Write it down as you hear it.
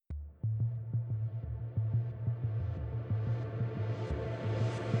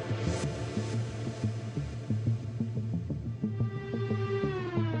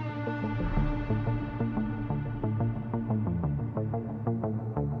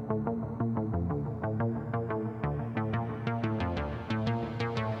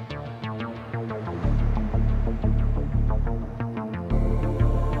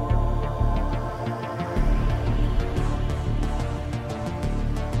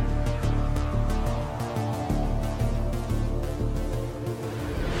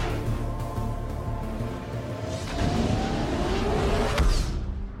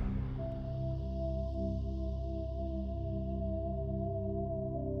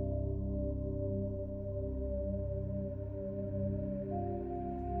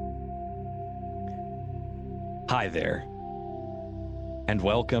Hi there, and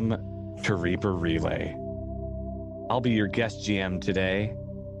welcome to Reaper Relay. I'll be your guest GM today,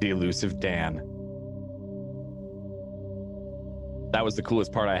 the elusive Dan. That was the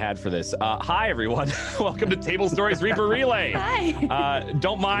coolest part I had for this. Hi, everyone. Welcome to Table Stories Reaper Relay. Hi.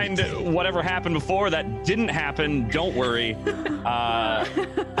 Don't mind whatever happened before. That didn't happen. Don't worry.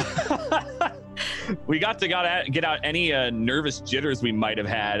 We got to get out any nervous jitters we might have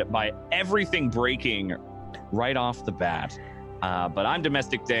had by everything breaking right off the bat. But I'm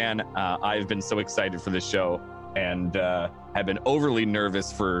Domestic Dan. I've been so excited for this show and have been overly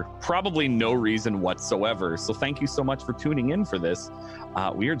nervous for probably no reason whatsoever. So thank you so much for tuning in for this.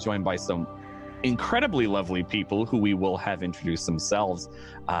 We are joined by some incredibly lovely people who we will have introduce themselves.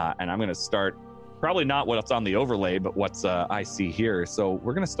 And I'm going to start probably not what's on the overlay, but what's I see here. So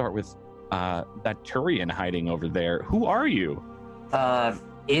we're going to start with that Turian hiding over there. Who are you?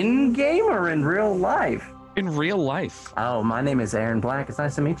 In game or in real life? In real life. Oh, my name is Aaron Black. It's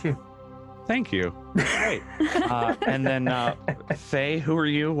nice to meet you. Thank you. Great. And then Faye, who are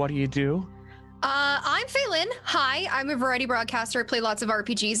you? What do you do? I'm Faye Lynn. Hi, I'm a variety broadcaster. I play lots of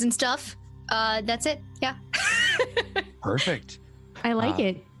RPGs and stuff. That's it. Yeah. Perfect. I like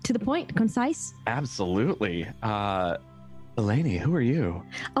it. To the point, concise. Absolutely. Eleni, who are you?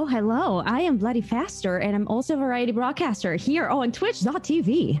 Oh, hello. I am Bloody Faster, and I'm also a variety broadcaster here on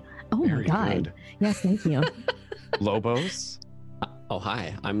Twitch.tv. Oh Very my God. good. Yes, thank you. Lobos? Oh,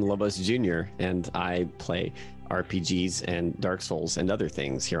 hi. I'm Lobos Jr., and I play RPGs and Dark Souls and other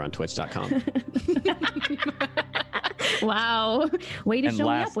things here on Twitch.com. Wow. Way to And show me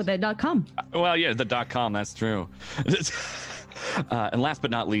last- up with it .com. Well, yeah, the .com, that's true. And last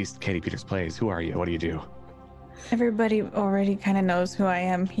but not least, Katie Peters Plays. Who are you? What do you do? Everybody already kind of knows who I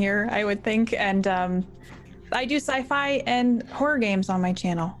am here, I would think. And I do sci-fi and horror games on my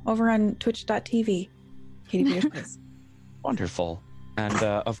channel over on twitch.tv. Katie Peters Plays. Wonderful. And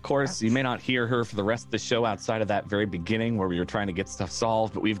of course, you may not hear her for the rest of the show outside of that very beginning where we were trying to get stuff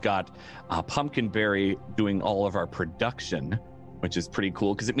solved, but we've got Pumpkinberry doing all of our production, which is pretty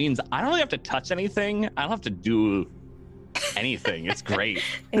cool because it means I don't really have to touch anything. I don't have to do anything. It's great.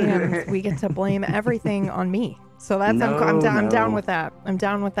 And we get to blame everything on me. So that's No, I'm down no. with that. I'm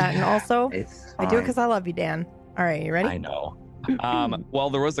down with that. And also, It's I do it fine. because I love you, Dan. All right, you ready? I know.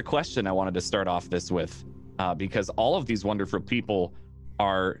 Well, there was a question I wanted to start off this with because all of these wonderful people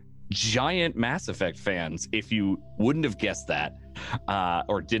are giant Mass Effect fans, if you wouldn't have guessed that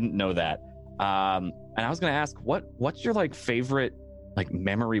or didn't know that. And I was going to ask, what's your favorite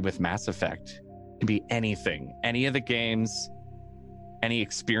memory with Mass Effect? It can be anything, any of the games, any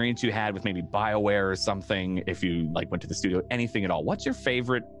experience you had with maybe BioWare or something, if you went to the studio, anything at all. What's your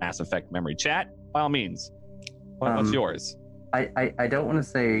favorite Mass Effect memory? Chat, by all means. What's yours? I don't want to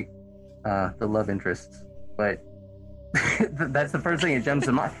say the love interests, but that's the first thing that jumps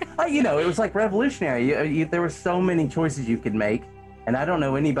to mind. It was revolutionary. There were so many choices you could make, and I don't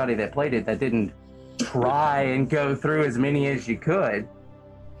know anybody that played it that didn't try and go through as many as you could.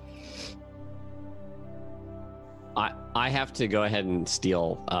 I have to go ahead and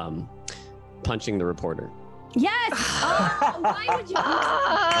steal Punching the Reporter. Yes. Oh, why would you?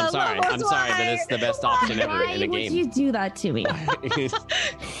 I'm sorry, but it's the best option ever in a Why would game. you do that to me?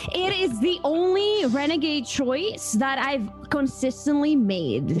 It is the only renegade choice that I've consistently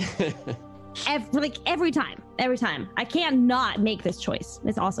made. Every time. I can't not make this choice.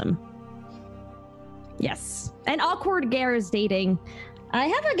 It's awesome. Yes. And awkward Garrus dating. I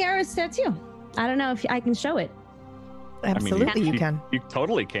have a Garrus tattoo. I don't know if I can show it. Absolutely, you can. You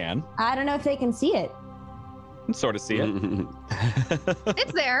totally can. I don't know if they can see it. You can sort of see it.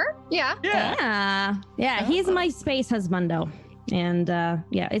 It's there. Yeah. Yeah. He's my space husbando. And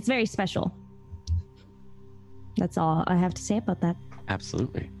it's very special. That's all I have to say about that.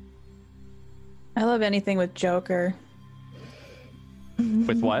 Absolutely. I love anything with Joker.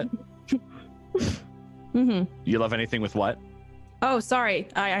 With what? Mm-hmm. You love anything with what? Oh, sorry.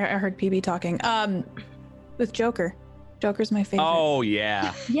 I heard PB talking. With Joker. Joker's my favorite. Oh,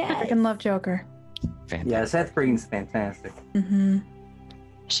 yeah. I Yeah. freaking love Joker. Fantastic. Yeah, Seth Green's fantastic. Mm-hmm.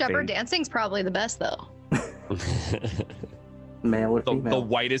 Shepherd Faye. dancing's probably the best though. Male or The female.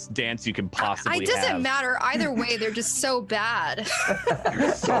 whitest dance you can possibly It doesn't have. matter either way. They're just so bad.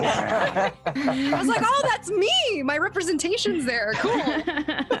 So bad. I was like, oh, that's me. My representation's there. Cool.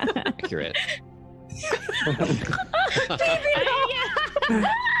 Accurate.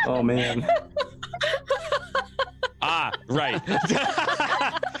 Oh, man. Right.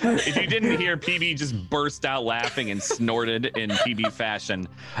 If you didn't hear, PB just burst out laughing and snorted in PB fashion.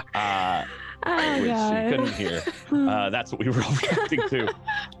 which God. you couldn't hear. That's what we were all reacting to.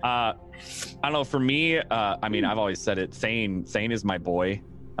 I don't know. For me, I mean, I've always said it. Thane is my boy.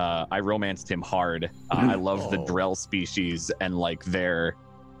 I romanced him hard. I love the Drell species and like their,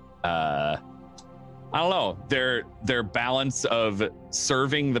 I don't know, their balance of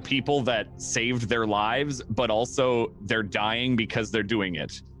serving the people that saved their lives, but also they're dying because they're doing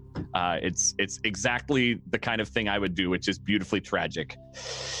it. It's exactly the kind of thing I would do, which is beautifully tragic.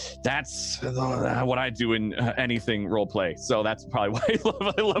 That's what I do in anything role play. So that's probably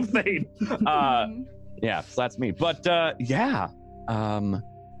why I love Thane. Yeah, so that's me. But yeah, I'm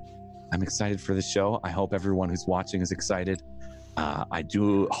excited for the show. I hope everyone who's watching is excited. I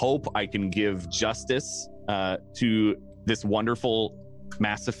do hope I can give justice to this wonderful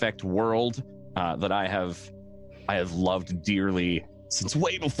Mass Effect world that I have loved dearly since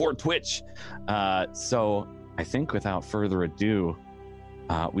way before Twitch. So I think without further ado,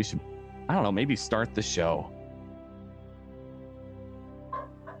 we should, I don't know, maybe start the show.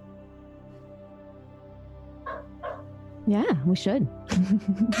 Yeah, we should.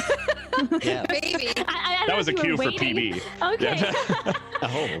 Yeah. Baby. I That was a you were cue for waiting. PB. Okay. Yeah.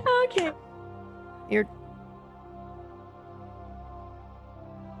 Oh. Okay. You're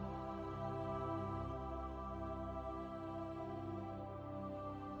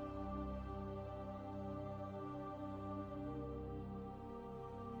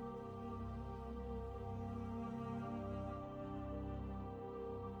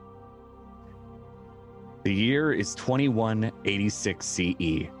The year is 2186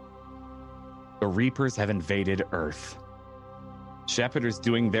 CE. The Reapers have invaded Earth. Shepard is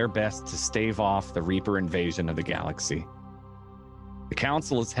doing their best to stave off the Reaper invasion of the galaxy. The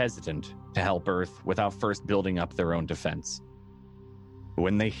Council is hesitant to help Earth without first building up their own defense.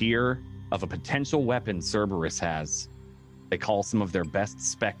 When they hear of a potential weapon Cerberus has, they call some of their best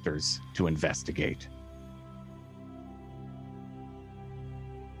Spectres to investigate.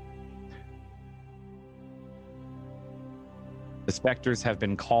 The Spectres have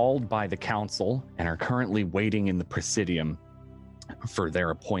been called by the Council and are currently waiting in the Presidium for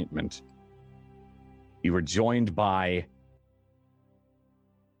their appointment. You were joined by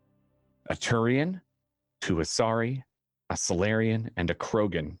a Turian, two Asari, a Solarian, and a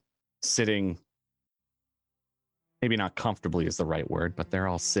Krogan, sitting, maybe not comfortably is the right word, but they're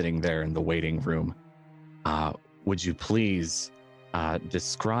all sitting there in the waiting room. Would you please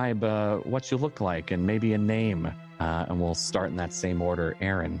describe what you look like and maybe a name? And we'll start in that same order.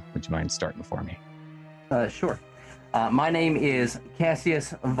 Aaron, would you mind starting for me? Sure. My name is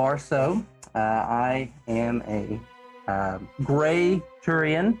Cassius Varso. I am a gray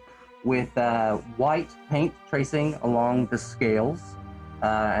Turian with white paint tracing along the scales,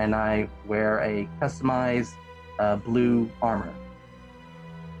 and I wear a customized blue armor.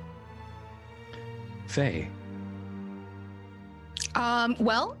 Faye.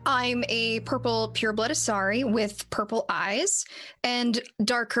 Well, I'm a purple pureblood Asari with purple eyes and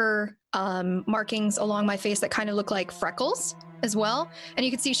darker markings along my face that kind of look like freckles as well. And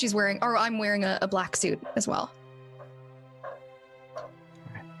you can see she's wearing, or I'm wearing a black suit as well.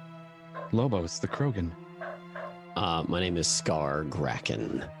 Lobos, the Krogan. My name is Scar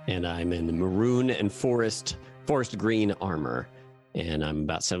Graken, and I'm in maroon and forest green armor. And I'm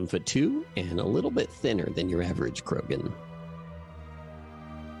about 7'2" and a little bit thinner than your average Krogan.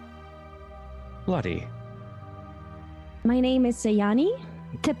 Bloody. My name is Sayani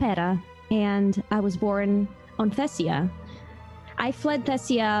Tepera, and I was born on Thessia. I fled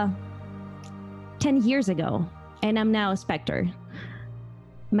Thessia 10 years ago, and I'm now a Spectre.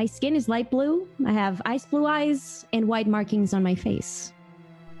 My skin is light blue. I have ice blue eyes and white markings on my face.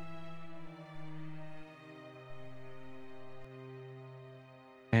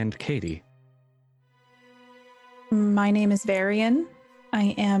 And Katie. My name is Varian.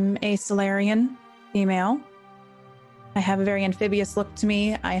 I am a Solarian female. I have a very amphibious look to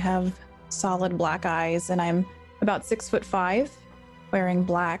me. I have solid black eyes, and I'm about 6'5", wearing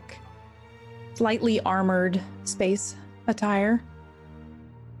black, slightly armored space attire.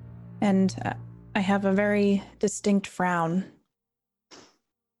 And I have a very distinct frown.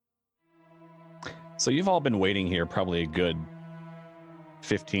 So you've all been waiting here probably a good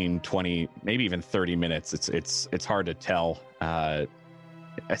 15, 20, maybe even 30 minutes. It's hard to tell.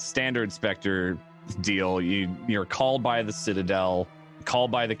 A standard Spectre deal, you're called by the Citadel, called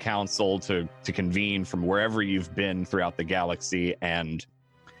by the Council to convene from wherever you've been throughout the galaxy, and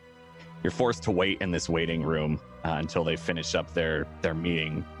you're forced to wait in this waiting room until they finish up their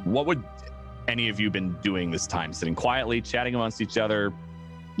meeting. What would any of you been doing this time? Sitting quietly, chatting amongst each other?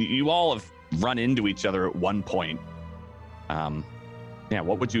 You all have run into each other at one point. Yeah,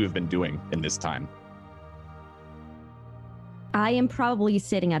 what would you have been doing in this time? I am probably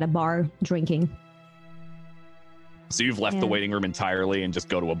sitting at a bar drinking. So you've left the Yeah. waiting room entirely and just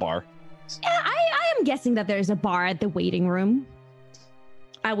go to a bar? Yeah, I am guessing that there's a bar at the waiting room.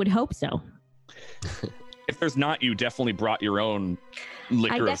 I would hope so. If there's not, you definitely brought your own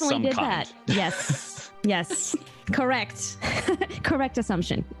liquor I of definitely some did kind. that. Yes. Yes. Correct. Correct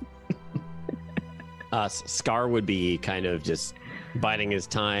assumption. Scar would be kind of just biding his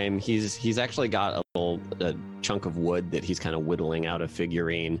time. He's actually got a chunk of wood that he's kind of whittling out a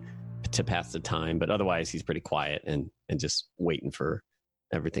figurine to pass the time, but otherwise he's pretty quiet and just waiting for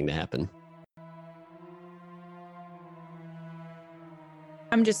everything to happen.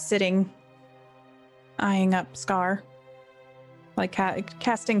 I'm just sitting, eyeing up Scar, like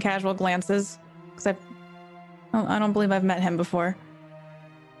casting casual glances, because I don't believe I've met him before.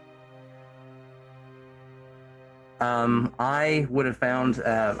 I would have found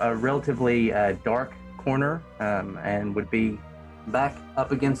a relatively dark corner and would be back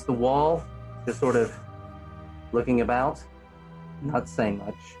up against the wall, just sort of looking about, not saying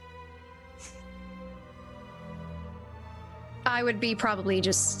much. I would be probably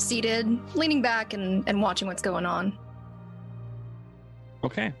just seated, leaning back and watching what's going on.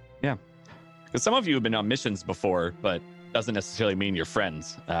 Okay, yeah. Because some of you have been on missions before, but doesn't necessarily mean you're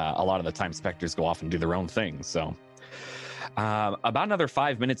friends. A lot of the time, specters go off and do their own thing. So about another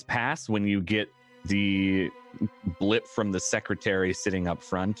 5 minutes pass when you get the blip from the secretary sitting up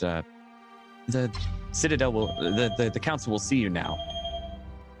front. The Citadel will, the council will see you now.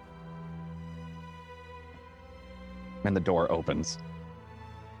 And the door opens.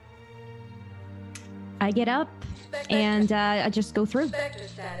 I get up and I just go through. Spectre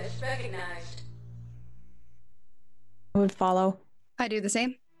status recognized. I would follow. I do the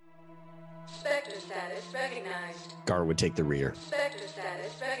same. Spectre status recognized. Gar would take the rear. Spectre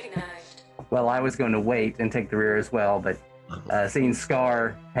status recognized. Well, I was going to wait and take the rear as well, but seeing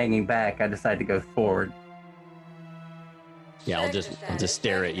Scar hanging back, I decided to go forward. Yeah, I'll just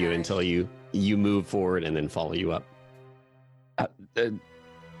stare at you until you move forward and then follow you up.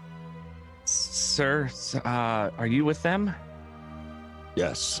 Sir, are you with them?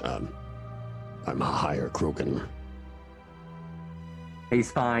 Yes, I'm a higher Krogan.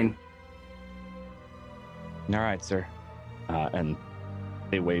 He's fine. All right, sir. And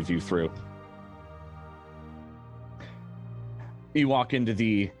they wave you through. You walk into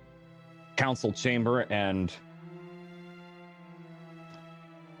the council chamber, and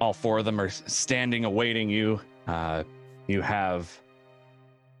all four of them are standing awaiting you. You have,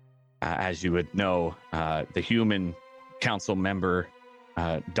 as you would know, the human council member,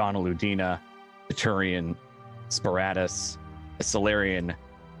 Donna Ludina, the Turian, Sparatus, the Solarian,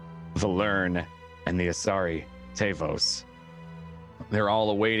 Valerne, and the Asari, Tavos. They're all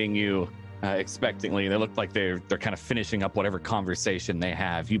awaiting you expectantly. They look like they're kind of finishing up whatever conversation they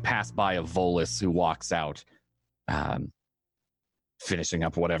have. You pass by a Volus who walks out, finishing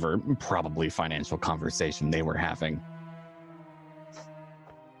up whatever probably financial conversation they were having.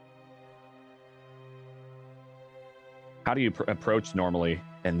 How do you approach normally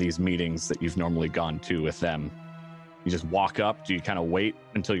in these meetings that you've normally gone to with them? You just walk up? Do you kind of wait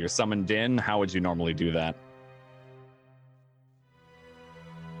until you're summoned in? How would you normally do that?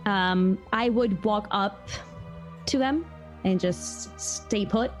 I would walk up to them and just stay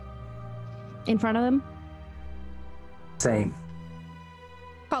put in front of them. Same.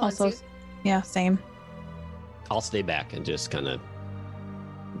 Follow Also, suit. yeah, same. I'll stay back and just kind of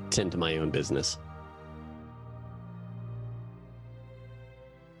tend to my own business.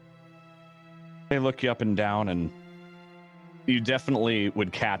 They look you up and down, and you definitely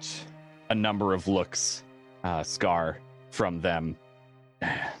would catch a number of looks, Scar, from them.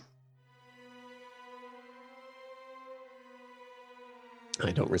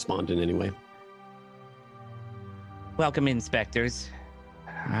 I don't respond in any way. Welcome, inspectors.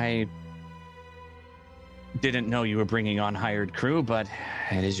 I didn't know you were bringing on hired crew, but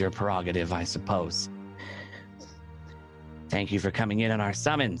it is your prerogative, I suppose. Thank you for coming in on our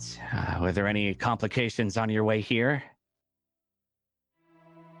summons. Were there any complications on your way here?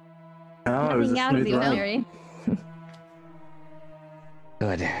 Oh, it was a Nothing out of smooth the ride. ordinary.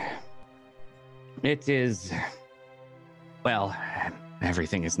 Good. It is... Well,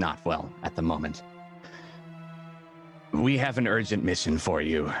 everything is not well at the moment. We have an urgent mission for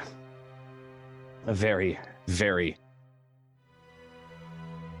you. A very, very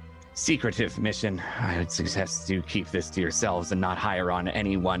secretive mission. I would suggest you keep this to yourselves and not hire on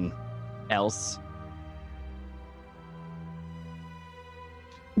anyone else.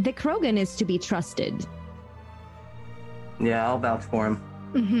 The Krogan is to be trusted. Yeah, I'll vouch for him.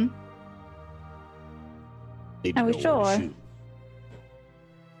 Mm-hmm. They Are we don't wanna sure? shoot.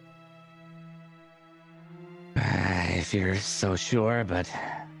 If you're so sure, but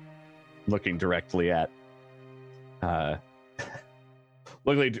looking directly at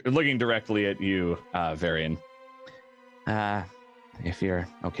looking directly at you, Varian. If you're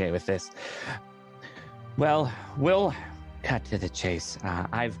okay with this. Well, we'll cut to the chase.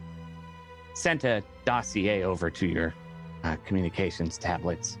 I've sent a dossier over to your communications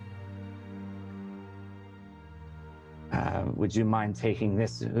tablets. Would you mind taking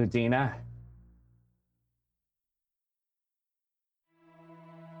this, Udina?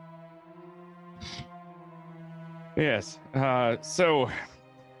 Yes. So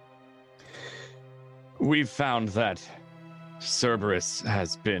we've found that Cerberus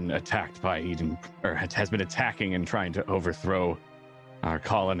has been attacked by Eden, or has been attacking and trying to overthrow our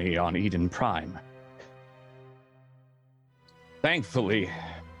colony on Eden Prime. Thankfully,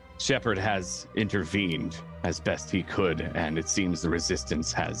 Shepard has intervened as best he could, and it seems the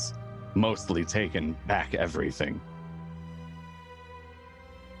Resistance has mostly taken back everything.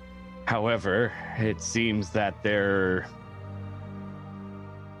 However, it seems that there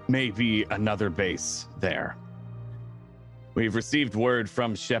may be another base there. We've received word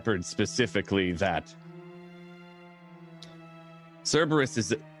from Shepard specifically that Cerberus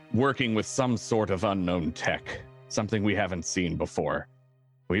is working with some sort of unknown tech, something we haven't seen before.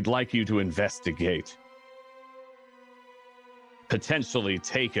 We'd like you to investigate. Potentially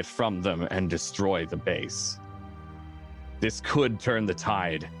take it from them and destroy the base. This could turn the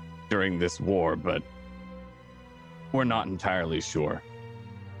tide during this war, but we're not entirely sure.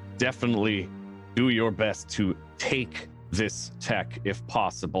 Definitely do your best to take this tech if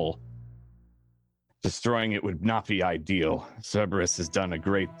possible. Destroying it would not be ideal. Cerberus has done a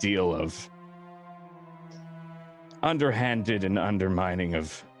great deal of underhanded and undermining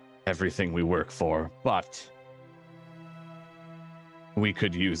of everything we work for, but we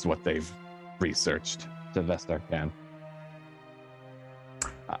could use what they've researched to the best I can.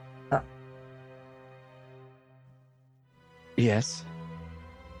 Yes?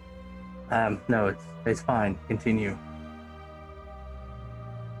 No, it's fine. Continue.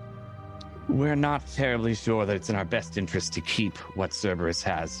 We're not terribly sure that it's in our best interest to keep what Cerberus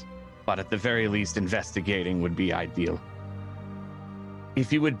has, but at the very least, investigating would be ideal.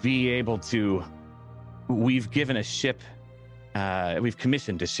 If you would be able to, we've given a ship, we've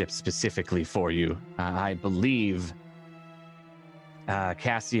commissioned a ship specifically for you. I believe,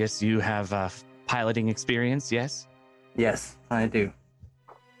 Cassius, you have piloting experience, yes? Yes, I do.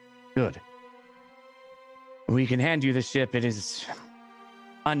 Good. We can hand you the ship. It is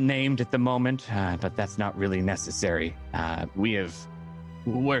unnamed at the moment, but that's not really necessary. We have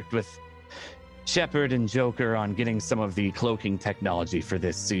worked with Shepard and Joker on getting some of the cloaking technology for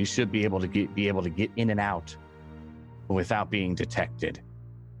this, so you should be able to get in and out without being detected.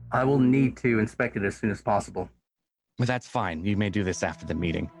 I will need to inspect it as soon as possible. But that's fine. You may do this after the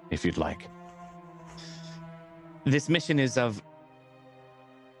meeting if you'd like. This mission is of...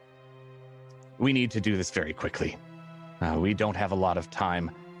 We need to do this very quickly. We don't have a lot of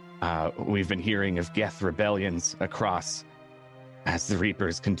time. We've been hearing of Geth rebellions across as the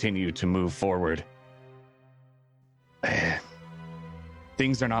Reapers continue to move forward.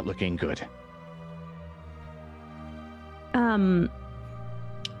 Things are not looking good.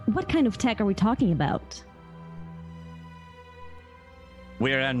 What kind of tech are we talking about?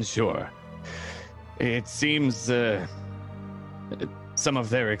 We're unsure. It seems some of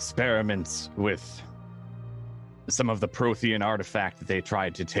their experiments with some of the Prothean artifact that they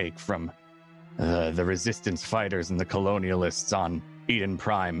tried to take from the Resistance fighters and the Colonialists on Eden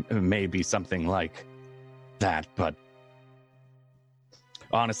Prime may be something like that, but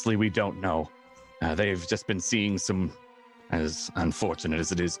honestly, we don't know. They've just been seeing some, as unfortunate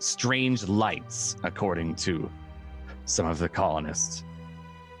as it is, strange lights, according to some of the colonists.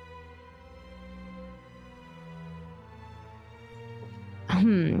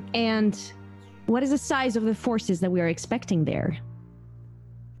 And what is the size of the forces that we are expecting there?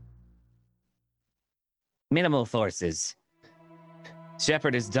 Minimal forces.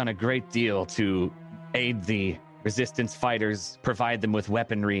 Shepard has done a great deal to aid the Resistance fighters, provide them with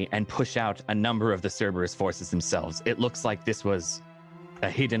weaponry, and push out a number of the Cerberus forces themselves. It looks like this was a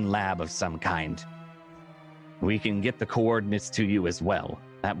hidden lab of some kind. We can get the coordinates to you as well.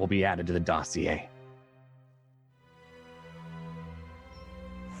 That will be added to the dossier.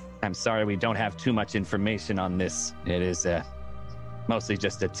 I'm sorry we don't have too much information on this. It is mostly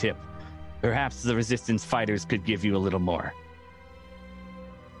just a tip. Perhaps the Resistance fighters could give you a little more.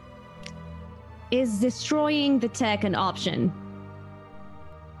 is destroying the tech an option?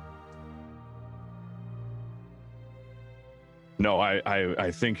 No,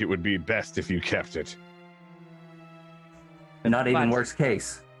 I think it would be best if you kept it. Not even But- worst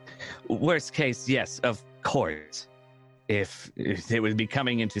case. Worst case, yes, of course. If it would be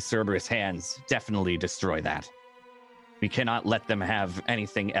coming into Cerberus' hands, definitely destroy that. We cannot let them have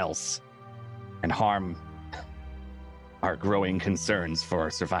anything else and harm our growing concerns for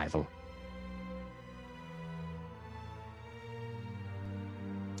survival.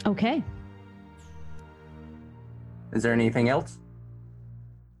 Okay. Is there anything else?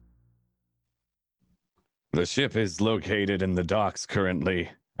 The ship is located in the docks currently.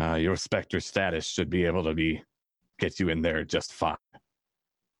 Your Spectre status should be able to get you in there just fine.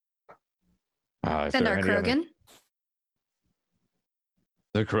 If And there are our any other- Krogan?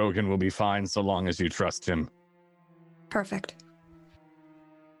 The Krogan will be fine so long as you trust him. Perfect.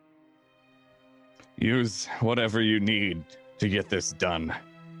 Use whatever you need to get this done.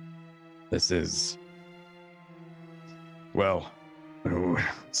 This is... Well,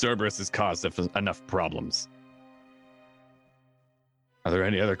 Cerberus has caused enough problems. Are there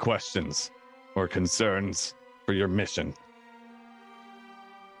any other questions or concerns for your mission?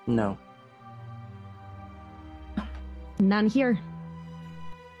 No. None here.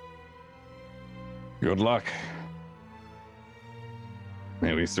 Good luck.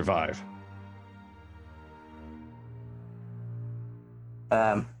 May we survive.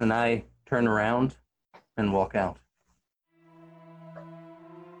 And I turn around and walk out.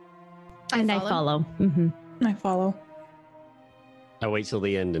 I follow. Mm-hmm. I follow. I wait till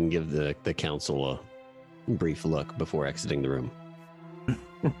the end and give the council a brief look before exiting the room.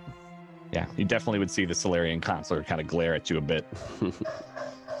 Yeah, you definitely would see the Solarian Consular kind of glare at you a bit.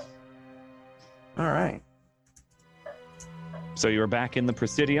 All right. So you're back in the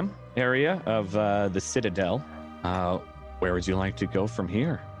Presidium area of the Citadel. Where would you like to go from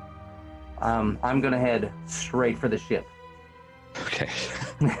here? I'm gonna head straight for the ship. Okay.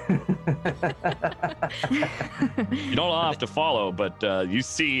 You don't all have to follow, but you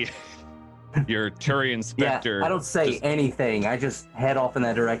see your Turian Spectre. Yeah, I don't say just- anything. I just head off in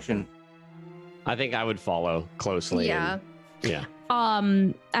that direction. I think I would follow closely. Yeah. Yeah.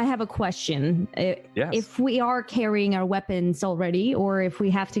 I have a question. Yes. If we are carrying our weapons already, or if we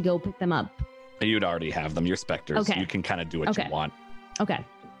have to go pick them up. You'd already have them. You're Spectres. Okay. You can kind of do what Okay. you want. Okay.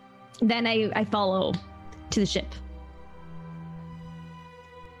 Then I follow to the ship.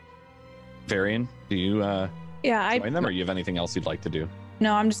 Varian, do you Yeah, join them, or you have anything else you'd like to do?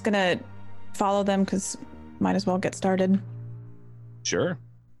 No, I'm just gonna follow them because might as well get started. Sure.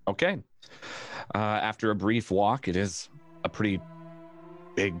 Okay. After a brief walk, it is a pretty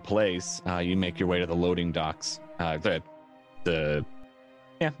big place. You make your way to the loading docks. The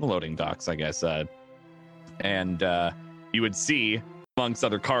loading docks, I guess. And you would see, amongst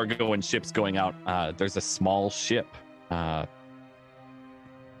other cargo and ships going out, there's a small ship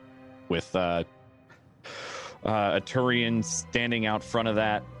with a Turian standing out front of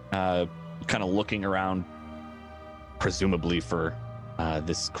that, kind of looking around, presumably for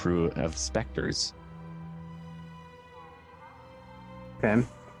this crew of Spectres. Okay.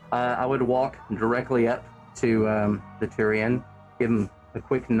 I would walk directly up to the Turian, give him a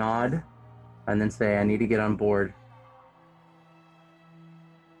quick nod, and then say, I need to get on board.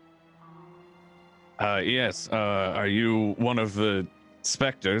 Yes. Are you one of the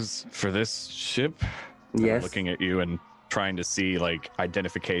Spectres for this ship? Yes. Looking at you and trying to see like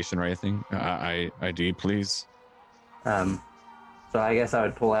identification or anything. ID, please. So I guess I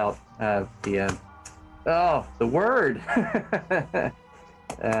would pull out the word.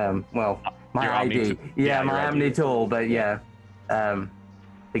 Well, my Your ID. Omni- Yeah, yeah, my your Omni ID. tool, but yeah, to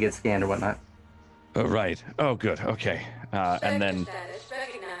get scanned or whatnot. Oh, right. Oh, good. Okay. And then Spectre status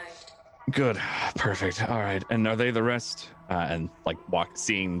recognized. good. Perfect. All right. And are they the rest? And like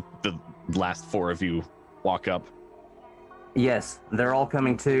seeing the last four of you walk up. Yes, they're all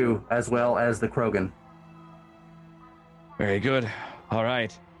coming too, as well as the Krogan. Very good. All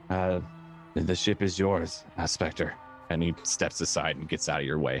right. The ship is yours, Spectre. And he steps aside and gets out of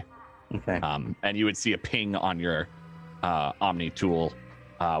your way. Okay. And you would see a ping on your Omni tool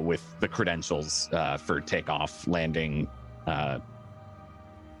with the credentials for takeoff, landing,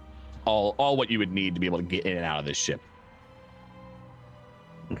 all what you would need to be able to get in and out of this ship.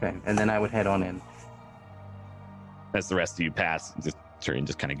 Okay. And then I would head on in. As the rest of you pass, Tyrion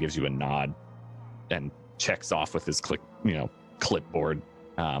just kind of gives you a nod and checks off with his clipboard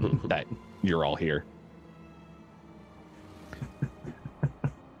that you're all here.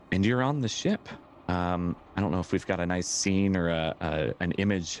 And you're on the ship. I don't know if we've got a nice scene or an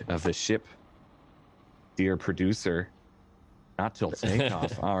image of the ship dear producer. Not till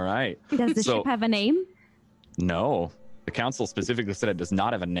takeoff. All right. Does the So- ship have a name? No. The council specifically said it does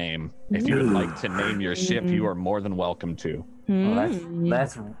not have a name. If you would like to name your ship, you are more than welcome to. Oh,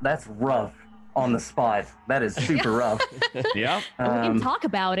 that's rough on the spot. That is super rough. Yeah. We can talk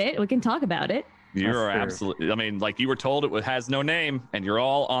about it. We can talk about it. You're That's fair. absolutely. I mean, like you were told, it has no name, and you're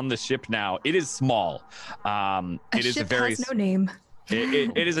all on the ship now. It is small. It is a ship very. has no name.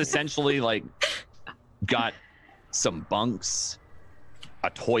 It is essentially like got some bunks, a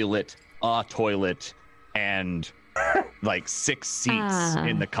toilet, and like 6 seats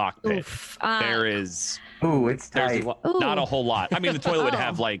in the cockpit. Oof. There is. Ooh, it's There's tight. not a whole lot. I mean, the toilet would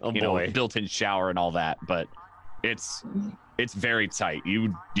have like Oh, you know boy. built-in shower and all that, but it's very tight.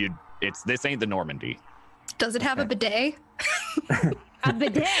 This ain't the Normandy. Does it have a bidet? A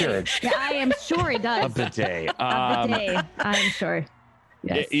bidet. Good. Yeah, I am sure it does. A bidet. A bidet. I'm sure.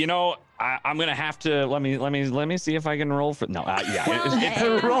 Yes. You know, I'm gonna have to let me see if I can roll for. No,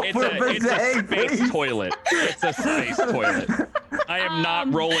 yeah, Roll it's for a bidet, space please. toilet. It's a space toilet. I am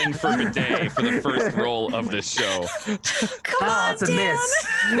not rolling for bidet for the first roll of this show. Oh, it's a miss.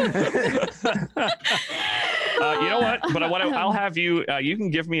 You know what? But I'll have you. You can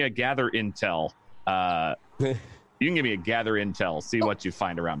give me a gather intel. You can give me a gather intel. See what you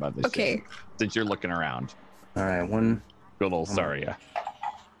find around by this. Okay. ship, since you're looking around. All right, one. Good old Saria.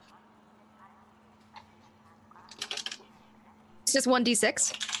 It's just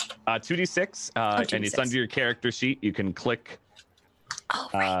 1d6. 2d6, and it's 2d6. under your character sheet. You can click. Oh,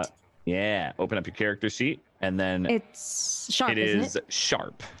 right. Yeah, open up your character sheet, and then It's sharp, it isn't is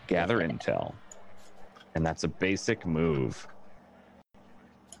sharp. Gather intel, and that's a basic move.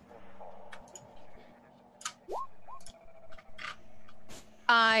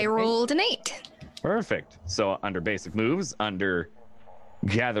 I rolled an 8. Perfect. So under basic moves, under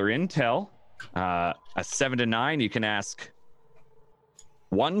gather intel, a 7 to 9, you can ask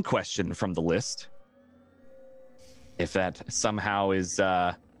one question from the list. If that somehow is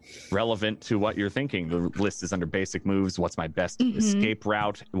relevant to what you're thinking, the list is under basic moves. What's my best escape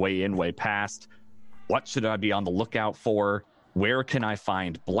route? Way in, way past. What should I be on the lookout for? Where can I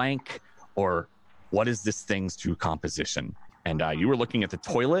find blank? Or what is this thing's true composition? And you were looking at the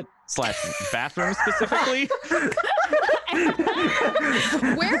toilet / bathroom specifically.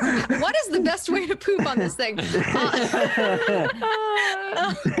 What is the best way to poop on this thing?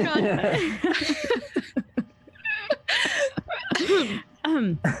 Oh, God.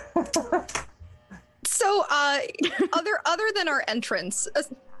 So, other than our entrance,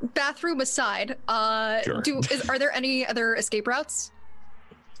 bathroom aside, Sure. are there any other escape routes?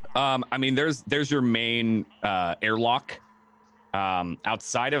 I mean, there's your main airlock.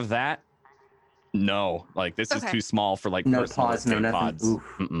 Outside of that, no. Like this is Okay. too small for like No personal pods, no escape nothing. pods.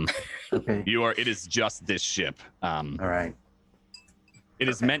 Oof. Mm-mm. Okay. It is just this ship. All right. It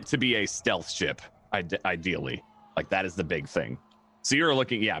is meant to be a stealth ship, ideally. Like that is the big thing. So you're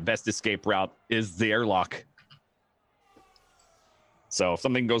looking, best escape route is the airlock. So if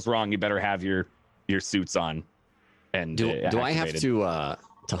something goes wrong, you better have your suits on. And Do I have activated.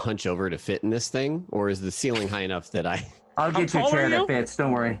 to hunch over to fit in this thing, or is the ceiling high enough that I I'll How get you a tall are chair you? that fits.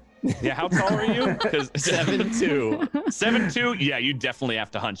 Don't worry. Yeah, how tall are you? Because 7'2"? 7'2", yeah, you definitely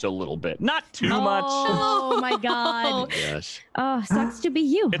have to hunch a little bit. Not too much. Oh my God. Gosh. Oh, sucks to be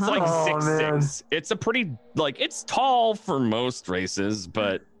you. It's huh? like Oh, 6'6". It's a pretty it's tall for most races,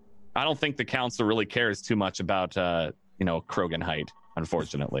 but I don't think the council really cares too much about Krogan height,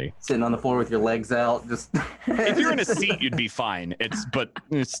 unfortunately. Sitting on the floor with your legs out, just. If you're in a seat, you'd be fine. But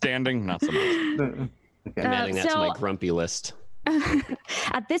standing, not so much. Okay. I'm adding that to so- my grumpy list.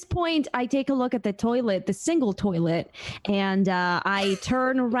 At this point, I take a look at the toilet, the single toilet, and I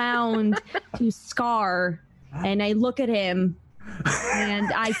turn around to Scar and I look at him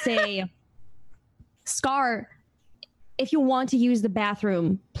and I say, Scar, if you want to use the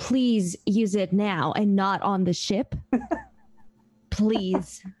bathroom, please use it now and not on the ship.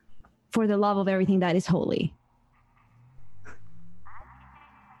 Please, for the love of everything that is holy.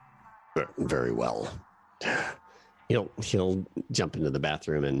 Very well. He'll jump into the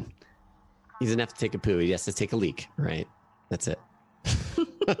bathroom and he doesn't have to take a poo. He has to take a leak, right? That's it.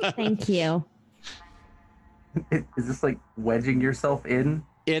 Thank you. Is this like wedging yourself in?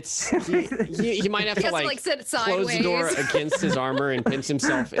 It's he might have He to has to, like sit close the door sideways. against his armor and pinch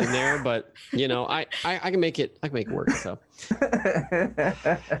himself in there, but I can make it work. So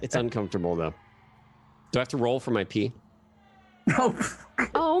it's uncomfortable though. Do I have to roll for my pee?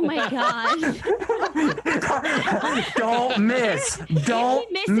 Oh my god. Don't miss. Don't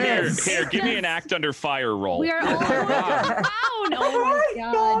He missed miss. Here, give me an act under fire roll. We are all down. Oh my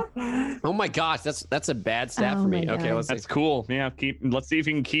god. Oh my gosh, that's a bad stat Oh for me. my Okay, God. let's see. That's cool. Yeah, let's see if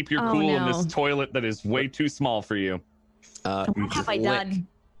you can keep your Oh, cool in no. this toilet that is way too small for you. What have I Lick. done?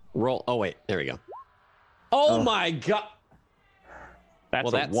 Roll. Oh wait, there we go. Oh, my god, That's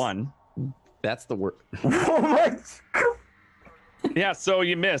Well, a that's- 1. that's the word. Oh my. Yeah, so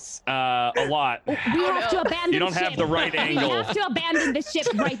you miss a lot. We have to abandon You don't the have ship. the right angle. We have to abandon the ship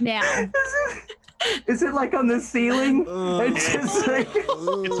right now. Is it like on the ceiling? It's just like.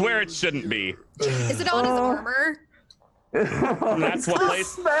 It's where it shouldn't be. Is it on his armor? That's what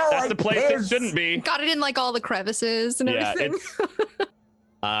place. That's the place it shouldn't be. Got it in like all the crevices and Yeah, everything.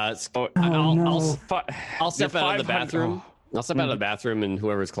 it's. Oh, no. I'll step You're out of the 500 bathroom. I'll step out of the bathroom, and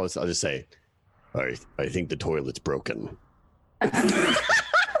whoever's close, I'll just say, I think the toilet's broken.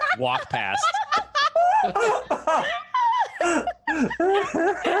 Walk past.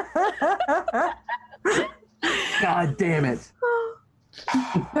 God damn it.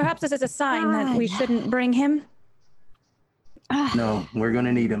 Perhaps this is a sign that we shouldn't bring him. No, we're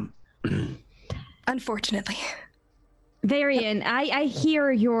gonna need him. Unfortunately. Varian, I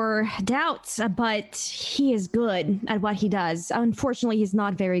hear your doubts, but he is good at what he does. Unfortunately, he's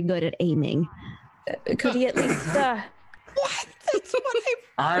not very good at aiming. Could he at least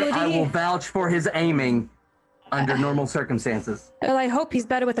I will vouch for his aiming under normal circumstances. well, I hope he's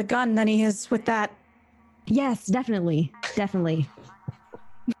better with a gun than he is with that. Yes, definitely. Definitely.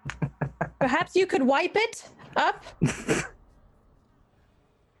 Perhaps you could wipe it up?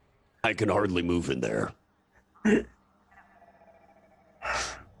 I can hardly move in there.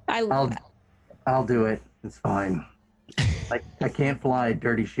 I'll do it. It's fine. I can't fly a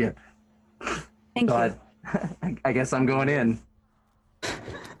dirty ship. Thank So you. I guess I'm going in.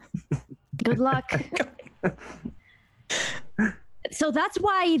 Good luck. So that's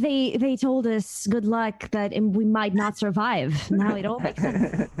why they told us good luck that we might not survive. Now it all makes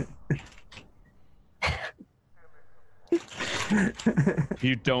sense.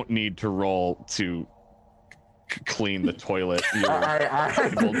 You don't need to roll to clean the toilet. You're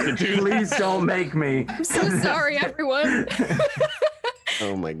able to do that. Please don't make me. I'm so sorry, everyone.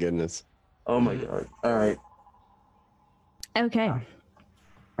 Oh my goodness. Oh my god. All right. Okay.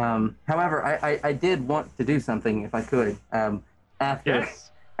 However, I did want to do something if I could. After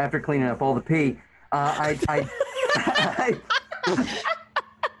Yes. after cleaning up all the pee, I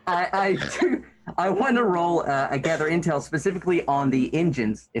want to roll a gather intel specifically on the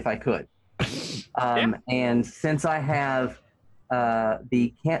engines if I could. And since I have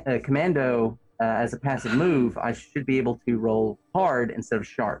the commando as a passive move, I should be able to roll hard instead of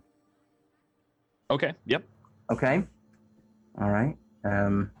sharp. Okay. Yep. Okay. All right.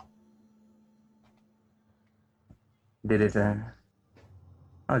 Did it?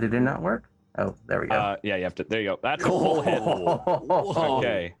 Oh, did it not work? Oh, there we go. Yeah, you have to. There you go. That's a full hit.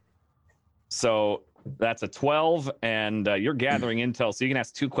 Okay. So that's a 12, and you're gathering intel, so you can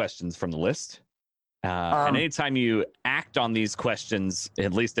ask 2 questions from the list. And anytime you act on these questions,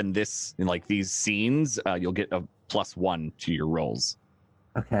 at least in these scenes, you'll get a +1 to your rolls.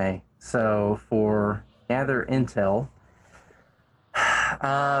 Okay, so for gather intel,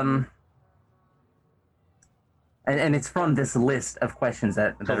 and it's from this list of questions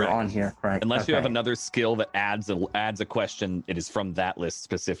that are Correct. on here, right? Unless you have Okay. another skill that adds a question, it is from that list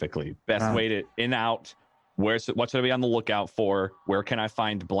specifically. Best way to out. What should I be on the lookout for? Where can I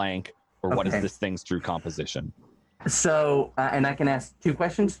find blank? Or what is Okay. this thing's true composition? So, and I can ask 2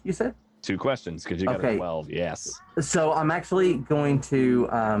 questions. You said. 2 questions because you got Okay. a 12. Yes. So I'm actually going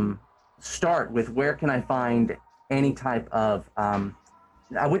to start with where can I find any type of,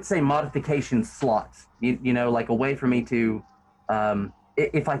 I would say modification slots, you know, like a way for me to,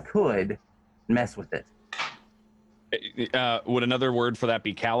 if I could, mess with it. Would another word for that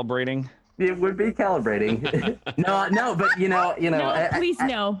be calibrating? It would be calibrating. no, but No, please I-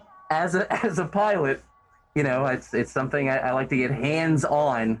 no. as a pilot, you know, it's something I like to get hands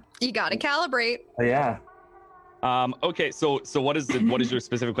on. You gotta calibrate. Yeah. Okay. So what is your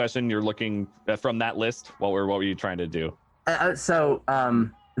specific question? You're looking from that list. What were you trying to do?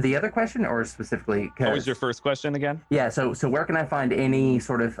 The other question, or specifically, What was your first question again? Yeah, so where can I find any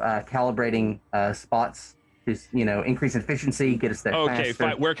sort of calibrating spots to, you know, increase efficiency, get us there Okay.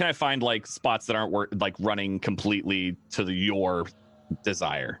 faster? Where can I find like spots that aren't running completely to your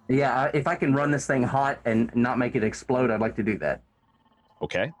desire? Yeah, if I can run this thing hot and not make it explode, I'd like to do that.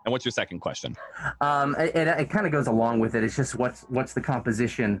 Okay. And what's your second question? It kind of goes along with it. It's just what's the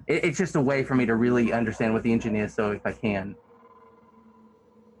composition. It's just a way for me to really understand what the engine is. So if I can.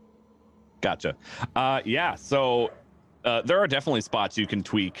 Gotcha. Yeah. So there are definitely spots you can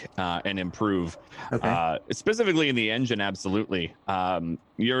tweak and improve. Okay. Specifically in the engine, absolutely.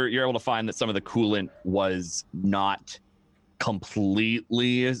 You're able to find that some of the coolant was not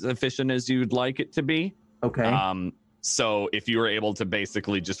completely as efficient as you'd like it to be. Okay. So if you were able to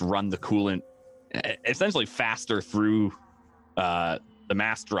basically just run the coolant essentially faster through the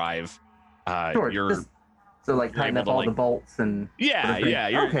mass drive, Sure. you're So like tighten able up to, all like- the bolts and yeah, sort of thing.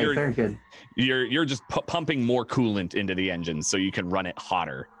 yeah. Okay, very good. You're just pumping more coolant into the engine so you can run it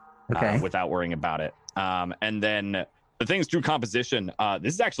hotter Okay. without worrying about it. And then the things through composition,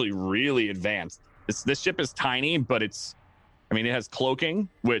 this is actually really advanced. This ship is tiny, but it has cloaking,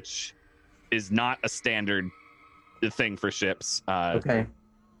 which is not a standard thing for ships. Okay.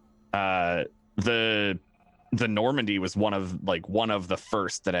 The Normandy was one of the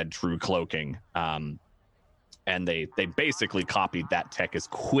first that had true cloaking. And they basically copied that tech as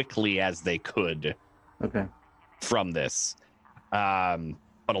quickly as they could Okay. from this.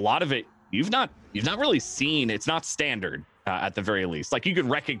 But a lot of it you've not really seen. It's not standard at the very least. Like you could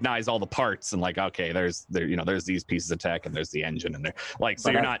recognize all the parts and like, okay, there's these pieces of tech and there's the engine and there, like,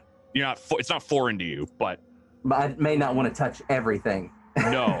 so But it's not foreign to you, but I may not want to touch everything.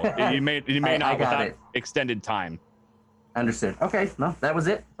 no, you may I not got without it. extended time. Understood. Okay. No, that was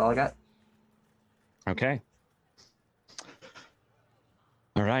it. That's all I got. Okay.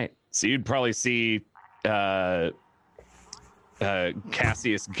 All right. So you'd probably see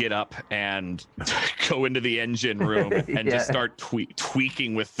Cassius get up and go into the engine room and Yeah. just start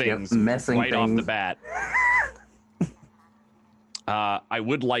tweaking with things messing right off the things. bat. I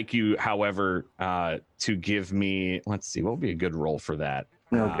would like you, however, to give me. Let's see, what would be a good roll for that?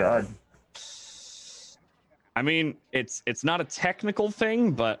 Oh God. I mean, it's not a technical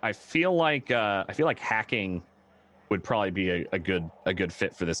thing, but I feel like hacking would probably be a good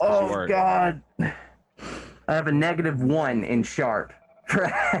fit for this. 'Cause you Oh are- God. I have a -1 in sharp for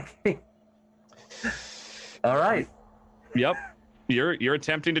hacking. All right. Yep. You're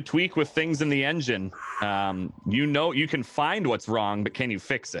attempting to tweak with things in the engine. You can find what's wrong, but can you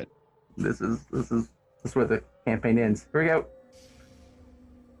fix it? This is where the campaign ends. Here we go.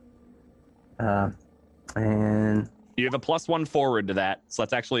 And You have a +1 forward to that, so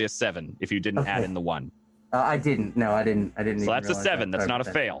that's actually a 7 if you didn't add Okay. in the 1. I didn't. No, I didn't. So even that's a realize 7. that. That's not a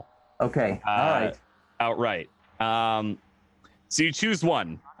Okay. fail. Okay. All right. Outright. So you choose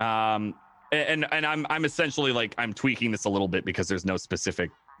one. And I'm essentially like I'm tweaking this a little bit because there's no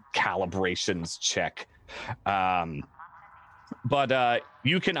specific calibrations check. But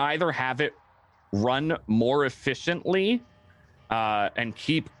you can either have it run more efficiently and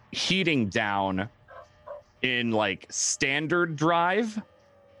keep heating down in like standard drive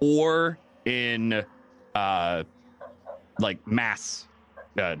or in like mass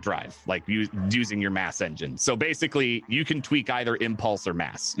drive, like using your mass engine. So basically you can tweak either impulse or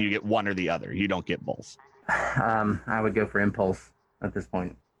mass. You get one or the other. You don't get both. I would go for impulse at this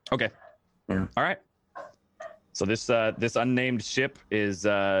point. Okay. Yeah. All right. So this unnamed ship is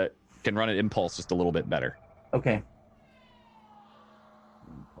can run an impulse just a little bit better. Okay.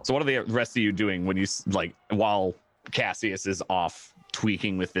 So what are the rest of you doing when you like while Cassius is off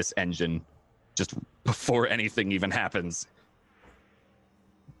tweaking with this engine just before anything even happens?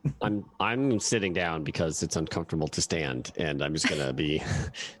 I'm sitting down because it's uncomfortable to stand, and I'm just gonna be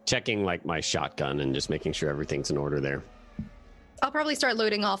checking like my shotgun and just making sure everything's in order there. I'll probably start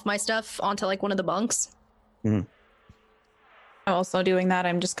loading off my stuff onto like one of the bunks. I'm also doing that.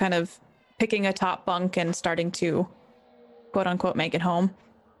 I'm just kind of picking a top bunk and starting to quote unquote make it home.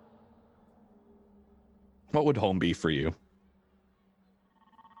 What would home be for you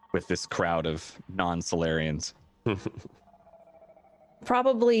with this crowd of non-Solarians?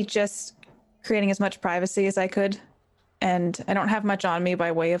 Probably just creating as much privacy as I could. And I don't have much on me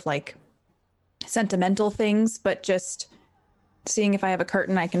by way of like sentimental things, but just seeing if I have a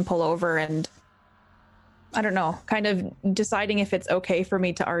curtain I can pull over and I don't know, kind of deciding if it's okay for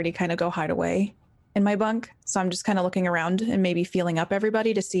me to already kind of go hide away in my bunk. So I'm just kind of looking around and maybe feeling up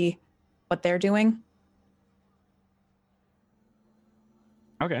everybody to see what they're doing.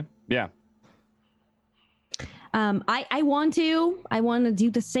 Okay. Yeah. I want to do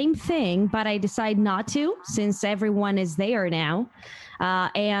the same thing, but I decide not to since everyone is there now.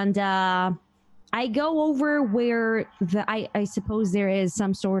 And I go over where I suppose there is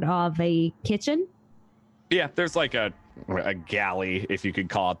some sort of a kitchen. Yeah, there's like a galley, if you could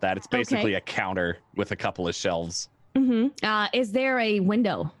call it that. It's basically Okay. a counter with a couple of shelves. Is there a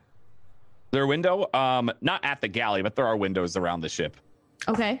window? There a window? Not at the galley, but there are windows around the ship.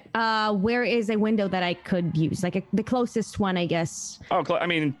 Okay. Where is a window that I could use? Like the closest one, I guess. Oh, I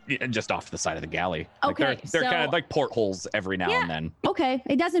mean, just off to the side of the galley. Okay, Like they're kind of like portholes every now and then. Okay.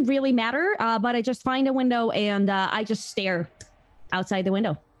 It doesn't really matter, but I just find a window and I just stare outside the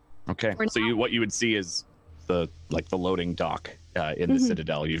window. Okay. For So now. what you would see is the loading dock in the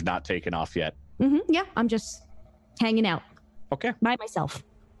Citadel. You've not taken off yet. Yeah, I'm just hanging out Okay. by myself.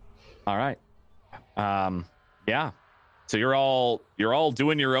 All right. Yeah. So you're all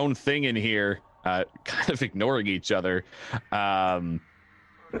doing your own thing in here, kind of ignoring each other. Time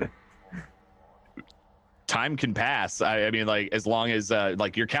can pass. I mean, like as long as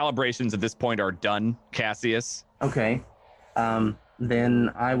like your calibrations at this point are done, Cassius. Okay. Then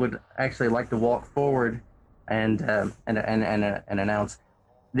I would actually like to walk forward and announce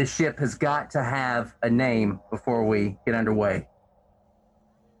this ship has got to have a name before we get underway.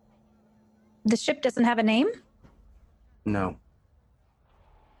 The ship doesn't have a name? No.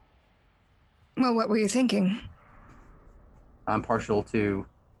 Well, what were you thinking? I'm partial to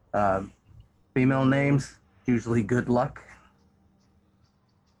female names, usually good luck.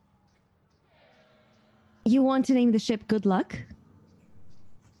 You want to name the ship Good Luck?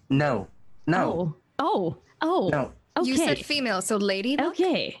 No. No. Oh. No. Okay. You said female, so lady. Luck?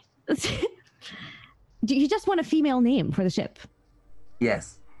 Okay. Do you just want a female name for the ship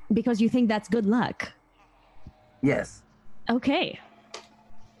Yes. because you think that's good luck? Yes. Okay.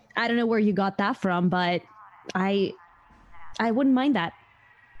 I don't know where you got that from, but I wouldn't mind that.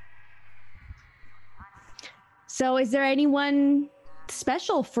 So is there anyone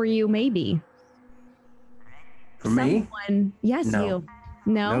special for you, maybe? For me? Someone. Yes, No. you.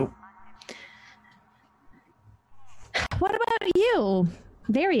 No? Nope. What about you,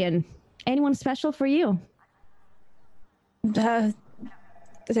 Varian? Anyone special for you? Does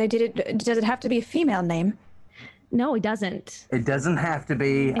it have to be a female name? No, it doesn't. It doesn't have to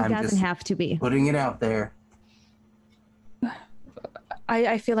be. It I'm doesn't just have to be. putting it out there.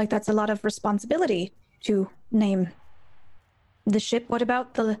 I feel like that's a lot of responsibility to name the ship. What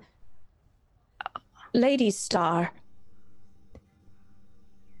about the Lady Star?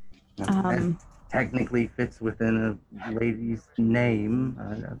 That technically fits within a lady's name.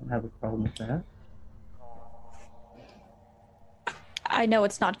 I don't have a problem with that. I know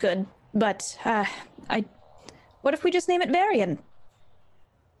it's not good, but what if we just name it Varian?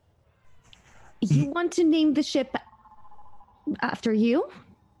 You want to name the ship after you?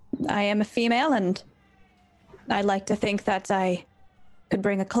 I am a female, and I like to think that I could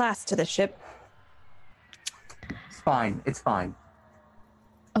bring a class to the ship. It's fine. It's fine.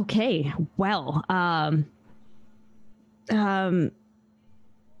 Okay, well, I don't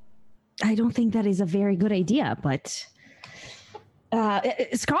think that is a very good idea, but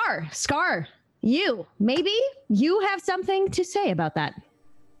Scar, you have something to say about that.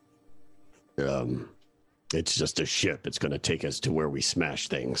 It's just a ship. It's going to take us to where we smash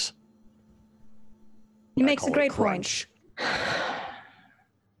things. He makes a Call it great point. Crunch.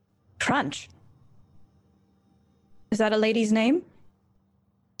 Crunch. Is that a lady's name?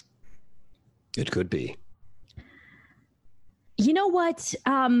 It could be. You know what?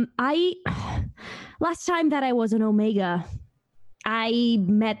 Last time that I was on Omega, I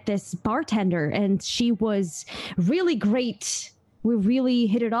met this bartender and she was really great. We really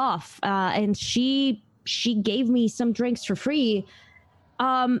hit it off. And she gave me some drinks for free.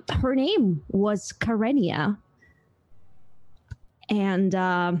 Her name was Karenia. And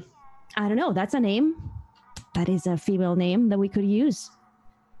I don't know, that's a name. That is a female name that we could use.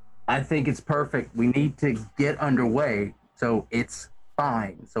 I think it's perfect. We need to get underway, so it's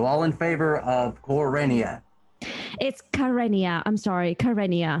fine. So all in favor of Corenia. It's Karenia. I'm sorry,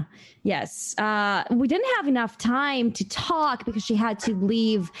 Karenia. Yes. We didn't have enough time to talk because she had to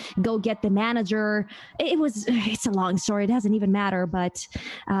leave, go get the manager. It's a long story. It doesn't even matter, but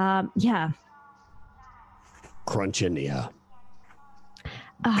yeah. Crunchinia.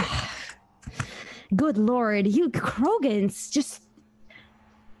 Good Lord, you Krogans just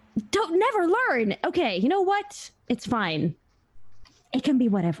don't never learn. Okay, you know what? It's fine. It can be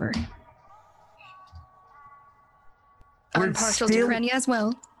whatever. I'm We're partial still- to Krenia as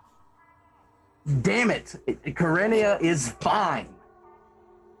well. Damn it. Corenia is fine.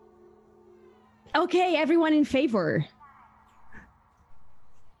 Okay, everyone in favor.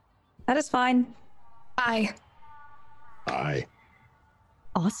 That is fine. Aye. Aye.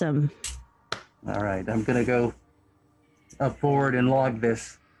 Awesome. All right, I'm going to go up forward and log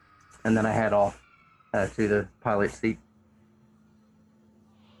this, and then I head off to the pilot seat.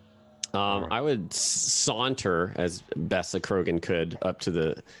 I would saunter as best a Krogan could up to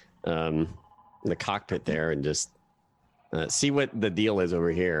the cockpit there and just see what the deal is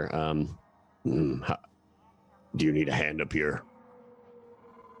over here. Do you need a hand up here?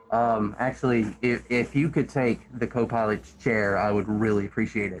 Actually, if you could take the co-pilot's chair, I would really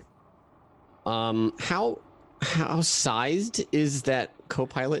appreciate it. How sized is that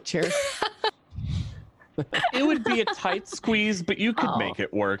co-pilot chair? It would be a tight squeeze, but you could make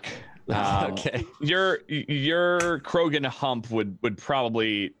it work. Okay. Your Krogan hump would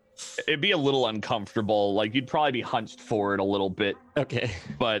probably, it'd be a little uncomfortable. Like you'd probably be hunched forward a little bit. Okay.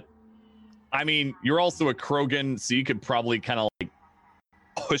 But I mean, you're also a Krogan, so you could probably kind of like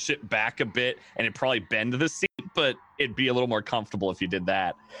push it back a bit and it'd probably bend the seat, but it'd be a little more comfortable if you did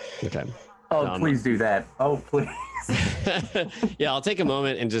that. Okay. Oh, please do that. Oh, please. Yeah, I'll take a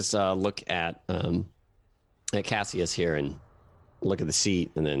moment and just look at Cassius here and look at the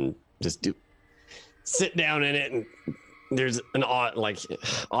seat and then just sit down in it, and there's an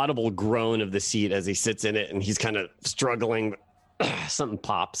audible groan of the seat as he sits in it and he's kind of struggling. Something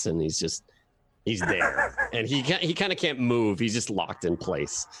pops and he's there and he kind of can't move. He's just locked in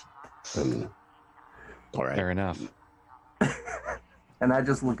place. All right. Fair enough. And I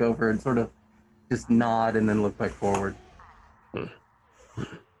just look over and sort of just nod and then look back forward.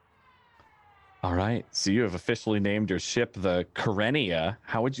 All right. So you have officially named your ship the Kyrenia.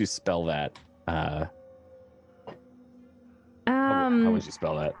 How would you spell that? How would you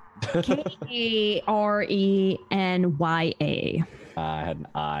spell that? Karenya. I had an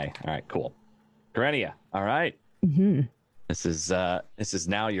I. All right, cool. Kyrenia. All right. Mm-hmm. This is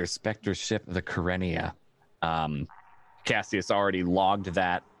now your Spectre ship, the Kyrenia. Cassius already logged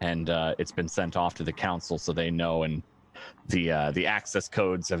that, and it's been sent off to the council, so they know. And the access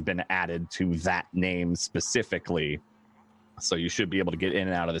codes have been added to that name specifically, so you should be able to get in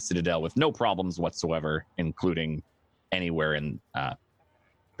and out of the Citadel with no problems whatsoever, including anywhere in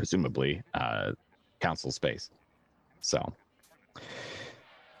presumably council space. So,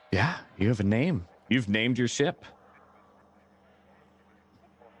 yeah, you have a name. You've named your ship.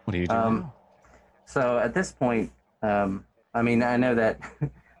 What do you do now? So at this point, I mean, I know that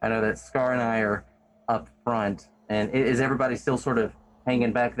Scar and I are up front, and is everybody still sort of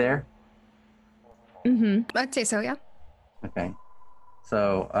hanging back there? Mm-hmm. I'd say so, yeah. Okay.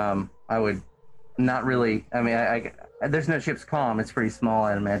 So I would not really. I mean, I there's no ship's comm. It's pretty small,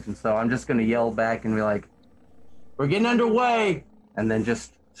 I'd imagine. So I'm just going to yell back and be like, "We're getting underway," and then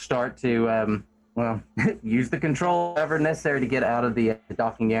just start to use the control ever necessary to get out of the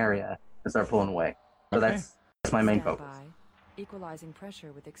docking area and start pulling away. So Okay. that's my main Stand focus. by. Equalizing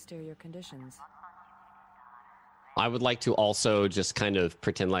pressure with exterior conditions. I would like to also just kind of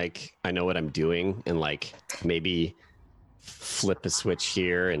pretend like I know what I'm doing and like maybe flip a switch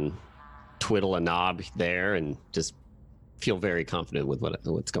here and twiddle a knob there and just feel very confident with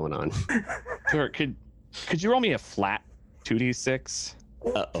what's going on. Sure. Could you roll me a flat 2d6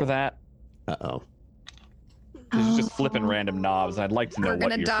 for that? Uh-oh. This is just flipping random knobs. I'd like to know We're what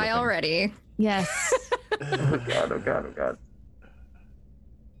gonna you're die flipping. already. Yes. Oh god! Oh god! Oh god!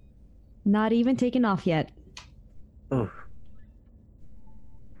 Not even taken off yet. Oh.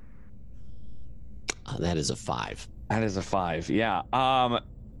 That is a 5. That is a 5. Yeah.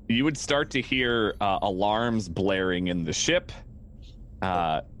 You would start to hear alarms blaring in the ship,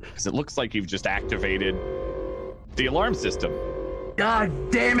 because it looks like you've just activated the alarm system. God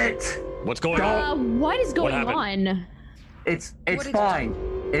damn it! What's going on? What is going happened? on? It's What did- fine.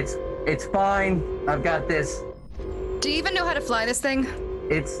 It's fine. I've got this. Do you even know how to fly this thing?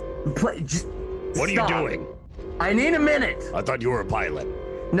 Just What are stop. you doing? I need a minute. I thought you were a pilot.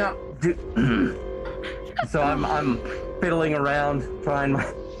 No, dude. So I'm fiddling around trying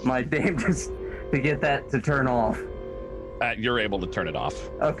my damnedest to get that to turn off. You're able to turn it off.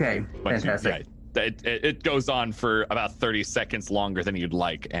 Okay, But fantastic. it goes on for about 30 seconds longer than you'd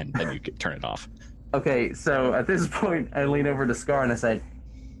like, and then you can turn it off. Okay, so at this point, I lean over to Scar and I said,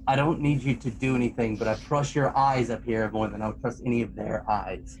 I don't need you to do anything, but I trust your eyes up here more than I would trust any of their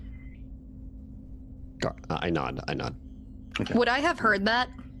eyes. I nod. Okay. Would I have heard that?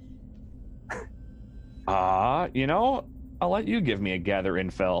 I'll let you give me a gather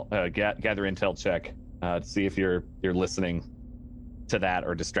intel check to see if you're listening to that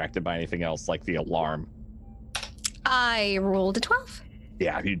or distracted by anything else, like the alarm. I rolled a 12.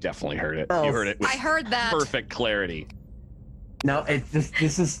 Yeah, you definitely heard it. Oh. You heard it with I heard that. perfect clarity. No,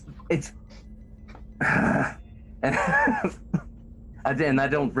 it's and I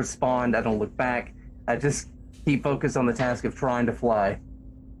don't respond. I don't look back. I just keep focused on the task of trying to fly.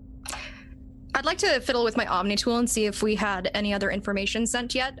 I'd like to fiddle with my Omni tool and see if we had any other information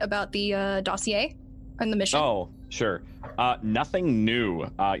sent yet about the dossier and the mission. Oh, sure. Nothing new.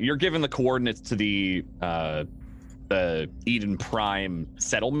 You're given the coordinates to the the Eden Prime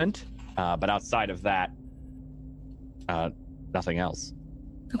settlement, but outside of that, nothing else.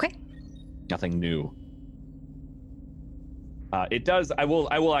 Okay. Nothing new. It does. I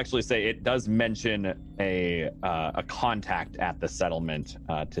will actually say it does mention a contact at the settlement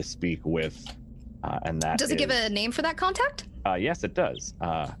to speak with, and that Does it give is- a name for that contact? Yes, it does.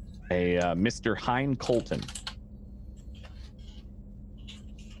 A Mr. Hein Colton, which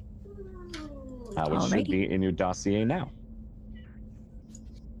should Alrighty. be in your dossier now.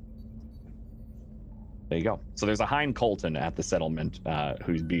 There you go. So there's a Hein Colton at the settlement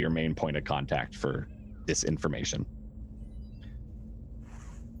who'd be your main point of contact for this information.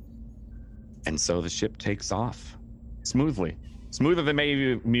 And so the ship takes off smoothly, smoother than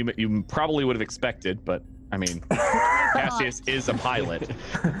maybe you probably would have expected. But I mean, Cassius is a pilot.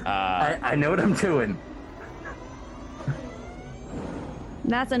 I know what I'm doing.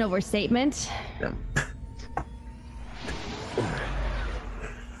 That's an overstatement. Yeah.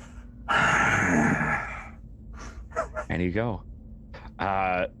 And you go.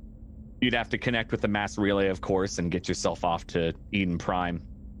 You'd have to connect with the mass relay, of course, and get yourself off to Eden Prime.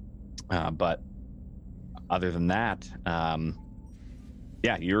 But other than that,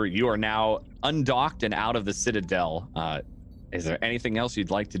 yeah, you are now undocked and out of the Citadel. Is there anything else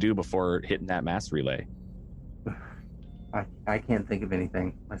you'd like to do before hitting that mass relay? I can't think of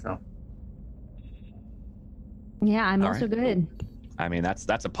anything myself. Yeah, I'm All also right. good. I mean,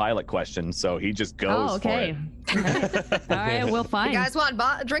 that's a pilot question, so he just goes Oh, okay. for All right, we'll You find. guys want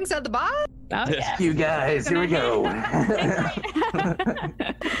drinks at the bar? Oh, yeah. You guys, here we go.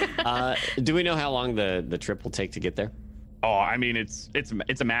 Do we know how long the trip will take to get there? Oh, I mean, it's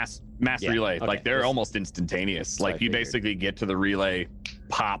a mass Yeah, relay. okay. Like they're Just- almost instantaneous. what I Like you figured. basically get to the relay,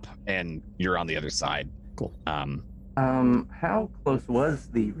 pop, and you're on the other side. Cool. How close was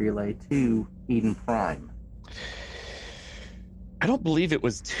the relay to Eden Prime? I don't believe it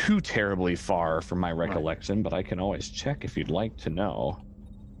was too terribly far from my recollection, but I can always check if you'd like to know.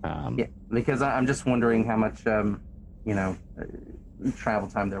 Yeah, because I'm just wondering how much, travel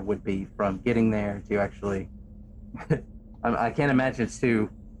time there would be from getting there to actually. I can't imagine it's too.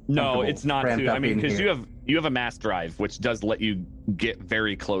 No, comfortable, it's not ramped too. up I mean, in because here. you have a mass drive, which does let you get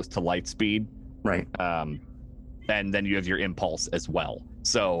very close to light speed, Right, and then you have your impulse as well.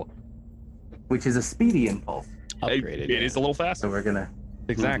 So which is a speedy impulse. Upgraded. it is a little faster. So we're gonna.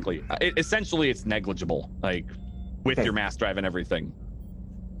 Exactly. Essentially, it's negligible. Like with Okay. your mass drive and everything,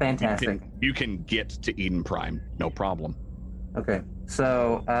 Fantastic. you can get to Eden Prime, no problem. Okay,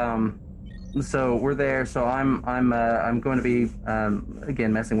 so so we're there. So I'm going to be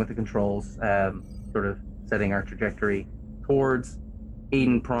again messing with the controls, sort of setting our trajectory towards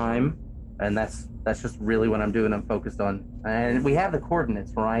Eden Prime, and that's just really what I'm doing. I'm focused on, and we have the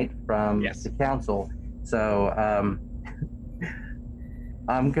coordinates right from Yes. the council. So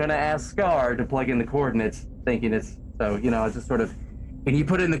I'm gonna ask Scar to plug in the coordinates, thinking it's so I just sort of. Can you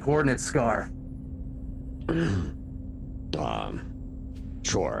put in the coordinates, Scar?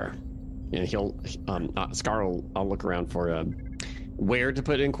 Sure. And he'll Scar I'll look around for where to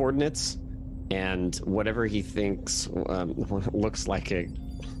put in coordinates, and whatever he thinks looks like a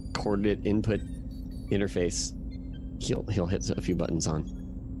coordinate input interface, he'll hit a few buttons on.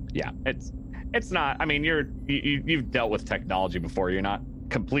 Yeah, it's not. I mean, you've dealt with technology before. You're not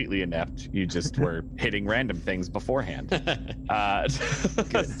completely inept. You just were hitting random things beforehand.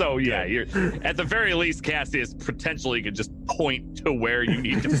 So yeah, you're at the very least, Cassius potentially could just point to where you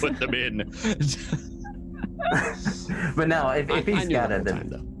need to put them in. But no, if I he's knew got the it, whole then time,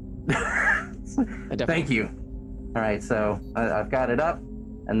 though. I definitely- thank you. All right, so I've got it up,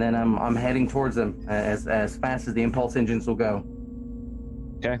 and then I'm heading towards them as fast as the impulse engines will go.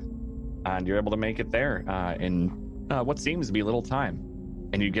 Okay, and you're able to make it there in what seems to be little time,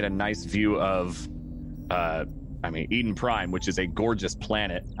 and you get a nice view of, Eden Prime, which is a gorgeous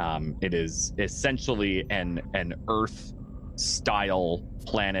planet. It is essentially an Earth-style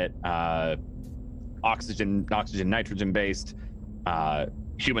planet, oxygen, nitrogen based.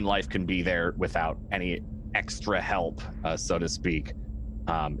 Human life can be there without any extra help, so to speak.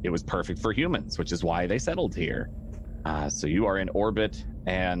 It was perfect for humans, which is why they settled here. So you are in orbit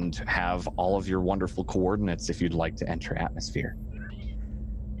and have all of your wonderful coordinates if you'd like to enter atmosphere.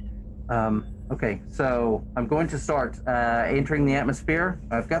 Okay, so I'm going to start entering the atmosphere.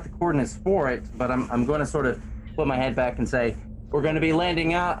 I've got the coordinates for it, but I'm going to sort of put my head back and say, we're going to be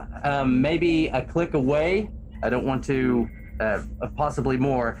landing out maybe a click away. I don't want to, possibly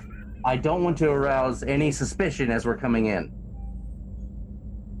more. I don't want to arouse any suspicion as we're coming in.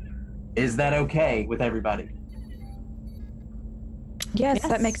 Is that okay with everybody? Yes, Yes.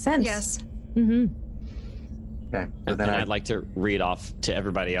 that makes sense. Yes. Mm-hmm. Okay. So And then I'd like to read off to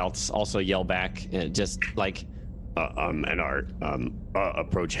everybody else. Also yell back, just like, and our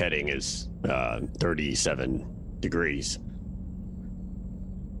approach heading is 37 degrees.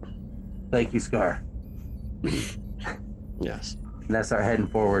 Thank you, Scar. Yes. And that's our heading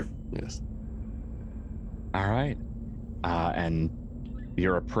forward. Yes. All right. And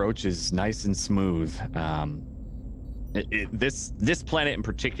your approach is nice and smooth. This planet in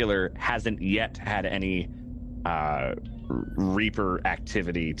particular hasn't yet had any Reaper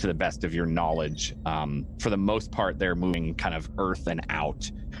activity to the best of your knowledge. For the most part, they're moving kind of earth and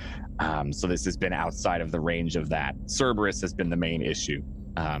out. So this has been outside of the range of that. Cerberus has been the main issue.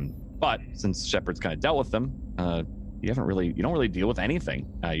 But since Shepard's kind of dealt with them, you don't really deal with anything.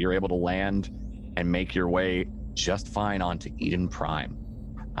 You're able to land and make your way just fine onto Eden Prime.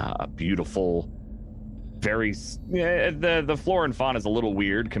 A beautiful, the flora and fauna is a little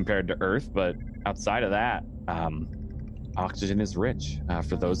weird compared to Earth, but outside of that, oxygen is rich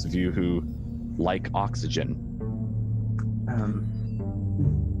for those of you who like oxygen.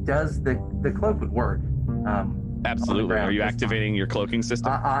 Does the cloak would work? Absolutely. Are you activating your cloaking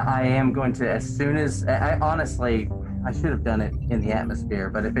system? I am going to, as soon as honestly, I should have done it in the atmosphere,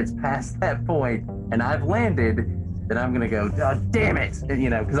 but if it's past that point and I've landed, then I'm going to go, oh, damn it,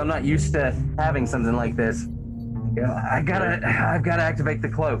 because I'm not used to having something like this. I've got to activate the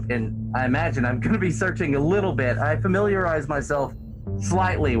cloak, and I imagine I'm going to be searching a little bit. I familiarize myself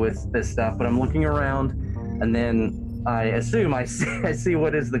slightly with this stuff, but I'm looking around, and then I assume I see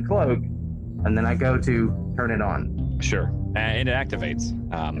what is the cloak, and then I go to turn it on. Sure, and it activates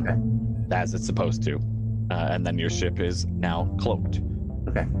as it's supposed to, and then your ship is now cloaked.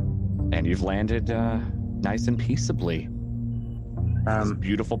 Okay. And you've landed nice and peaceably. This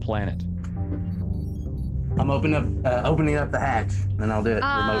beautiful planet. I'm opening up the hatch, and I'll do it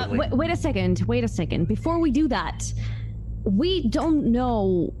remotely. Wait a second. Before we do that, we don't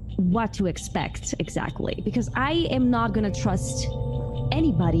know what to expect exactly, because I am not going to trust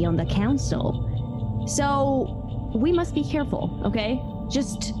anybody on the council. So we must be careful, okay?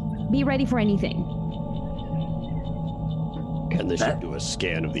 Just be ready for anything. Can the ship do a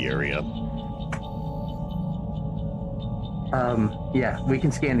scan of the area? Yeah, we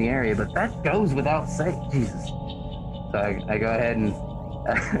can scan the area, but that goes without saying. Jesus. So I go ahead and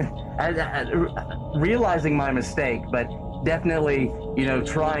realizing my mistake, but definitely,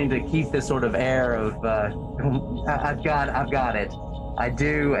 trying to keep this sort of air of I've got it. I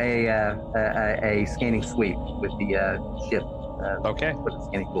do a scanning sweep with the ship. Okay. With the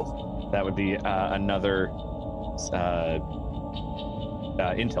scanning tools. That would be another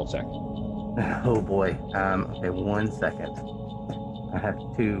intel check. Oh boy. Okay, 1 second. I have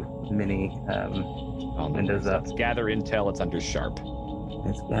too many windows up. It's gather intel. It's under sharp.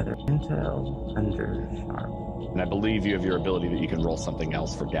 It's gather intel under sharp. And I believe you have your ability that you can roll something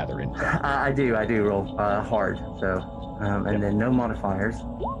else for gather intel. I do roll hard. So, and then no modifiers.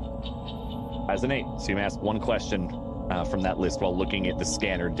 As an 8, so you may ask one question from that list while looking at the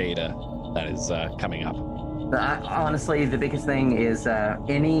scanner data that is coming up. Honestly, the biggest thing is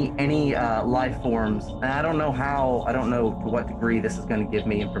any life forms, and I don't know to what degree this is going to give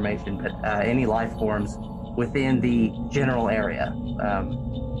me information, but any life forms within the general area,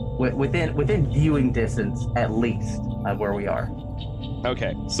 within viewing distance at least of where we are.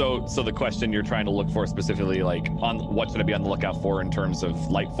 Okay, so the question you're trying to look for specifically, like on what should I be on the lookout for in terms of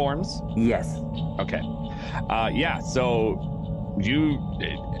life forms? Yes. Okay. Yeah. So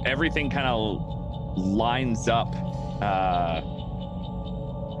everything kind of lines up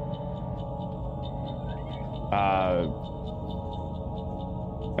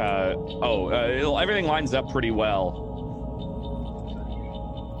everything lines up pretty well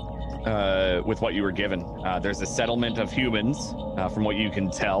with what you were given. There's a settlement of humans from what you can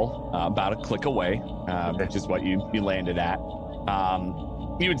tell about a click away, which is what you landed at.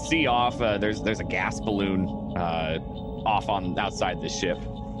 You would see off there's a gas balloon off on outside the ship.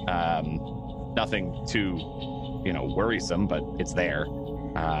 Nothing too, worrisome, but it's there.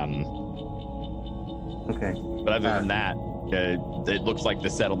 Okay. But other than that, it looks like the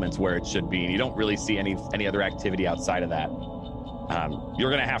settlement's where it should be. And you don't really see any other activity outside of that. You're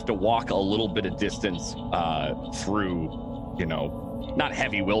going to have to walk a little bit of distance through, not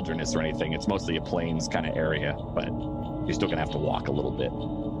heavy wilderness or anything. It's mostly a plains kind of area, but you're still going to have to walk a little bit.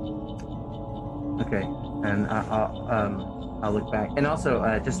 Okay. And I'll look back. And also,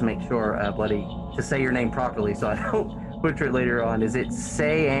 just to make sure, Bloody, to say your name properly so I don't butcher it later on, is it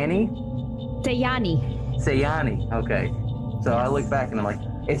Sayani? Sayani. Sayani, okay. So I look back and I'm like,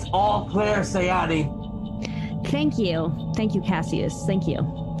 it's all clear, Sayani. Thank you, Cassius. Thank you.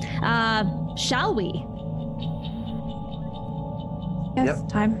 Shall we? Yes,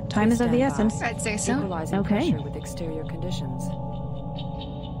 Yep. time is of the Stand by. essence. I'd say so. Equalizing Okay. pressure with exterior conditions.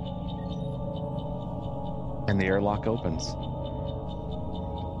 And the airlock opens.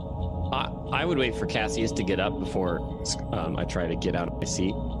 I would wait for Cassius to get up before I try to get out of my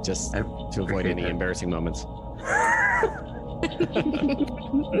seat, just I to avoid appreciate any that. embarrassing moments.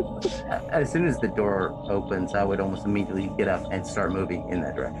 As soon as the door opens, I would almost immediately get up and start moving in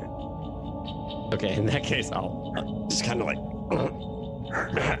that direction. Okay, in that case, I'll just kind of like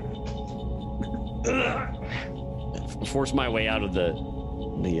force my way out of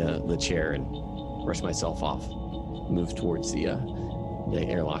the chair and brush myself off. Move towards the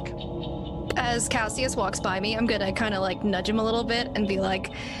airlock. As Cassius walks by me, I'm gonna kind of like nudge him a little bit and be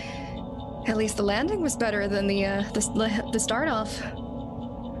like, "At least the landing was better than the start off."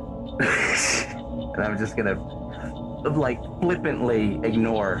 And I'm just gonna like flippantly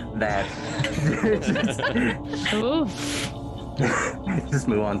ignore that. Oof. Just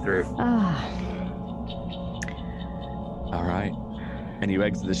move on through. Ah. All right. And you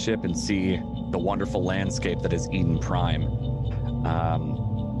exit the ship and see the wonderful landscape that is Eden Prime.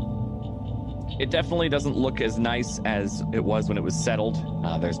 It definitely doesn't look as nice as it was when it was settled.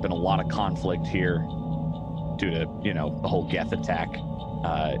 There's been a lot of conflict here due to, the whole Geth attack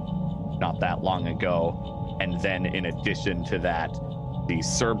not that long ago. And then in addition to that, the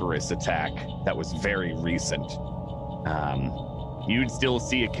Cerberus attack that was very recent. You'd still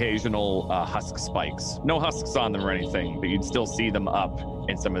see occasional husk spikes. No husks on them or anything, but you'd still see them up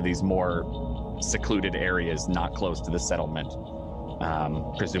in some of these more secluded areas not close to the settlement.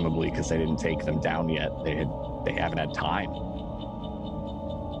 Presumably because they didn't take them down yet. They haven't had time.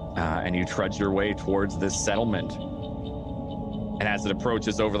 And you trudge your way towards this settlement. And as it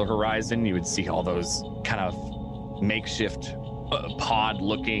approaches over the horizon, you would see all those kind of makeshift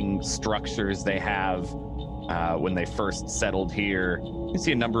pod-looking structures they have when they first settled here. You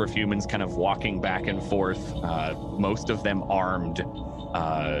see a number of humans kind of walking back and forth, most of them armed,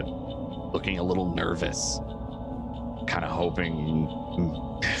 looking a little nervous, kind of hoping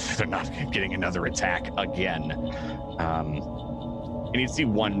they're not getting another attack again. And you'd see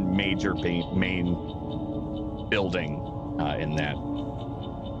one major main building in that,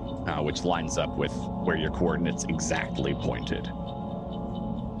 which lines up with where your coordinates exactly pointed.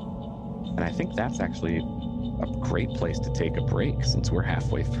 And I think that's actually a great place to take a break since we're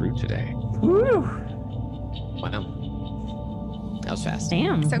halfway through today. Woo! Wow. That was fast.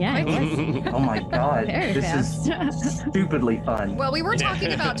 Damn. So yeah, quick. it was. Oh my god, Very this fast. is stupidly fun. Well, we were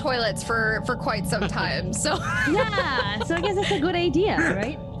talking about toilets for quite some time, so Yeah, so I guess that's a good idea,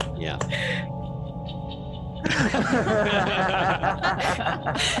 right? Yeah.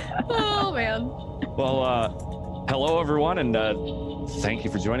 oh man. Well, hello everyone, and thank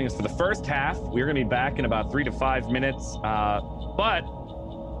you for joining us for the first half. We're going to be back in about 3 to 5 minutes. But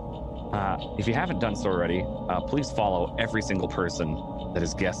if you haven't done so already, please follow every single person that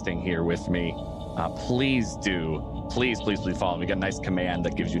is guesting here with me. Please do. Please follow. We got a nice command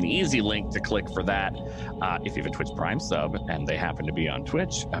that gives you an easy link to click for that. If you have a Twitch Prime sub and they happen to be on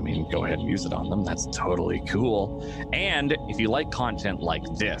Twitch, go ahead and use it on them. That's totally cool. And if you like content like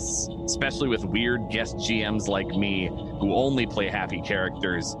this, especially with weird guest GMs like me who only play happy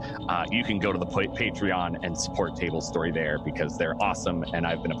characters, you can go to the Patreon and support Table Story there because they're awesome. And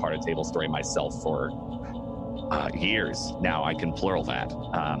I've been a part of Table Story myself for years now. I can plural that.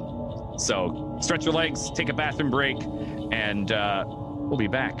 So stretch your legs, take a bathroom break, and we'll be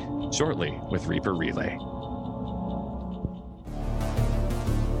back shortly with Reaper Relay.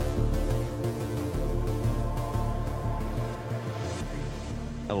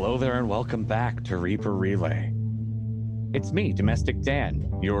 Hello there and welcome back to Reaper Relay. It's me, Domestic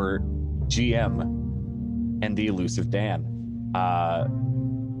Dan, your GM and the elusive Dan.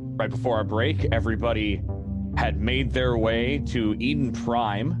 Right before our break, everybody had made their way to Eden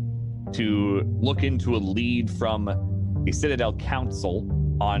Prime to look into a lead from the Citadel Council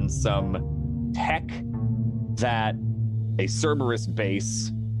on some tech that a Cerberus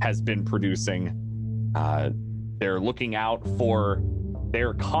base has been producing. They're looking out for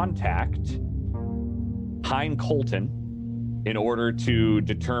their contact, Hein Colton, in order to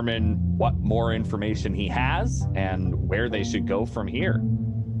determine what more information he has and where they should go from here.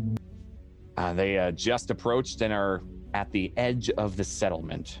 They just approached and are at the edge of the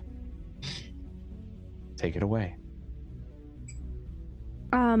settlement. Take it away.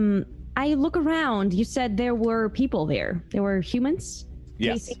 I look around. You said there were people there. There were humans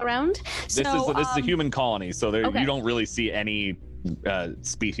Yes. pacing around. This is a human colony, so there, okay. you don't really see any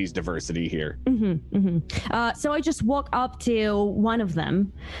species diversity here. So I just walk up to one of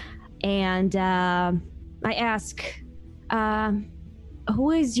them and I ask,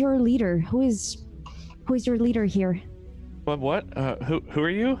 Who is your leader? Who is your leader here? What? Who are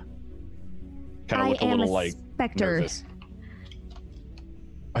you? Kind of look a little like Spectre. nervous.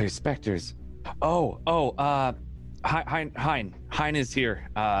 Oh, you're specters. Hein is here.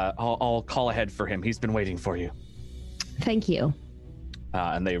 I'll call ahead for him. He's been waiting for you. Thank you.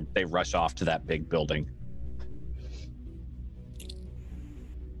 And they rush off to that big building.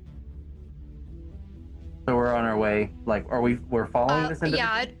 So we're on our way. Like, we're following this individual?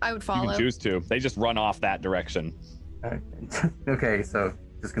 Yeah, I would You follow. can choose to. They just run off that direction. Okay, so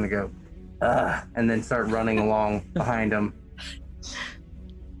just gonna go, and then start running along behind him.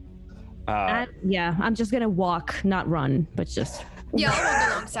 I'm just gonna walk, not run, but just. Yeah, I'll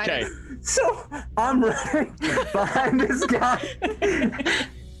walk alongside Okay. him. So I'm running behind this guy,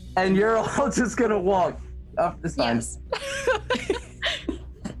 and you're all just gonna walk up this time. Yes.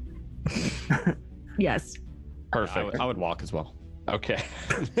 Yes. Perfect. I would walk as well. Okay.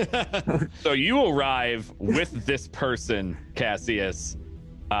 So you arrive with this person, Cassius,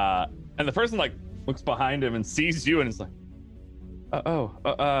 and the person like looks behind him and sees you and is like,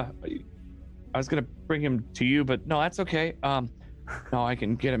 I was gonna bring him to you, but no, that's okay. No, I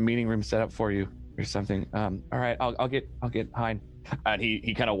can get a meeting room set up for you or something. All right, I'll get Hein. And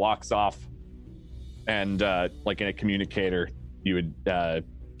he kind of walks off, and like in a communicator, you would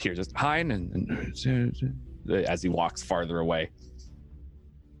hear just Hein and as he walks farther away.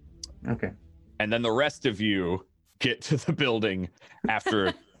 Okay. And then the rest of you get to the building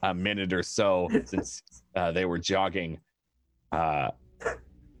after a minute or so, since they were jogging. And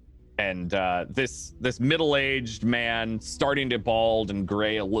this middle-aged man, starting to bald and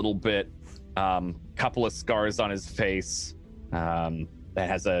gray a little bit, couple of scars on his face, that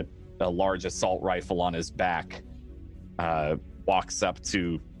has a large assault rifle on his back, walks up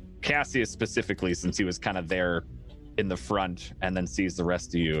to Cassius specifically, since he was kind of there in the front, and then sees the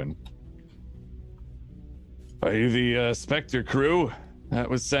rest of you. And are you the Spectre crew that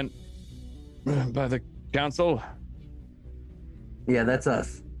was sent by the council? Yeah, that's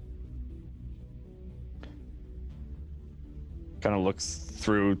us. Kind of looks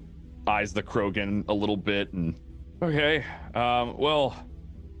through, eyes the Krogan a little bit, and okay, well,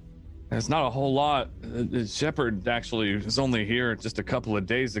 there's not a whole lot. Shepard actually was only here just a couple of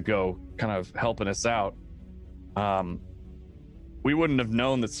days ago, kind of helping us out. We wouldn't have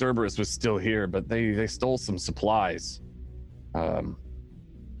known that Cerberus was still here, but they stole some supplies,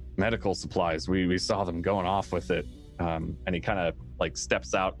 medical supplies. We saw them going off with it, and he kind of like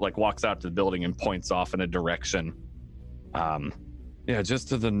steps out, like walks out to the building and points off in a direction. Yeah, just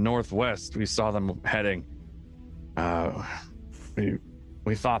to the northwest, we saw them heading.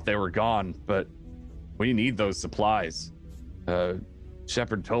 We thought they were gone, but we need those supplies.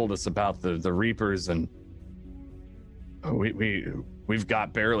 Shepard told us about the Reapers, and we've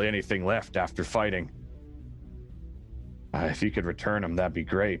got barely anything left after fighting. If you could return them, that'd be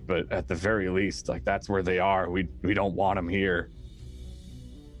great. But at the very least, like, that's where they are. We don't want them here.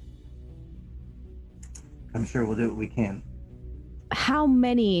 I'm sure we'll do what we can. How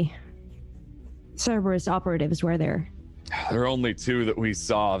many Cerberus operatives were there? There are only two that we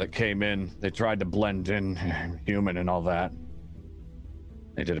saw that came in. They tried to blend in, human and all that.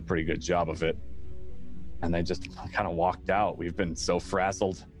 They did a pretty good job of it. And they just kind of walked out. We've been so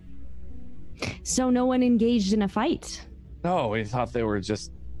frazzled. So no one engaged in a fight? No, we thought they were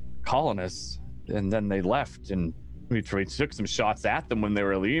just colonists, and then they left, and we took some shots at them when they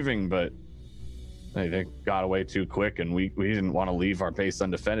were leaving, but they got away too quick, and we didn't want to leave our base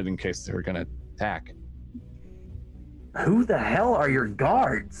undefended in case they were going to attack. Who the hell are your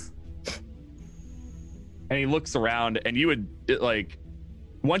guards? And he looks around, and you would, like,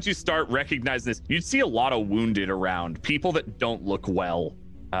 once you start recognizing this, you'd see a lot of wounded around, people that don't look well.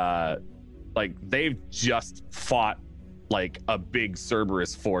 Like, they've just fought like a big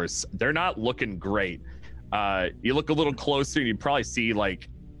Cerberus force. They're not looking great. You look a little closer, and you probably see like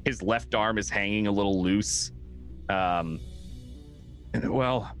his left arm is hanging a little loose. And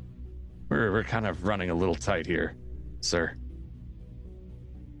well, we're kind of running a little tight here, sir.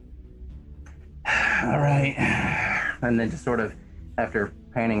 All right. And then just sort of, after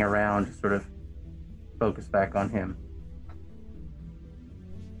panning around, just sort of focus back on him.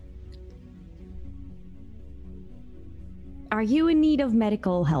 Are you in need of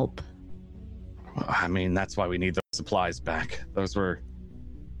medical help? I mean, that's why we need those supplies back. Those were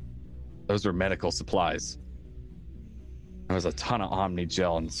medical supplies. There was a ton of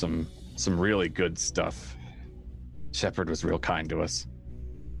Omnigel and some really good stuff. Shepard was real kind to us.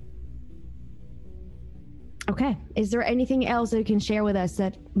 Okay. Is there anything else that you can share with us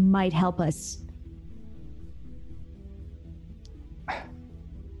that might help us?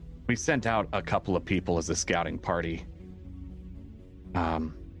 We sent out a couple of people as a scouting party.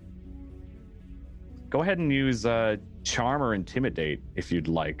 Go ahead and use charm or intimidate if you'd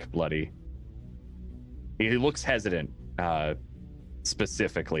like, Bloody. He looks hesitant,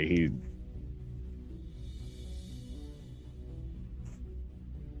 specifically.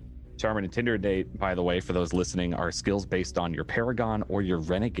 Charm and intimidate, by the way, for those listening, are skills based on your Paragon or your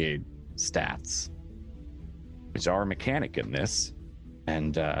Renegade stats, which are a mechanic in this.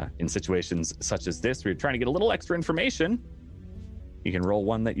 And in situations such as this, where you're trying to get a little extra information, you can roll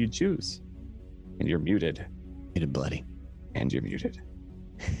one that you choose. And you're muted. Muted, Bloody. And you're muted.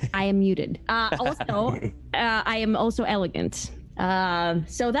 I am muted. Also, I am also elegant.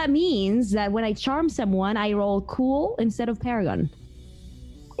 So that means that when I charm someone, I roll cool instead of Paragon.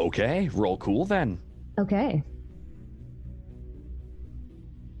 Okay, roll cool then. Okay.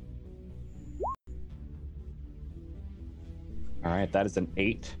 All right, that is an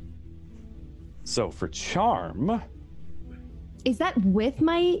 8. So for charm, Is that with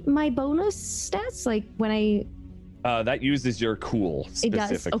my bonus stats? Like when I... that uses your cool It does?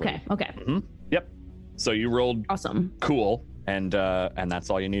 specifically. Okay. Mm-hmm. Yep. So you rolled Awesome. cool, and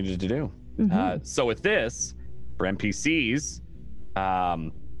that's all you needed to do. Mhm. So with this, for NPCs,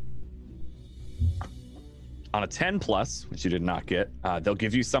 on a 10 plus, which you did not get, they'll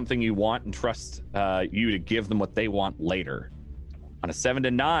give you something you want and trust you to give them what they want later. On a 7 to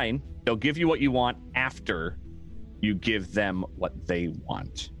 9, they'll give you what you want after you give them what they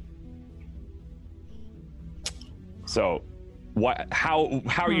want. So, how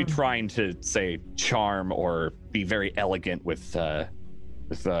are you trying to say charm or be very elegant with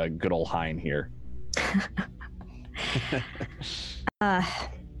good old Hein here?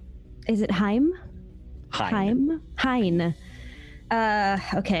 Is it Heim? Hein. Hein.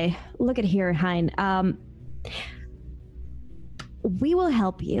 Okay. Look at here, Hein. We will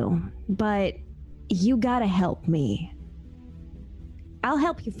help you, but you gotta help me. I'll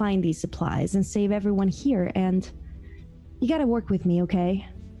help you find these supplies and save everyone here, and you gotta work with me, okay?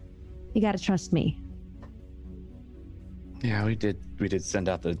 You gotta trust me. Yeah, we did send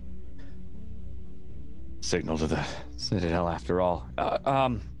out the signal to the Citadel after all.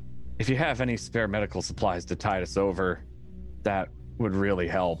 If you have any spare medical supplies to tide us over, that would really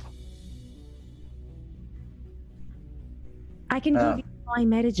help. I can give you my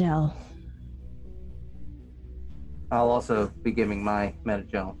Metagel. I'll also be giving my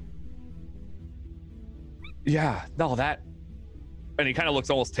Metagel. Yeah, no, that. And he kind of looks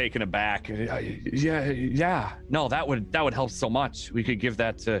almost taken aback. Yeah. No, that would help so much. We could give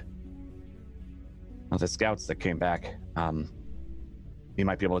that to the scouts that came back. You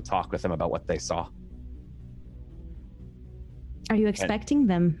might be able to talk with them about what they saw. Are you expecting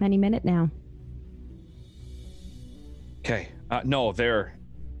them any minute now? Okay. No, they're.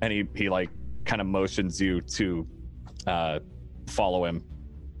 And he like kind of motions you to follow him.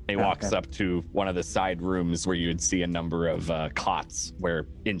 He walks up to one of the side rooms where you'd see a number of cots where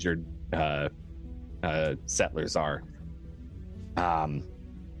injured settlers are. And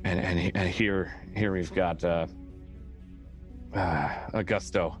here we've got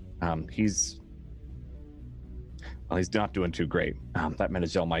Augusto. He's not doing too great. That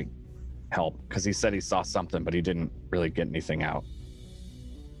Metagel might help because he said he saw something, but he didn't really get anything out.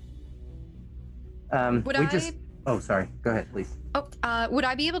 Oh, sorry. Go ahead, please. Would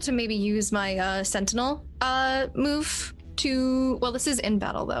I be able to maybe use my Sentinel move to? Well, this is in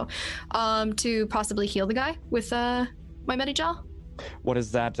battle though. To possibly heal the guy with my Metagel. What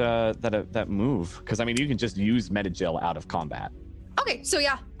is that move? Because I mean, you can just use Metagel out of combat. Okay, so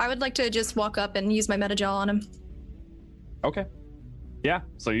yeah, I would like to just walk up and use my Metagel on him. Okay. Yeah.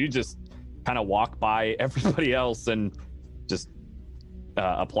 So you just kind of walk by everybody else and just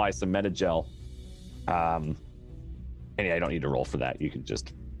apply some Metagel. And yeah, I don't need to roll for that. You can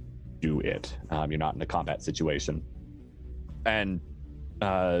just do it. You're not in a combat situation. And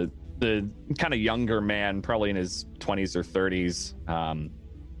the kind of younger man, probably in his 20s or 30s, kind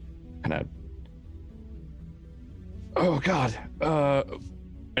of, oh God,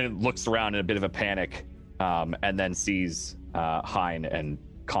 and looks around in a bit of a panic, and then sees Hein and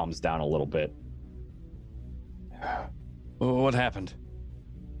calms down a little bit. What happened?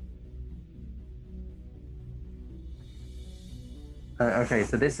 Okay,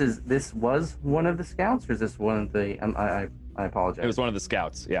 so this was one of the scouts, or is this one of the? I apologize. It was one of the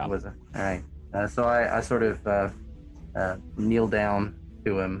scouts. Yeah. Was it? All right. So I sort of kneel down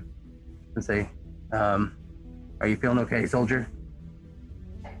to him and say, "Are you feeling okay, soldier?"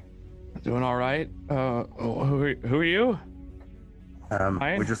 Doing all right. Who are you?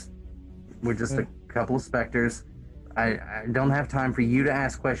 We're just a couple of specters. I don't have time for you to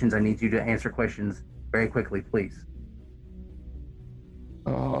ask questions. I need you to answer questions very quickly, please.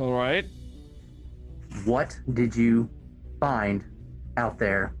 All right. What did you find out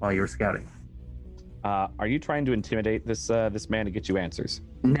there while you were scouting? Are you trying to intimidate this man to get you answers?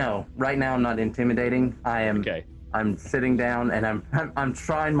 No, right now I'm not intimidating. I am. Okay. I'm sitting down and I'm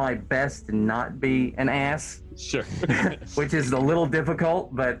trying my best to not be an ass, Sure. which is a little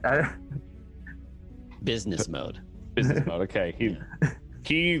difficult, but Business mode. Business mode. Okay.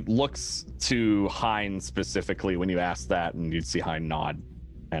 He looks to Hein specifically when you ask that, and you'd see Hein nod.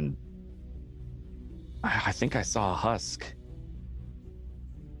 And I think I saw a husk.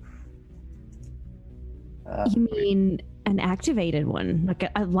 You mean an activated one, like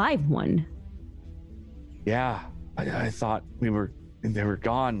a live one? Yeah, I thought they were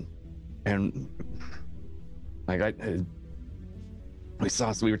gone, and like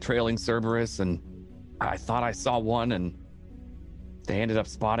we were trailing Cerberus, and I thought I saw one, and they ended up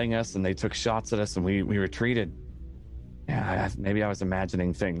spotting us, and they took shots at us, and we retreated. Yeah, maybe I was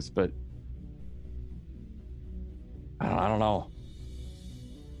imagining things, but I don't know.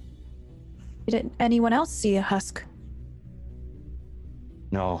 Did anyone else see a husk?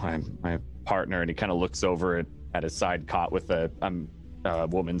 No, I'm my partner, and he kind of looks over at his side cot with a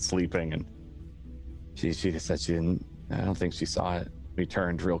woman sleeping, and she just said she didn't. I don't think she saw it. We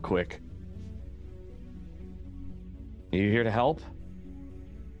turned real quick. Are you here to help?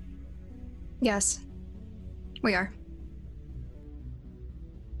 Yes, we are.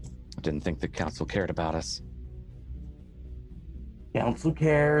 I didn't think the council cared about us. council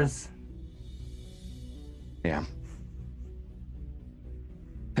cares. Yeah.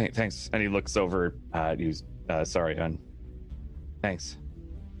 Thanks. And he looks over at you. Sorry, hon. Thanks.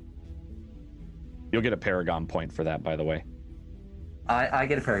 You'll get a Paragon point for that, by the way. I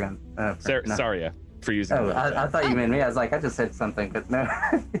get a Paragon. No. Saria, for using Oh, that. I thought you meant me. I was like, I just said something, but no.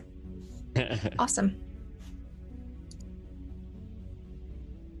 Awesome.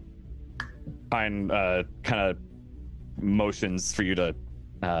 Pine kind of motions for you to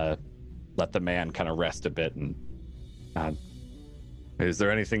let the man kind of rest a bit. And is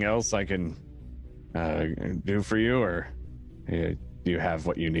there anything else I can do for you, or do you have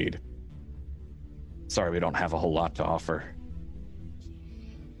what you need? Sorry, we don't have a whole lot to offer.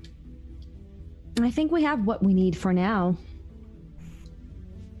 I think we have what we need for now.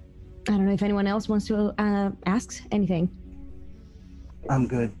 I don't know if anyone else wants to ask anything. I'm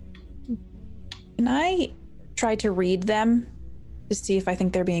good. Can I try to read them to see if I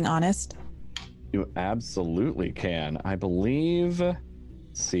think they're being honest? You absolutely can. I believe. Let's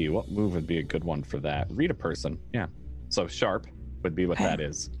see, what move would be a good one for that? Read a person. Yeah. So sharp would be what Okay. that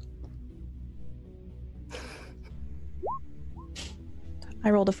is. I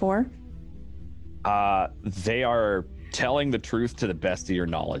rolled a 4. They are telling the truth to the best of your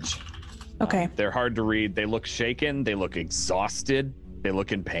knowledge. Okay. They're hard to read. They look shaken. They look exhausted. They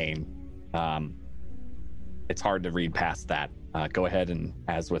look in pain. It's hard to read past that. Go ahead and,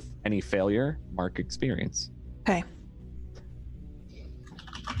 as with any failure, mark experience. Okay.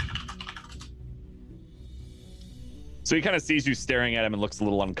 So he kind of sees you staring at him and looks a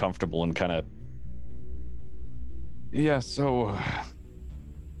little uncomfortable and kind of. Yeah. So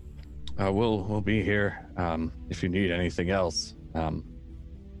we'll be here if you need anything else.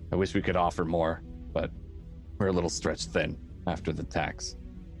 I wish we could offer more, but we're a little stretched thin after the tax.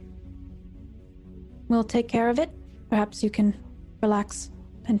 We'll take care of it. Perhaps you can relax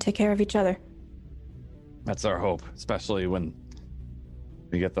and take care of each other. That's our hope, especially when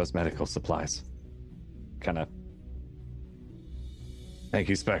we get those medical supplies. Kind of. Thank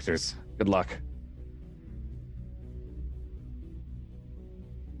you, Spectres. Good luck.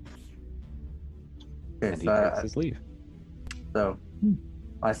 Okay, And he takes his leave. So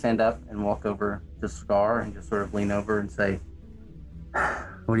I stand up and walk over to Scar and just sort of lean over and say,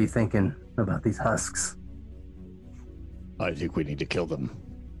 "What are you thinking about these husks?" I think we need to kill them.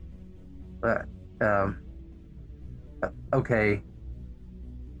 Okay.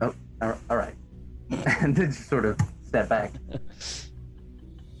 Oh, all right. And then just sort of step back.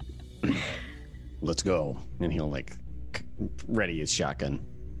 Let's go. And he'll ready his shotgun.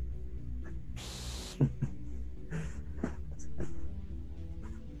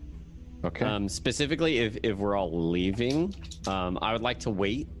 Okay. Specifically, if we're all leaving, I would like to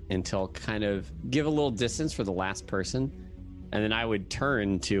wait until kind of give a little distance for the last person, and then I would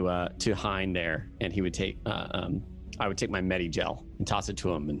turn to Hein there, and he would take I would take my Medigel and toss it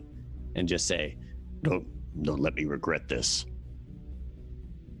to him and just say, "Don't let me regret this."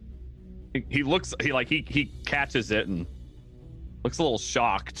 He looks. He catches it and looks a little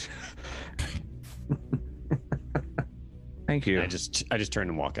shocked. Thank you. I just turn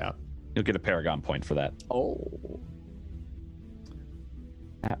and walk out. You'll get a Paragon point for that. Oh.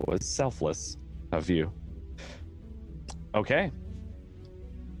 That was selfless of you. Okay.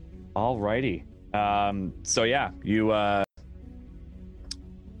 Alrighty. So yeah, you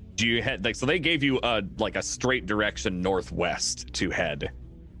do you head like so they gave you a straight direction northwest to head.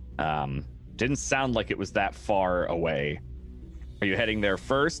 Didn't sound like it was that far away. Are you heading there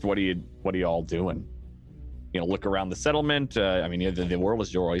first? What are you all doing? Look around the settlement. I mean, the world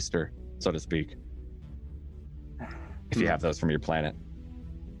is your oyster, so to speak. If you have those from your planet.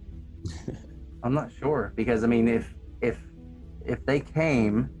 I'm not sure because I mean, if they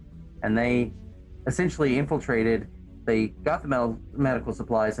came and they essentially infiltrated, they got the medical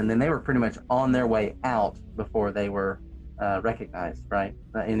supplies, and then they were pretty much on their way out before they were recognized, right?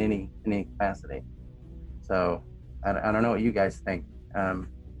 In any capacity. So I don't know what you guys think.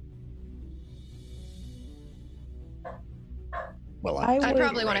 Well, I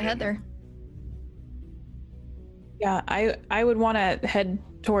probably want to head there. Yeah, I would want to head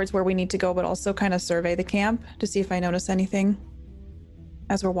towards where we need to go, but also kind of survey the camp to see if I notice anything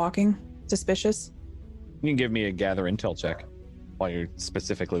as we're walking suspicious. You can give me a gather intel check while you're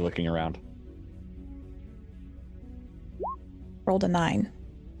specifically looking around. Rolled a 9.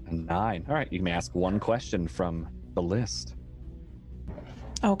 A 9. All right, you may ask one question from the list.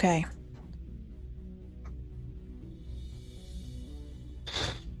 Okay.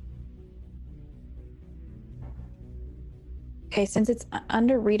 Okay, since it's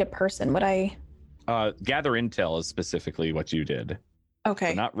under read a person, would I... Gather intel is specifically what you did. Okay.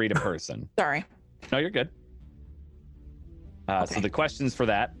 So not read a person. Sorry. No, you're good. Okay. So the questions for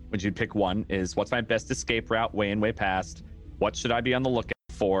that, would you pick one, is what's my best escape route, way in, way past? What should I be on the lookout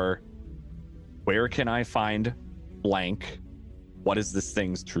for? Where can I find blank? What is this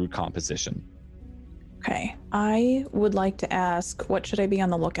thing's true composition? Okay. I would like to ask, what should I be on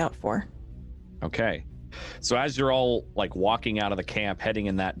the lookout for? Okay. So as you're all walking out of the camp, heading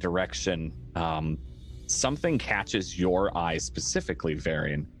in that direction, something catches your eye specifically,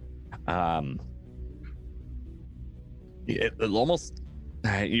 Varian. It almost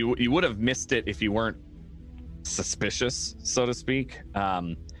you would have missed it if you weren't suspicious, so to speak.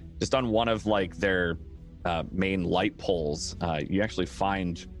 Just on one of their main light poles, you actually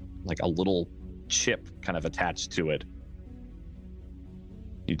find a little chip kind of attached to it.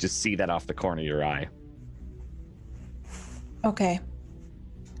 You just see that off the corner of your eye. Okay.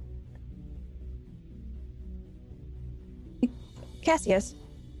 Cassius,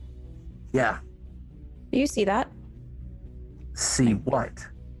 Yeah. do you see that? See what?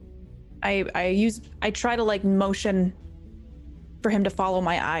 I try to motion for him to follow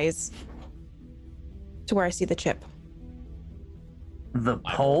my eyes to where I see the chip. The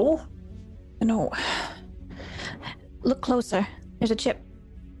pole? No. Look closer. There's a chip.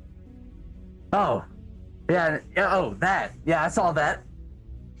 Oh. Yeah. Oh, that. Yeah, I saw that.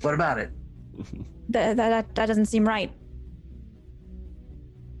 What about it? That doesn't seem right.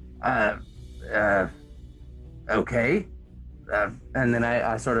 Okay. And then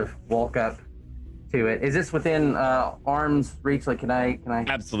I sort of walk up to it. Is this within arm's reach? Can I?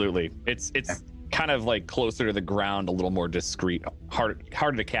 Absolutely. It's kind of closer to the ground, a little more discreet, harder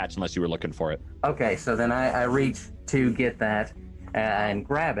to catch unless you were looking for it. Okay, so then I reach to get that and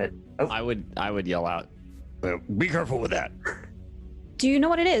grab it. Oh. I would yell out, "Be careful with that." Do you know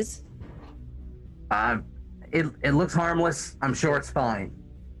what it is? It looks harmless. I'm sure it's fine.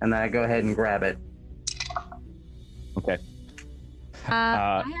 And then I go ahead and grab it. Okay.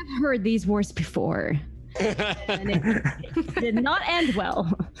 I have heard these wars before, and it did not end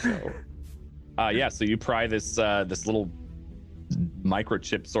well. So you pry this little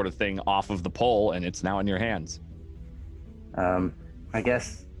microchip sort of thing off of the pole, and it's now in your hands. I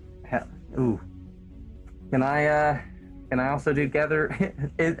guess. Ooh. Can I also do gather?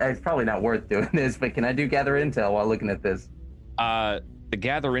 It's probably not worth doing this, but can I do gather intel while looking at this? The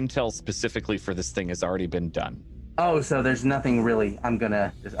gather intel specifically for this thing has already been done. Oh, so there's nothing really. I'm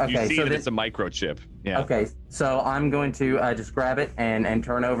gonna. Okay, you see so that it's a microchip. Yeah. Okay, so I'm going to just grab it and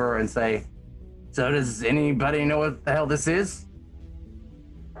turn over and say, "So does anybody know what the hell this is?"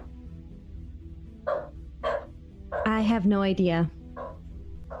 I have no idea.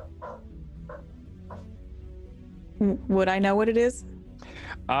 Would I know what it is?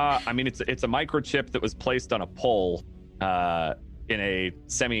 I mean, it's a microchip that was placed on a pole in a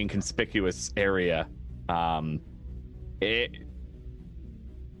semi-inconspicuous area.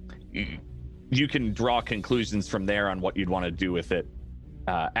 You can draw conclusions from there on what you'd want to do with it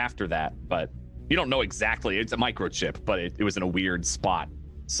after that, but you don't know exactly. It's a microchip, but it was in a weird spot.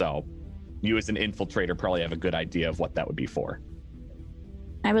 So you as an infiltrator probably have a good idea of what that would be for.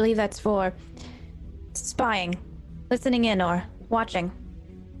 I believe that's for spying, listening in, or watching.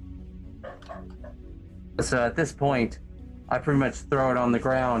 So at this point, I pretty much throw it on the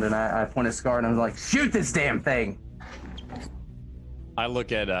ground and I point at Scar and I'm like, shoot this damn thing. I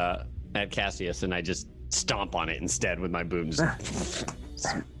look at Cassius and I just stomp on it instead with my boom. Just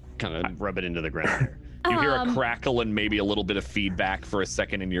kind of rub it into the ground. You hear a crackle and maybe a little bit of feedback for a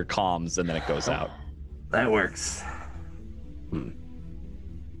second in your comms, and then it goes out. That works.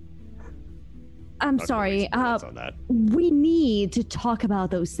 I'm sorry. On that. We need to talk about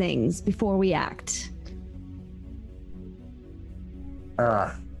those things before we act.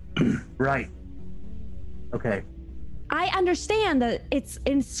 Right. Okay. I understand that it's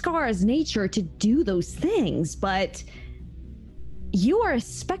in Scar's nature to do those things, but you are a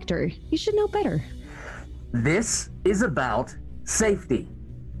Spectre. You should know better. This is about safety.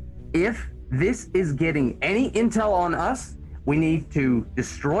 If this is getting any intel on us, we need to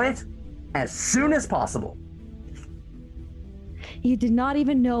destroy it as soon as possible. You did not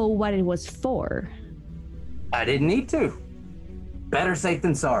even know what it was for. I didn't need to. Better safe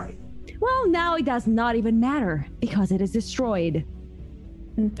than sorry. Well, now it does not even matter because it is destroyed.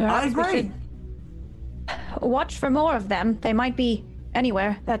 I agree. Watch for more of them. They might be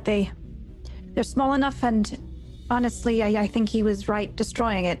anywhere that they're small enough, and honestly, I think he was right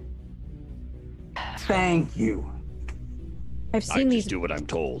destroying it. Thank you. I've seen these. Do what I'm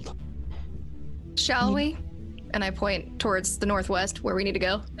told. Shall we? And I point towards the northwest where we need to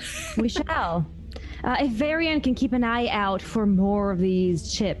go. We shall. If Varian can keep an eye out for more of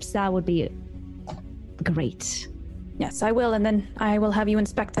these chips, that would be great. Yes, I will, and then I will have you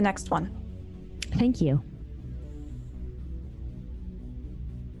inspect the next one. Thank you.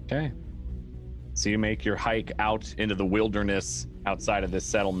 Okay. So you make your hike out into the wilderness outside of this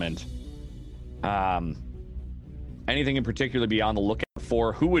settlement. Anything in particular be on the lookout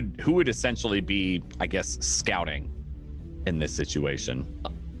for? Who would essentially be, I guess, scouting in this situation?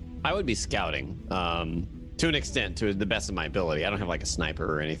 I would be scouting to an extent, to the best of my ability. I don't have like a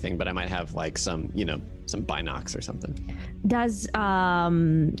sniper or anything, but I might have like some binocs or something. Does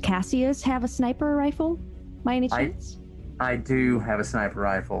Cassius have a sniper rifle by any chance? I do have a sniper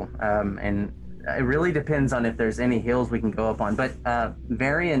rifle, and it really depends on if there's any hills we can go up on. But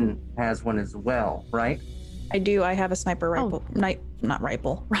Varian has one as well, right? I do. I have a sniper rifle. Not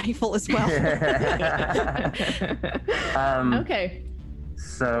rifle. Rifle as well. Okay.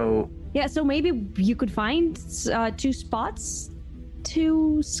 So maybe you could find 2 spots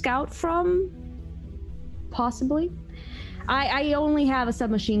to scout from, possibly. I only have a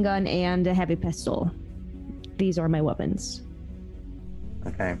submachine gun and a heavy pistol. These are my weapons.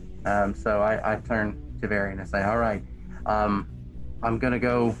 Okay. So I turn to Varian and say, all right, I'm going to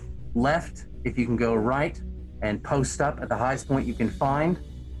go left. If you can go right and post up at the highest point you can find,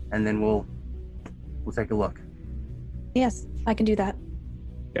 and then we'll take a look. Yes, I can do that.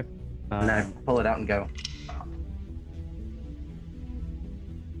 Yep. And I pull it out and go.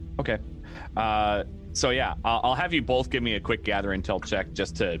 Okay. So yeah, I'll have you both give me a quick gather intel check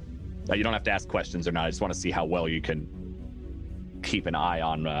just to, you don't have to ask questions or not. I just want to see how well you can keep an eye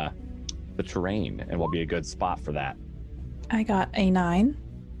on the terrain and what be a good spot for that. I got a 9.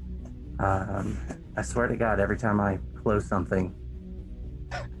 I swear to God, every time I close something,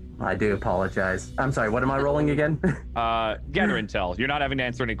 I do apologize. I'm sorry, what am I rolling again? Gather intel. You're not having to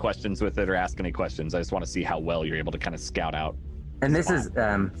answer any questions with it or ask any questions. I just want to see how well you're able to kind of scout out. And this is,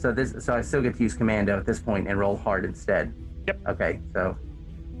 so I still get to use commando at this point and roll hard instead. Yep. Okay, so,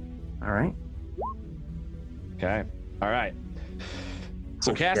 all right. Okay. All right.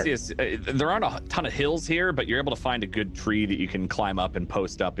 So Cassius, there aren't a ton of hills here, but you're able to find a good tree that you can climb up and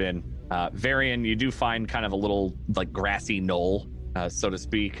post up in. Varian, you do find kind of a little like grassy knoll, so to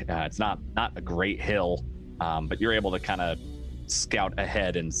speak. It's not a great hill, but you're able to kind of scout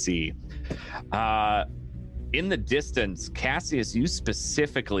ahead and see. In the distance, Cassius, you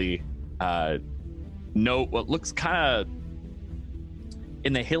specifically note what looks kind of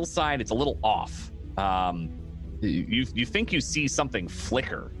in the hillside. It's a little off. You think you see something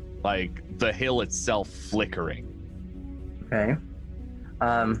flicker, like the hill itself flickering. Okay.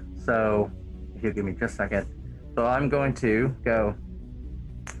 So if you'll give me just a second. So I'm going to go.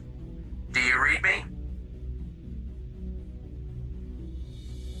 Do you read me?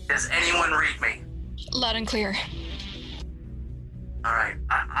 Does anyone read me? Loud and clear. All right.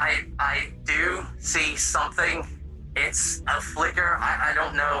 I do see something. It's a flicker. I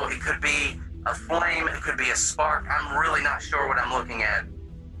don't know. It could be a flame. It could be a spark. I'm really not sure what I'm looking at.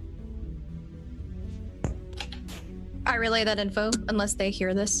 I relay that info unless they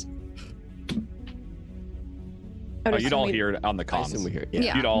hear this. But You'd all hear it on the I assume comms. we hear it. Yeah.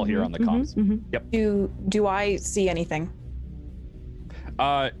 Yeah. You'd all hear on the comms. Do I see anything?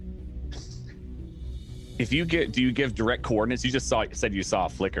 If you do you give direct coordinates? You just said you saw a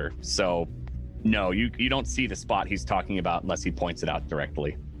flicker, so no, you don't see the spot he's talking about unless he points it out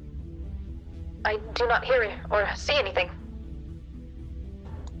directly. I do not hear or see anything.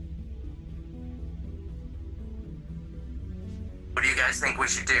 What do you guys think we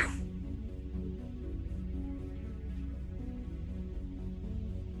should do?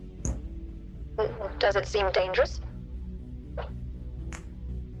 Does it seem dangerous?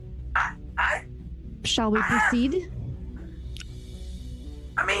 Shall we proceed?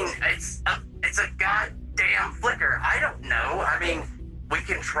 I mean, it's a goddamn flicker. I don't know. I mean, we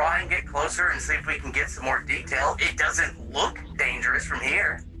can try and get closer and see if we can get some more detail. It doesn't look dangerous from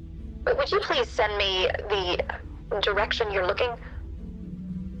here. But would you please send me the direction you're looking?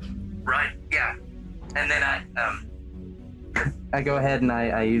 Right, yeah. And then I go ahead and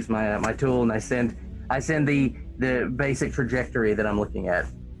I use my tool and I send the basic trajectory that I'm looking at.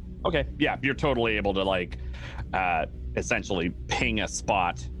 Okay, yeah, you're totally able to like essentially ping a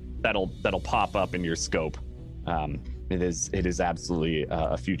spot that'll pop up in your scope. It is absolutely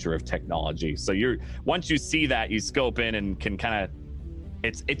a future of technology. So once you see that, you scope in and can kind of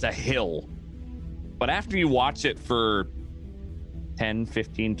it's a hill. But after you watch it for 10,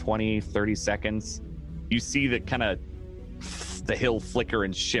 15, 20, 30 seconds, you see that kind of the hill flicker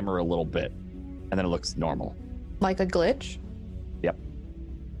and shimmer a little bit, and then it looks normal. Like a glitch? Yep.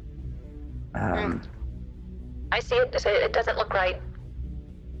 I see it. It doesn't look right.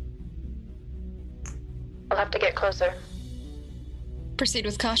 I'll have to get closer. Proceed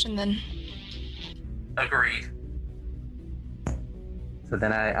with caution then. Agreed. So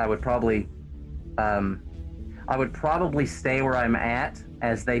then I would probably stay where I'm at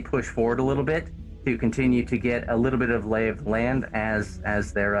as they push forward a little bit to continue to get a little bit of lay of the land as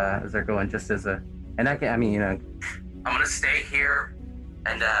they're going, just as a, and I'm gonna stay here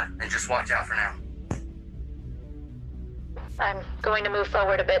and just watch out for now. I'm going to move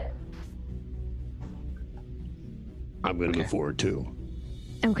forward a bit. I'm going to move forward too.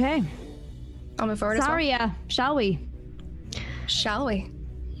 Okay. I'll move forward as well. Saria, shall we? Shall we?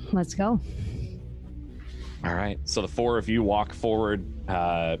 Let's go. All right. So the four of you walk forward.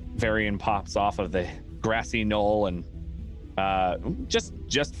 Varian pops off of the grassy knoll, and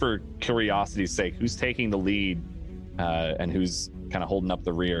just for curiosity's sake, who's taking the lead and who's kind of holding up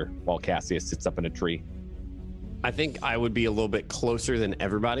the rear while Cassius sits up in a tree? I think I would be a little bit closer than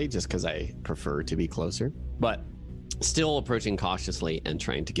everybody just because I prefer to be closer, but still approaching cautiously and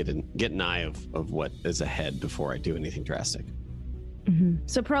trying to get an eye of what is ahead before I do anything drastic. Mm-hmm.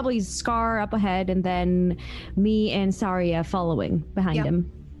 So probably Scar up ahead, and then me and Saria following behind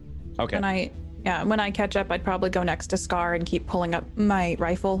him. Okay. When I catch up, I'd probably go next to Scar and keep pulling up my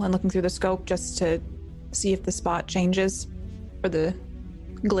rifle and looking through the scope just to see if the spot changes or the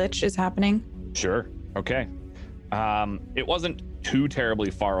glitch is happening. Sure. Okay. It wasn't too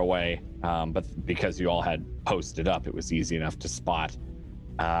terribly far away, but because you all had posted up, it was easy enough to spot.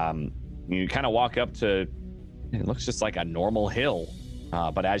 You kind of walk up to, it looks just like a normal hill,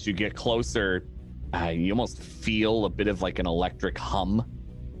 but as you get closer, you almost feel a bit of like an electric hum.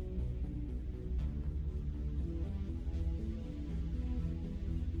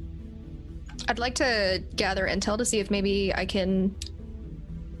 I'd like to gather intel to see if maybe I can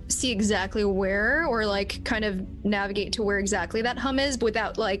see exactly where, or like kind of navigate to where exactly that hum is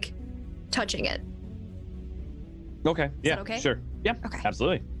without like touching it. Okay. Yeah. That okay? Sure. Yeah. Okay.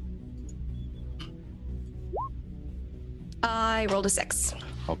 Absolutely. I rolled a 6.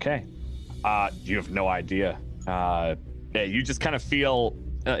 Okay. You have no idea. Yeah, you just kind of feel,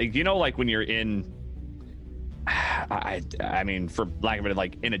 like when you're in, I mean, for lack of it,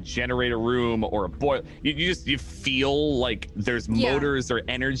 like in a generator room or a boiler, you feel like there's motors or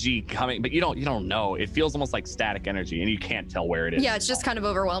energy coming, but you don't know. It feels almost like static energy, and you can't tell where it is. Yeah, it's just kind of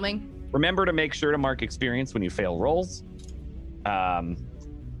overwhelming. Remember to make sure to mark experience when you fail rolls,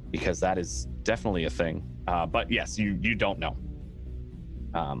 because that is definitely a thing. But yes, you don't know.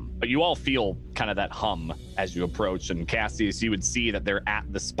 But you all feel kind of that hum as you approach, and Cassius, you would see that they're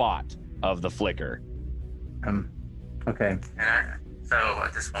at the spot of the flicker. Okay. And so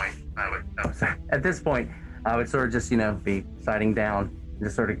at this point, I would sort of just, be sighting down,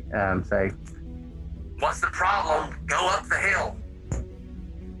 just sort of say, "What's the problem? Go up the hill."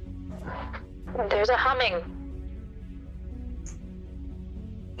 There's a humming.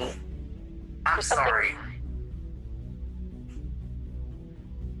 I'm sorry.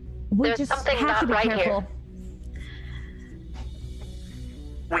 We There's just something have not to be right careful.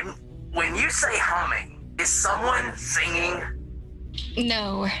 here. When you say humming, Is someone singing?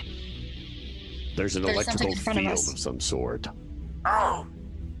 No. There's an There's electrical something in front of field us. of some sort. Oh,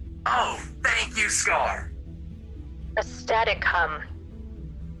 thank you, Scar. A static hum.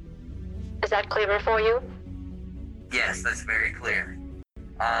 Is that clearer for you? Yes, that's very clear.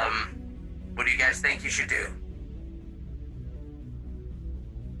 What do you guys think you should do?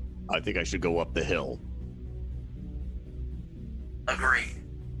 I think I should go up the hill. Agreed.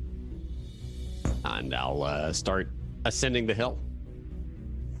 And I'll start ascending the hill.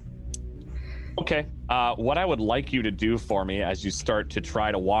 Okay. What I would like you to do for me as you start to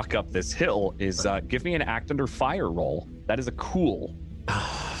try to walk up this hill is give me an act under fire roll. That is a cool.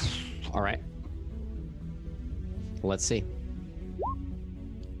 All right. Let's see.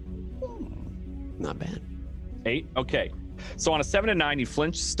 Not bad. 8. Okay. So on a 7 and 9, you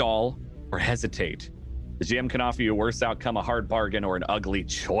flinch, stall, or hesitate. The GM can offer you a worse outcome, a hard bargain, or an ugly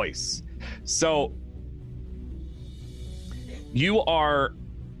choice. So you are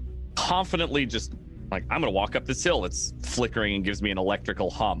confidently just like, I'm going to walk up this hill. It's flickering and gives me an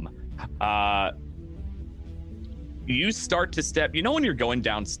electrical hum. You start to step, you know, when you're going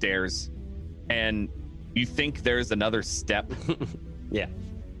downstairs and you think there's another step. Yeah.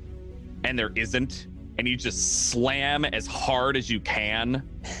 And there isn't. And you just slam as hard as you can.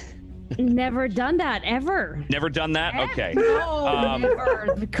 Never done that ever. Never done that? Okay. No,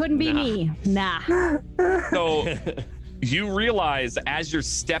 never. It couldn't be me. Nah. So you realize as you're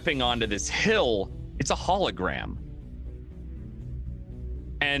stepping onto this hill, it's a hologram.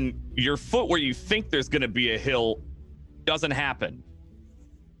 And your foot where you think there's going to be a hill doesn't happen.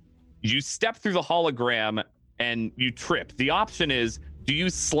 You step through the hologram and you trip. The option is, do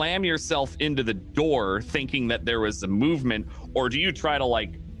you slam yourself into the door thinking that there was a movement, or do you try to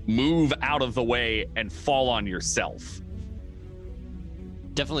like move out of the way and fall on yourself?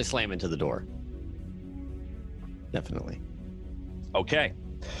 Definitely slam into the door. Definitely. Okay.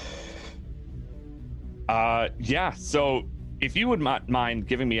 Yeah, so if you would mind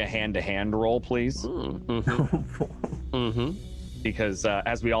giving me a hand-to-hand roll, please. Mm-hmm. Because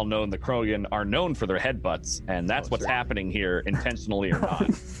as we all know, the Krogan are known for their headbutts, and that's what's happening here, intentionally or not.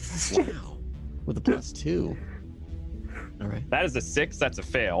 Wow. With a +2. All right. That is a 6. That's a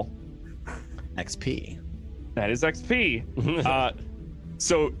fail. XP. That is XP.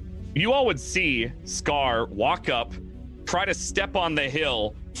 So you all would see Scar walk up, try to step on the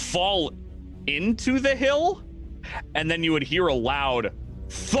hill, fall into the hill, and then you would hear a loud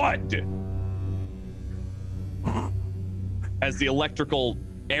thud as the electrical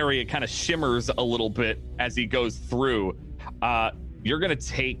area kind of shimmers a little bit as he goes through. You're going to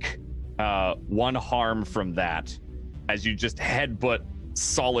take 1 harm from that as you just headbutt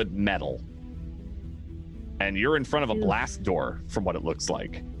solid metal. And you're in front of a blast door from what it looks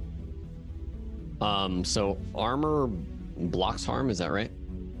like. So armor blocks harm, is that right?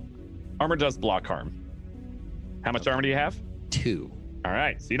 Armor does block harm. How much armor do you have? 2. All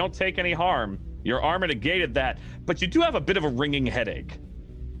right, so you don't take any harm. Your armor negated that, but you do have a bit of a ringing headache.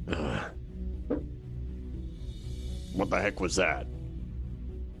 What the heck was that?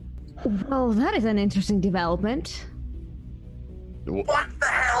 Well, that is an interesting development. What the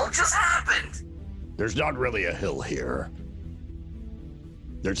hell just happened? There's not really a hill here.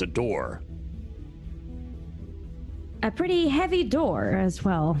 There's a door. A pretty heavy door as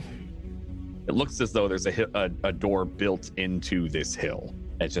well. It looks as though there's a door built into this hill.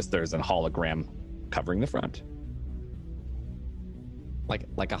 It's just there's a hologram covering the front.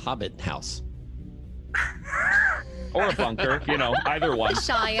 Like a hobbit house. Or a bunker, you know, either one.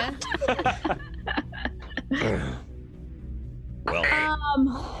 Shia. Well,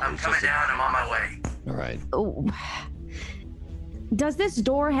 I'm coming down. I'm on my way. all right. Oh. Does this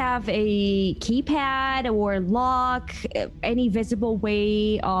door have a keypad or lock? Any visible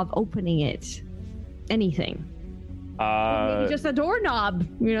way of opening it? Anything? Maybe just a doorknob,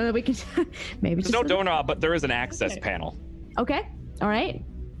 you know, that we can maybe There's just no doorknob, but there is an access panel. Okay. All right.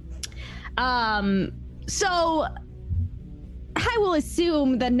 So I will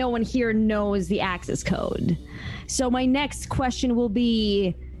assume that no one here knows the access code. So my next question will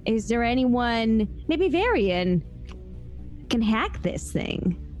be, is there anyone, maybe Varian, can hack this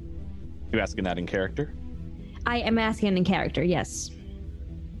thing? You asking that in character? I am asking in character, yes.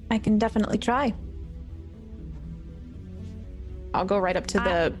 I can definitely try. I'll go right up to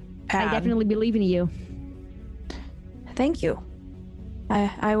the pad. I definitely believe in you. Thank you.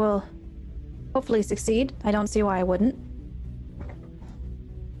 I will hopefully succeed. I don't see why I wouldn't.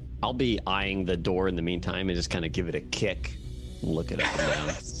 I'll be eyeing the door in the meantime and just kind of give it a kick. Look it up and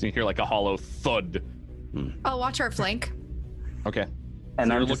down. So you hear like a hollow thud. I'll watch our flank. Okay. And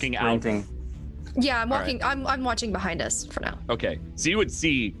So I'm you're just looking sprinting. Yeah, I'm walking. Right. I'm watching behind us for now. Okay, so you would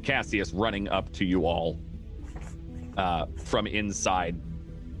see Cassius running up to you all from inside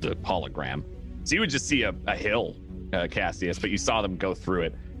the hologram. So you would just see a hill, Cassius, but you saw them go through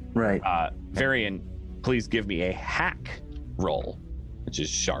it. Right. Varian, please give me a hack roll, which is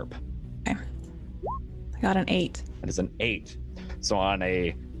sharp. Okay. I got an 8. That is an 8. So on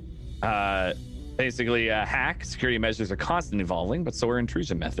a basically a hack, security measures are constantly evolving, but so are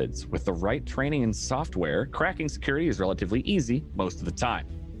intrusion methods. With the right training and software, cracking security is relatively easy most of the time.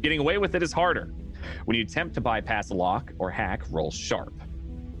 Getting away with it is harder. When you attempt to bypass a lock or hack, roll sharp.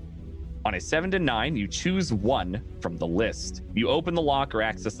 On a 7 to 9, you choose one from the list. You open the lock or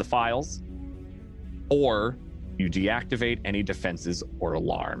access the files, or you deactivate any defenses or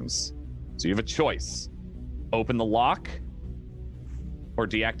alarms. So you have a choice. Open the lock or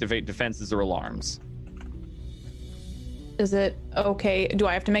deactivate defenses or alarms. Is it okay? Do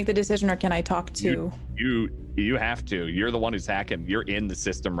I have to make the decision, or can I talk to... You have to. You're the one who's hacking. You're in the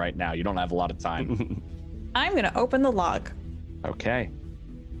system right now. You don't have a lot of time. I'm going to open the lock. Okay.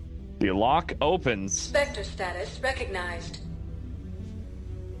 The lock opens. Spectre status recognized.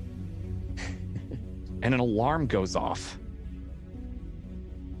 And an alarm goes off.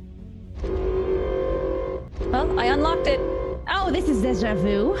 Well, I unlocked it. Oh, this is deja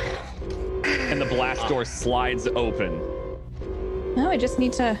vu. And the blast door slides open. No, I just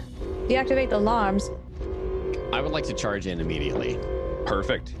need to deactivate the alarms. I would like to charge in immediately.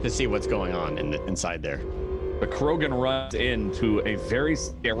 Perfect. To see what's going on inside there. The Krogan runs into a very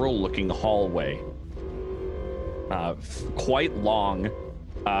sterile-looking hallway. Quite long,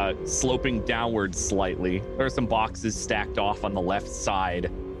 sloping downwards slightly. There are some boxes stacked off on the left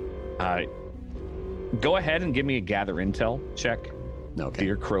side. Go ahead and give me a gather intel check. Okay.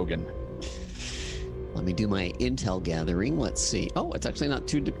 Dear Krogan. Let me do my intel gathering. Let's see. Oh, it's actually not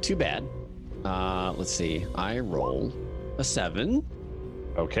too bad. Let's see. I roll a 7.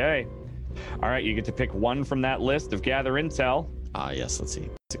 Okay. All right, you get to pick one from that list of gather intel. Yes, let's see.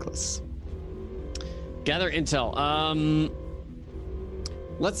 Gather intel.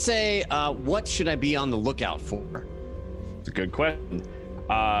 Let's say, what should I be on the lookout for? It's a good question.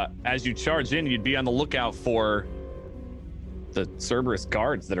 As you charge in, you'd be on the lookout for the Cerberus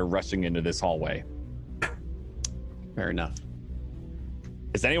guards that are rushing into this hallway. Fair enough.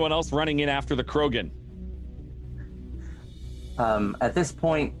 Is anyone else running in after the Krogan? At this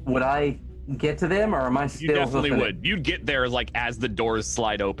point, would I get to them, or am I still... You definitely would. You'd get there like as the doors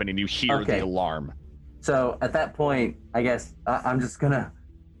slide open and you hear the alarm. So at that point, I guess I'm just gonna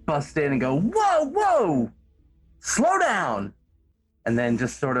bust in and go, whoa, slow down. And then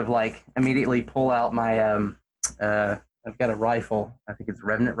just sort of like immediately pull out my, I've got a rifle, I think it's a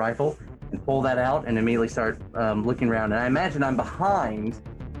Revenant rifle, and pull that out and immediately start looking around. And I imagine I'm behind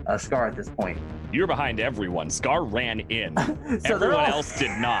Scar at this point. You're behind everyone. Scar ran in. So everyone else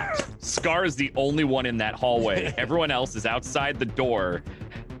did not. Scar is the only one in that hallway. Everyone else is outside the door.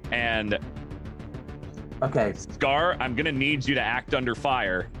 And okay, Scar, I'm gonna need you to act under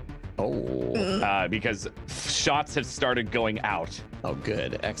fire. Oh. Because shots have started going out. Oh,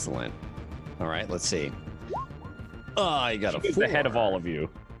 good. Excellent. All right, let's see. Oh, I got a 4. Ahead of all of you.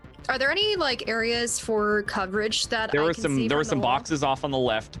 Are there any like areas for coverage that there I were can some see there were from some the wall? boxes off on the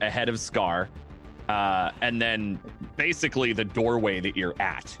left ahead of Scar, and then basically the doorway that you're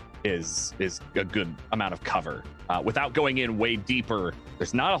at is a good amount of cover. Without going in way deeper,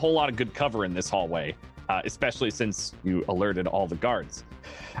 there's not a whole lot of good cover in this hallway, especially since you alerted all the guards.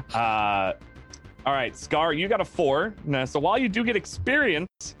 All right, Scar, you got a 4. Now, so while you do get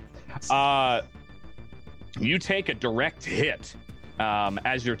experience, you take a direct hit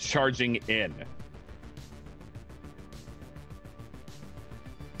as you're charging in.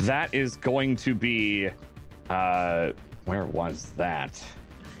 That is going to be, where was that?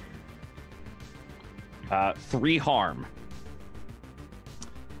 3 harm.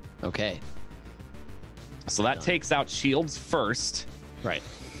 Okay. So that takes out shields first. Right.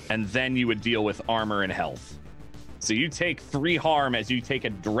 And then you would deal with armor and health. So you take 3 harm as you take a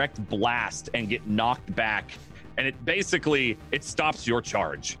direct blast and get knocked back. And it basically, it stops your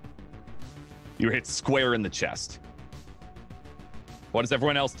charge. You're hit square in the chest. What is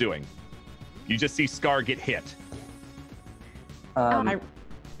everyone else doing? You just see Scar get hit. Go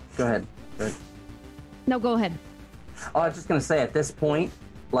ahead. No, go ahead. I was just going to say, at this point,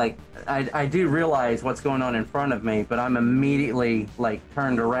 like, I do realize what's going on in front of me, but I'm immediately, like,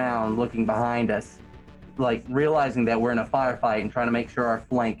 turned around, looking behind us, like, realizing that we're in a firefight and trying to make sure our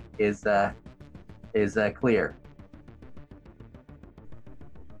flank is clear.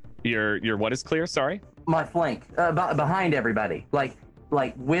 Your what is clear? Sorry? My flank, behind everybody. Like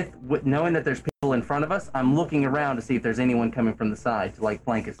with knowing that there's people still in front of us. I'm looking around to see if there's anyone coming from the side to like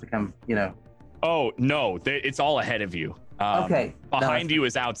flank us to come, Oh, no, it's all ahead of you. Okay. Behind you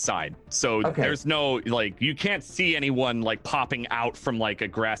is outside. So there's no, like, you can't see anyone like popping out from like a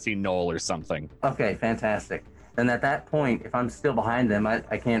grassy knoll or something. Okay, fantastic. And at that point, if I'm still behind them, I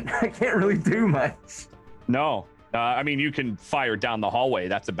can't really do much. No. I mean, you can fire down the hallway.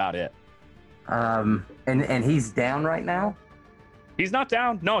 That's about it. And he's down right now? He's not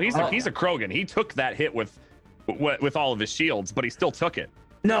down. No, he's a Krogan. He took that hit with all of his shields, but he still took it.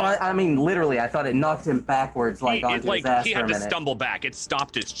 No, I mean literally. I thought it knocked him backwards, onto his ass he for had a to minute. stumble back. It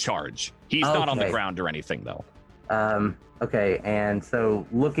stopped his charge. He's not on the ground or anything, though. Okay, and so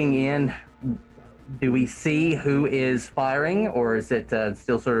looking in, do we see who is firing, or is it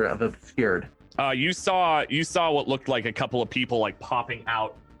still sort of obscured? You saw what looked like a couple of people like popping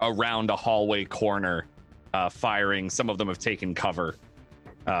out around a hallway corner, firing. Some of them have taken cover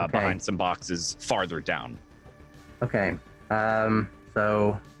behind some boxes farther down. Okay.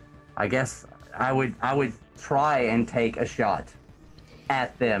 So I guess I would try and take a shot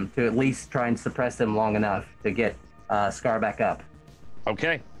at them to at least try and suppress them long enough to get Scar back up.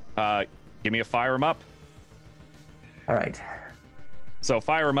 Okay. Give me a fire him up. All right. So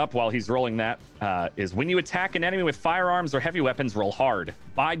fire him up while he's rolling that is when you attack an enemy with firearms or heavy weapons, roll hard.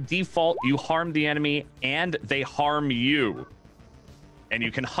 By default, you harm the enemy and they harm you. And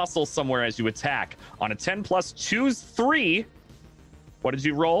you can hustle somewhere as you attack. On a 10 plus, choose 3. What did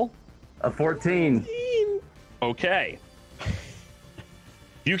you roll? A 14. Okay.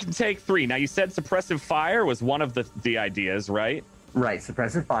 You can take 3. Now, you said suppressive fire was one of the ideas, right? Right,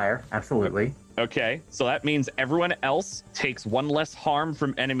 suppressive fire, absolutely. Okay, so that means everyone else takes 1 less harm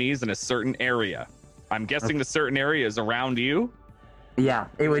from enemies in a certain area. I'm guessing the certain area is around you? Yeah,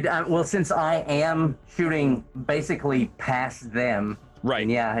 it would. Well, since I am shooting basically past them, right?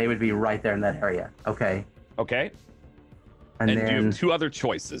 Yeah, it would be right there in that area. Okay. Okay. And then you have 2 other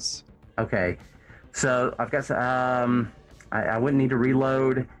choices. Okay, so I've got I wouldn't need to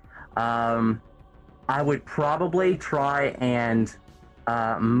reload. I would probably try and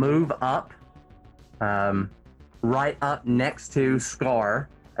move up, right up next to Scar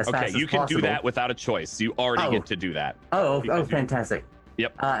as fast as you can possible. do that without a choice. You already get to do that. Oh, fantastic.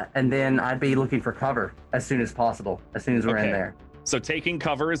 Yep. And then I'd be looking for cover as soon as possible, as soon as we're in there. So taking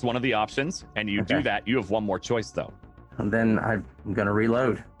cover is one of the options, and you do that. You have 1 more choice, though. And then I'm going to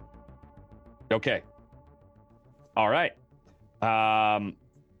reload. Okay. All right.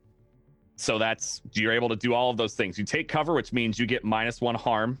 So you're able to do all of those things. You take cover, which means you get -1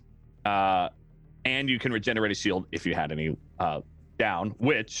 harm, and you can regenerate a shield if you had any down,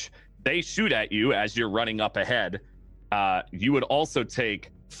 which they shoot at you as you're running up ahead. You would also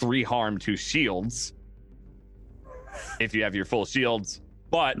take 3 harm to shields if you have your full shields,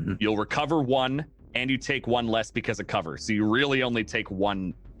 but you'll recover 1 and you take 1 less because of cover. So you really only take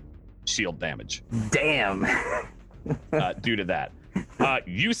 1 shield damage. Damn. Due to that.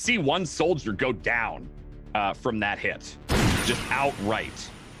 You see 1 soldier go down from that hit, just outright.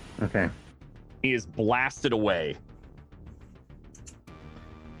 Okay. He is blasted away.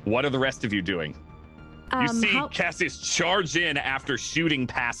 What are the rest of you doing? You see Cassius charge in after shooting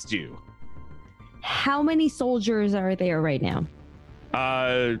past you. How many soldiers are there right now?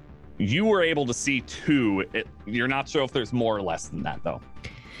 You were able to see 2. You're not sure if there's more or less than that, though.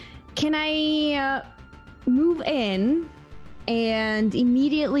 Can I move in and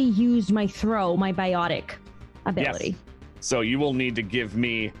immediately use my biotic ability? Yes. So you will need to give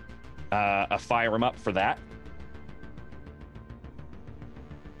me a fire him up for that.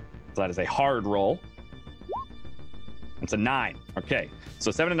 So that is a hard roll. It's a 9. Okay.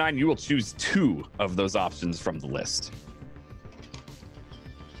 So 7 and 9, you will choose 2 of those options from the list.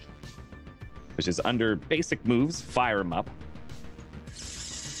 Which is under basic moves, fire him up.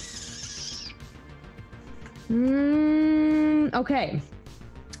 Okay.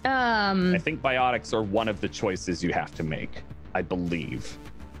 I think biotics are one of the choices you have to make, I believe.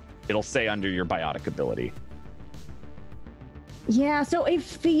 It'll say under your biotic ability. Yeah, so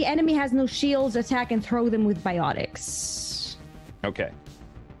if the enemy has no shields, attack and throw them with biotics. Okay.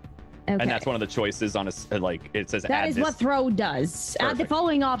 And that's one of the choices on it says that is what throw does. Add the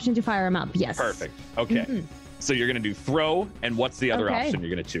following option to fire him up. Yes. Perfect. Okay. Mm-hmm. So you're going to do throw, and what's the other option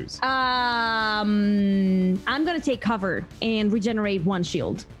you're going to choose? I'm going to take cover and regenerate 1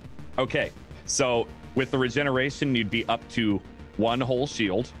 shield. Okay. So with the regeneration, you'd be up to 1 whole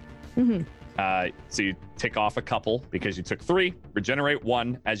shield. Mm-hmm. So you tick off a couple because you took 3, regenerate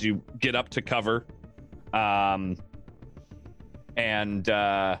 1 as you get up to cover.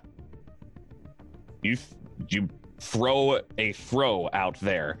 You throw a throw out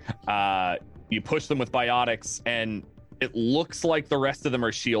there. you push them with biotics, and it looks like the rest of them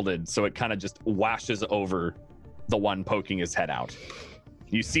are shielded, so it kind of just washes over the one poking his head out.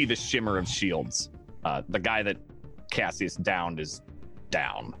 You see the shimmer of shields. The guy that Cassius downed is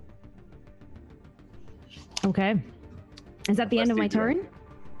down. Okay. Is that the end of my turn?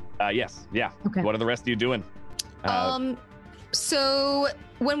 Yes. Yeah. Okay. What are the rest of you doing? So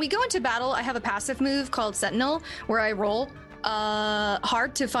when we go into battle, I have a passive move called Sentinel where I roll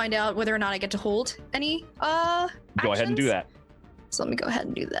hard to find out whether or not I get to hold any Go ahead and do that. So let me go ahead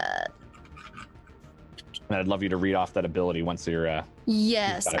and do that. And I'd love you to read off that ability once you're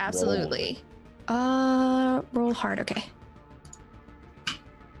Yes, got it absolutely. Roll hard, okay.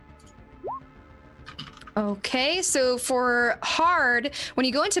 Okay, so for hard, when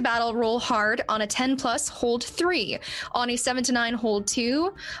you go into battle, roll hard. On a 10 plus, hold 3. On a 7 to 9, hold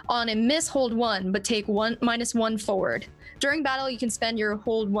 2. On a miss, hold 1, but take -1 forward. During battle, you can spend your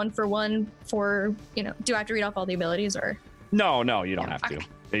hold 1 for 1 for, do I have to read off all the abilities or? No, you don't have to.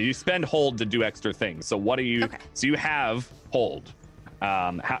 Okay. You spend hold to do extra things. So what do you, so you have hold.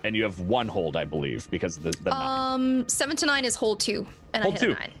 And you have 1 hold, I believe, because the 9. 7 to 9 is hold 2, and Hold I hit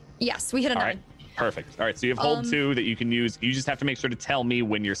 2. a 9. Yes, we hit a 9. All right. Perfect. All right, so you have hold 2 that you can use. You just have to make sure to tell me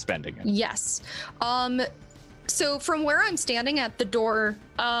when you're spending it. Yes. So from where I'm standing at the door,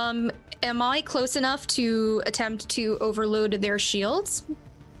 am I close enough to attempt to overload their shields?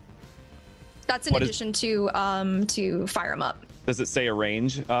 That's in addition to fire them up. Does it say a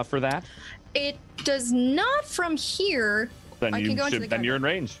range for that? It does not from here. Then I can go into the then you're in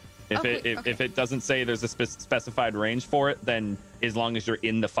range. If it doesn't say there's a specified range for it, then as long as you're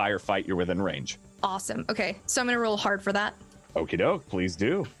in the firefight, you're within range. Awesome. Okay, so I'm gonna roll hard for that. Okie doke, please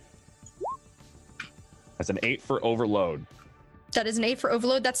do. That's an 8 for overload. That is an 8 for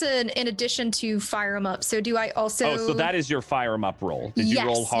overload. That's in addition to fire them up. So do I also? Oh, so that is your fire 'em up roll. Did you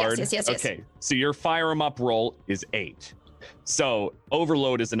roll hard? Yes. Okay, so your fire 'em up roll is 8. So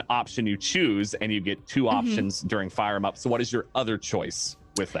overload is an option you choose, and you get 2 options during fire 'em up. So what is your other choice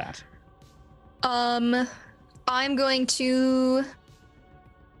with that? I'm going to.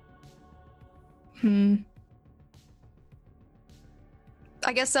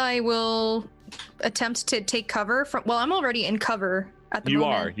 I guess I will attempt to take cover from. Well, I'm already in cover at the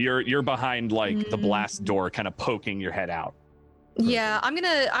moment. You are. You're behind like the blast door, kind of poking your head out. Yeah, I'm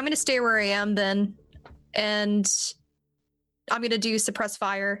gonna stay where I am then, and I'm gonna do suppress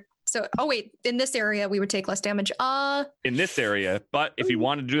fire. So, oh wait, in this area we would take less damage. In this area, but if you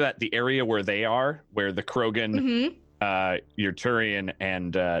want to do that, the area where they are, where the Krogan, your Turian,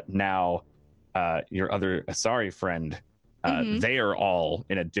 and now your other Asari friend, they are all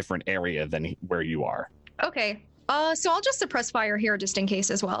in a different area than where you are. Okay. So I'll just suppress fire here just in case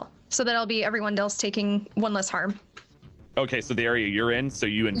as well, so that I'll be everyone else taking 1 less harm. Okay, so the area you're in, so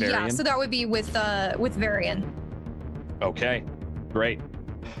you and Varian? Yeah, so that would be with Varian. Okay, great.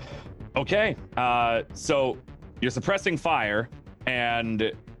 Okay, so you're suppressing fire,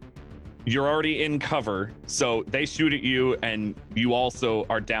 and you're already in cover, so they shoot at you, and you also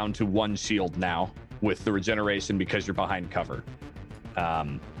are down to 1 shield now with the regeneration because you're behind cover.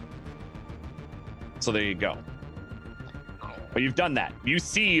 So there you go. But you've done that. You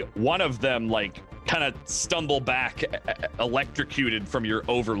see one of them, like, kind of stumble back, electrocuted from your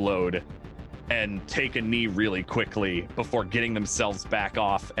overload, and take a knee really quickly before getting themselves back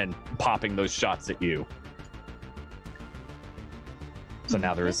off and popping those shots at you. So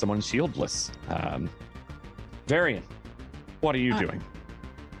now there is someone shieldless. Varian, what are you doing?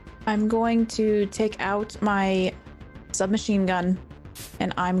 I'm going to take out my submachine gun,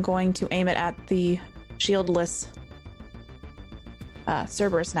 and I'm going to aim it at the shieldless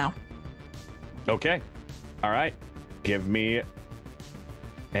Cerberus now. Okay. All right. Give me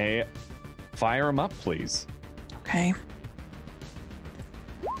a fire 'em up, please. Okay.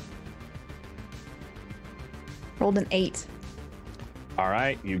 Rolled an 8. All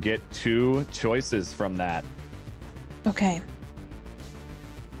right. You get 2 choices from that. Okay.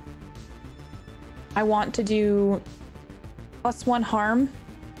 I want to do +1 harm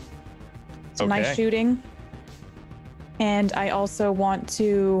to my shooting. And I also want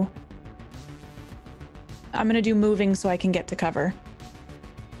to... I'm going to do moving so I can get to cover.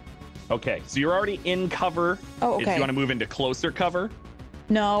 Okay, so you're already in cover. Oh, okay. If you want to move into closer cover?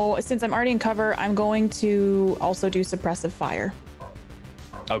 No, since I'm already in cover, I'm going to also do suppressive fire.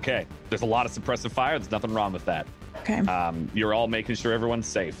 Okay, there's a lot of suppressive fire. There's nothing wrong with that. Okay. You're all making sure everyone's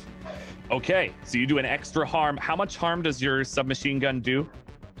safe. Okay, so you do an extra harm. How much harm does your submachine gun do?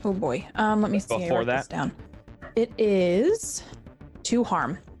 Oh boy. Let me see. Before I wrote this down. It is 2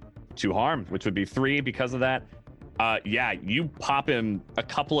 harm. 2 harm, which would be 3 because of that. Yeah, you pop him a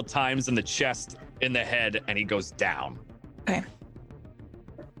couple of times in the chest, in the head, and he goes down. Okay.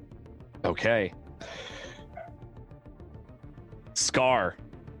 Okay. Scar,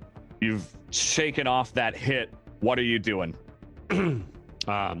 you've shaken off that hit. What are you doing?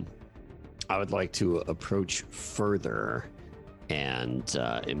 I would like to approach further and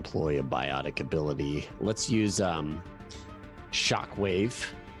employ a biotic ability. Let's use Shockwave.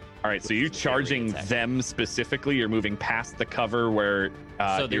 All right, so you're charging them specifically. You're moving past the cover where.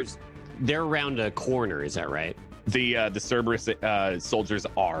 So they're around a corner. Is that right? The Cerberus soldiers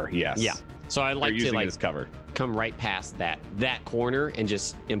are, yes. Yeah. So I'd like to this cover. Come right past that corner and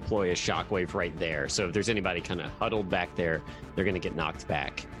just employ a shockwave right there. So if there's anybody kind of huddled back there, they're going to get knocked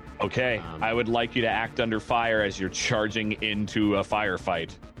back. Okay. I would like you to act under fire as you're charging into a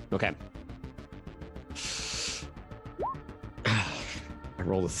firefight. Okay. I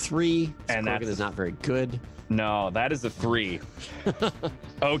rolled a 3. And that is not very good. No, that is a 3.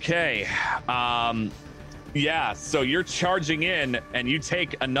 Okay. Yeah, so you're charging in and you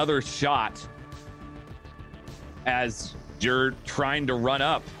take another shot as you're trying to run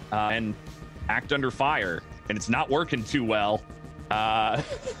up and act under fire, and it's not working too well. All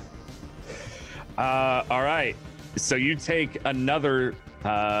right, so you take another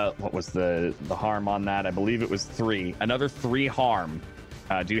what was the harm on that? I believe it was 3. Another 3 harm.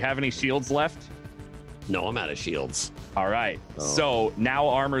 Do you have any shields left? No, I'm out of shields. All right, so now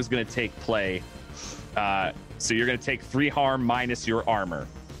armor is going to take play. So you're going to take 3 harm minus your armor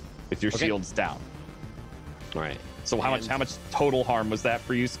with your shields down. All right. So how much total harm was that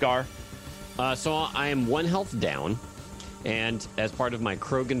for you, Scar? So I am 1 health down, and as part of my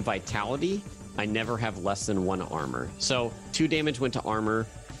Krogan Vitality, I never have less than 1 armor. So 2 damage went to armor.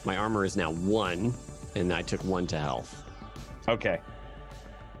 My armor is now 1, and I took 1 to health. Okay.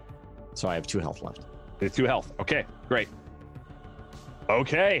 So I have 2 health left. 2 health. Okay, great.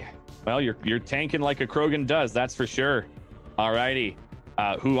 Okay. Well, you're tanking like a Krogan does, that's for sure. All righty.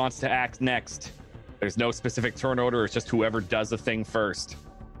 Who wants to act next? There's no specific turn order. It's just whoever does a thing first.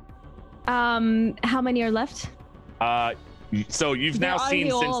 How many are left? So you've now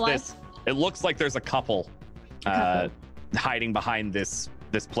seen since this. It looks like there's a couple hiding behind this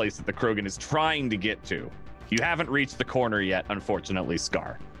place that the Krogan is trying to get to. You haven't reached the corner yet, unfortunately,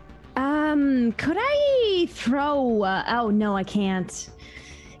 Scar. Could I throw? Oh no, I can't.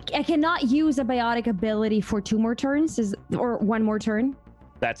 I cannot use a biotic ability for 2 more turns, or 1 more turn.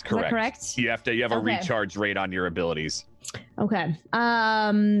 That's correct. Is that correct? You have a recharge rate on your abilities. Okay.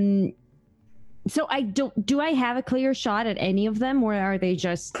 So do I have a clear shot at any of them, or are they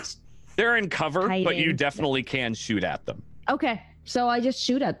just? They're in cover, hiding? But you definitely can shoot at them. Okay, so I just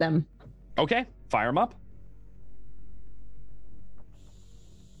shoot at them. Okay, fire them up.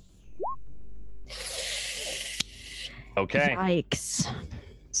 Okay. Yikes.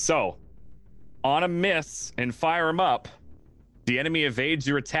 So, on a miss and fire them up, the enemy evades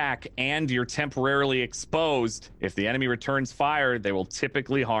your attack and you're temporarily exposed. If the enemy returns fire, they will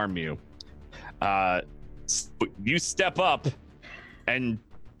typically harm you. You step up and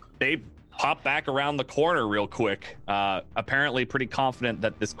they pop back around the corner real quick, apparently pretty confident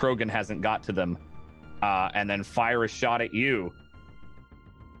that this Krogan hasn't got to them, and then fire a shot at you.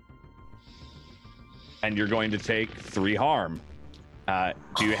 And you're going to take 3 harm.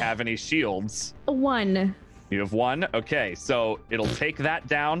 Do you have any shields? 1. You have 1? Okay, so it'll take that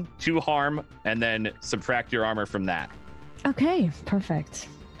down, 2 harm, and then subtract your armor from that. Okay, perfect.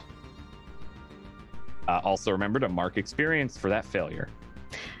 Also remember to mark experience for that failure.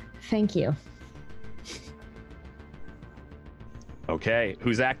 Thank you. Okay,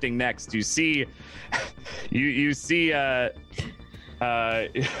 who's acting next? You see good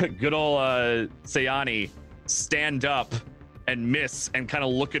old Sayani stand up and miss and kind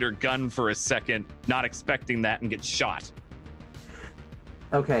of look at her gun for a second, not expecting that, and get shot.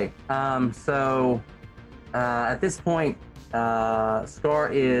 Okay, so at this point,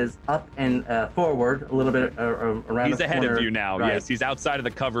 Scar is up and forward a little bit around. He's the ahead corner. of you now. Right. Yes, he's outside of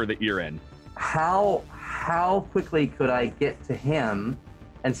the cover that you're in. How quickly could I get to him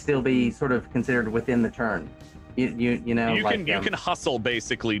and still be sort of considered within the turn? You know, you like, can hustle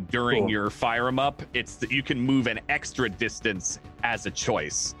basically during your fire 'em up. It's that you can move an extra distance as a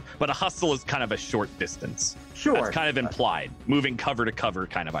choice, but a hustle is kind of a short distance. Sure, that's kind of implied, moving cover to cover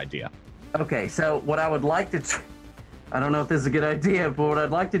kind of idea. Okay, so what I would like to, I don't know if this is a good idea, but what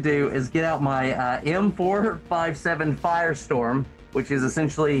I'd like to do is get out my M457 Firestorm, which is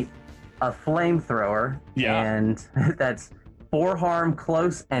essentially a flamethrower. Yeah. And that's 4 harm,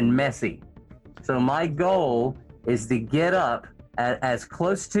 close, and messy. So my goal is to get up as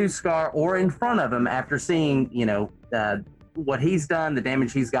close to Scar or in front of him after seeing, what he's done, the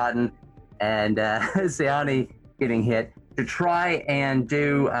damage he's gotten, and Siani getting hit, to try and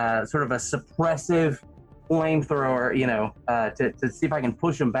do sort of a suppressive flamethrower, to see if I can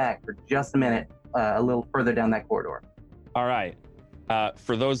push him back for just a minute, a little further down that corridor. All right.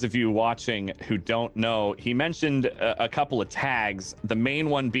 For those of you watching who don't know, he mentioned a couple of tags, the main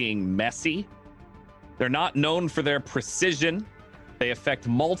one being messy. They're not known for their precision. They affect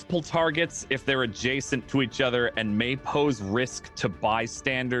multiple targets if they're adjacent to each other and may pose risk to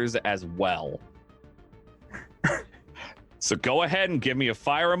bystanders as well. So go ahead and give me a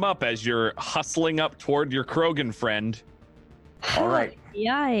fire 'em up as you're hustling up toward your Krogan friend. All right.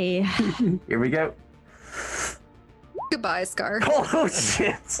 Yay. Here we go. Goodbye, Scar. Oh,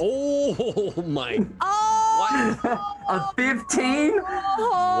 shit. Oh my. Oh! A 15?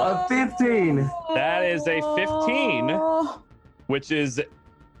 A 15. That is a 15, which is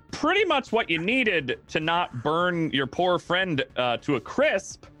pretty much what you needed to not burn your poor friend to a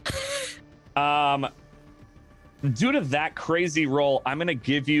crisp. Due to that crazy roll, I'm going to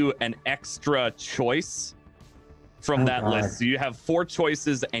give you an extra choice from that list. So you have 4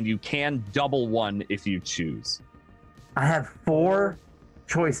 choices, and you can double one if you choose. I have 4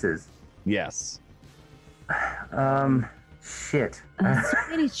 choices. Yes. Shit. So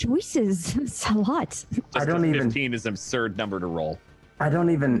many choices. It's a lot. Just I don't 15 is an absurd number to roll. I don't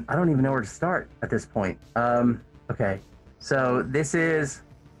even know where to start at this point. Okay. So this is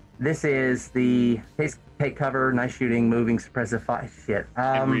the take cover, nice shooting, moving, suppressive fire. Shit.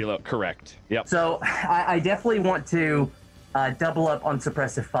 And reload. Correct. Yep. So I definitely want to double up on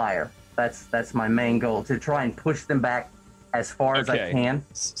suppressive fire. That's my main goal, to try and push them back as far as I can.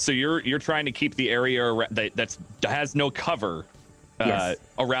 So you're trying to keep the area that has no cover Yes.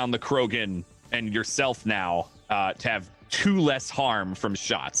 around the Krogan and yourself now to have 2 less harm from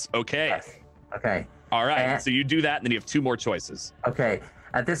shots. Okay. Yes. Okay. All right. And- So you do that, and then you have 2 more choices. Okay.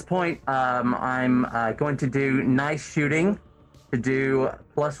 At this point, I'm going to do nice shooting to do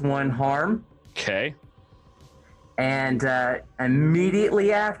 +1 harm, Okay. and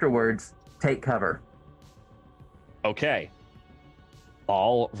immediately afterwards, take cover. Okay.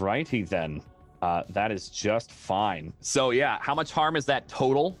 All righty then. That is just fine. So yeah, how much harm is that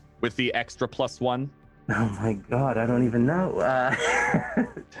total with the extra +1? Oh my God, I don't even know.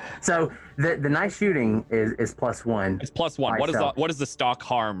 So the nice shooting is +1. It's +1. What is the stock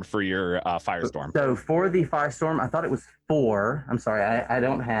harm for your firestorm? So for the firestorm, I thought it was 4. I'm sorry, I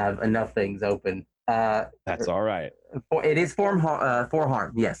don't have enough things open. That's all right. It is 4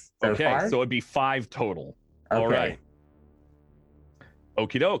 harm. Yes. So Okay, 5? so it'd be 5 total. All Okay. right.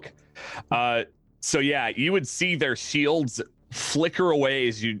 Okie doke. So yeah, you would see their shields flicker away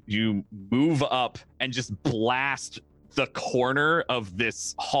as you move up and just blast the corner of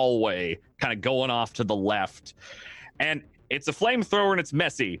this hallway, kind of going off to the left. And it's a flamethrower and it's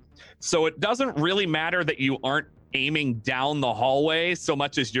messy. So it doesn't really matter that you aren't aiming down the hallway so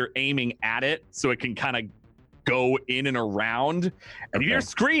much as you're aiming at it, so it can kind of go in and around. And you hear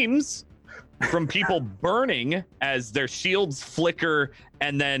screams from people burning as their shields flicker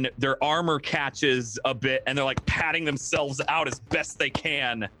and then their armor catches a bit and they're like patting themselves out as best they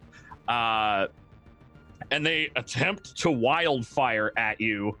can. And they attempt to wildfire at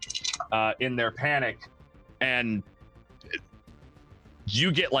you in their panic. And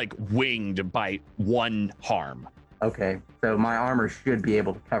you get like winged by 1 harm. Okay, so my armor should be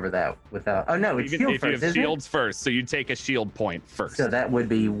able to cover that without. Oh no, it's Even shield if first, you have isn't shields first, so you take a shield point first. So that would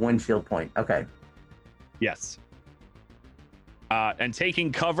be 1 shield point. Okay. Yes. And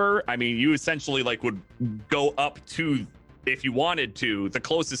taking cover, I mean, you essentially like would go up to, if you wanted to, the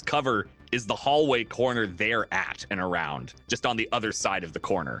closest cover is the hallway corner they're at and around, just on the other side of the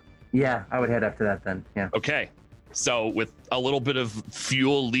corner. Yeah, I would head up to that then. Yeah. Okay. So with a little bit of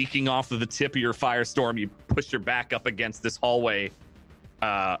fuel leaking off of the tip of your firestorm, you push your back up against this hallway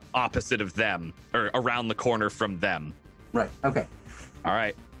opposite of them, or around the corner from them. Right. Okay. All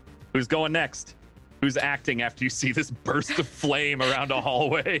right. Who's going next? Who's acting after you see this burst of flame around a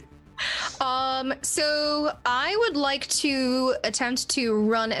hallway? So I would like to attempt to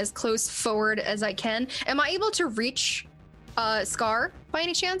run as close forward as I can. Am I able to reach Scar by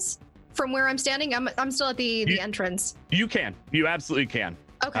any chance from where I'm standing? I'm still at the entrance. You can. You absolutely can.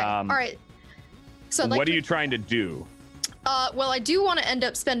 Okay. All right. So what are you trying to do? Well, I do want to end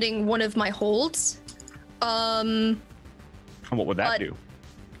up spending one of my holds. What would that do?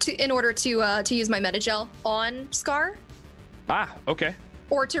 In order to use my Metagel on Scar. Ah, okay.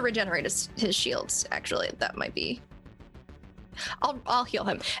 Or to regenerate his shields, actually. That might be... I'll heal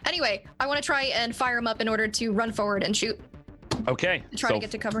him. Anyway, I want to try and fire him up in order to run forward and shoot. Okay. Try so to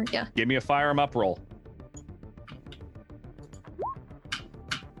get to cover. Yeah. give me a fire 'em up roll.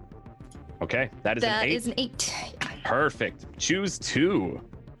 Okay, that is That an 8. is an 8. Perfect. Choose 2.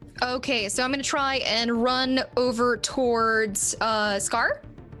 Okay, so I'm gonna try and run over towards Scar.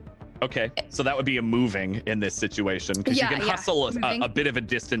 Okay, so that would be a moving in this situation because Yeah, you can yeah, hustle moving. a bit of a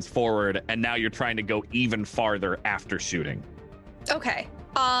distance forward, and now you're trying to go even farther after shooting. Okay.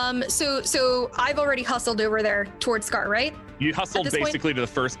 So I've already hustled over there towards Scar, right? You hustled this point- basically to the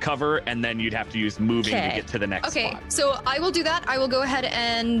first cover, and then you'd have to use moving to Okay. get to the next Okay, spot. so I will do that. I will go ahead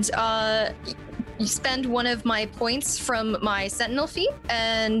and spend one of my points from my Sentinel feat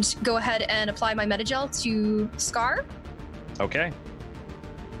and go ahead and apply my Metagel to Scar. Okay.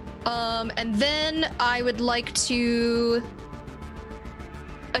 And then I would like to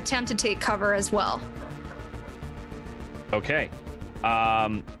attempt to take cover as well. Okay.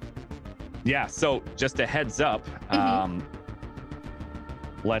 Yeah, so just a heads up.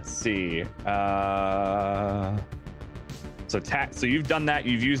 Let's see. So you've done that.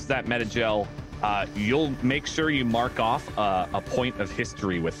 You've used that Metagel. You'll make sure you mark off a point of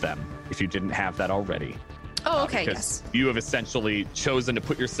history with them if you didn't have that already. Oh, okay, Because yes. you have essentially chosen to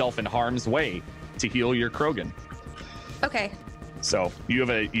put yourself in harm's way to heal your Krogan. Okay, So you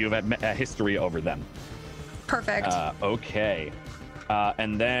have a history over them. perfect. Okay.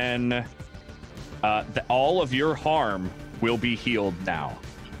 And then all of your harm will be healed now,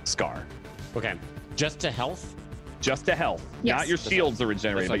 Scar. Okay. Just to health? Just to health. Yes. Not your shields are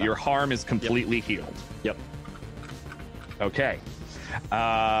regenerated, That's but what I your thought. harm is completely healed. Yep. Okay.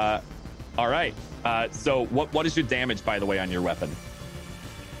 All right. So what is your damage, by the way, on your weapon?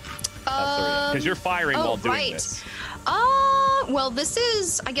 Because you're firing while doing right. this. Well, this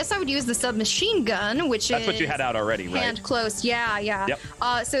is, I guess I would use the submachine gun, which That's is what you had out already, right? hand close. Yeah. Yep.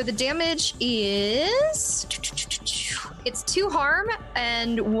 So the damage is, it's 2 harm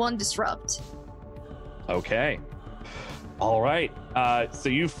and 1 disrupt. Okay. All right. So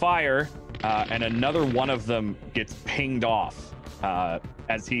you fire, and another one of them gets pinged off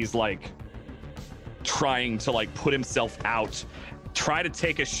as he's like trying to like put himself out, try to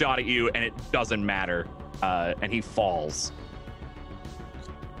take a shot at you, and it doesn't matter. And he falls.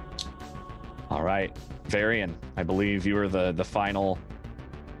 All right. Varian, I believe you are the final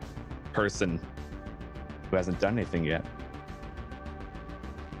person who hasn't done anything yet.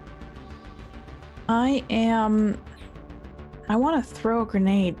 I want to throw a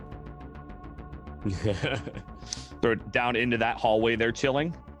grenade. Throw it down into that hallway they're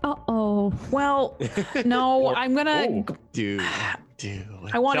chilling. Uh-oh. Well, no, I'm gonna. Ooh. Dude.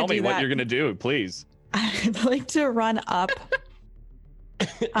 I want Tell to me do what that. you're gonna do, please. I'd like to run up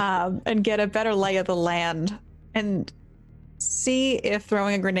and get a better lay of the land and see if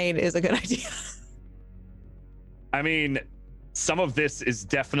throwing a grenade is a good idea. I mean, some of this is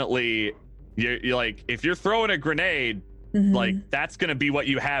definitely you're like, if you're throwing a grenade, Mhm. like that's gonna be what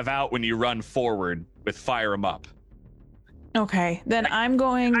you have out when you run forward with fire 'em up. Okay, then I'm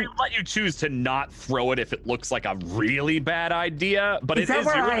going. I let you choose to not throw it if it looks like a really bad idea, but Is it that is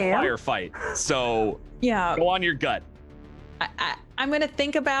where you're I in a am? firefight, so Yeah, go on your gut. I'm going to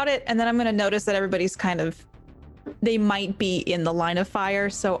think about it, and then I'm going to notice that everybody's kind of. They might be in the line of fire,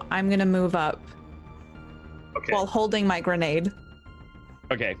 so I'm going to move up Okay. while holding my grenade.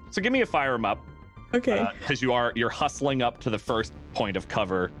 Okay. So give me a fire 'em up. Okay. Because you're hustling up to the first point of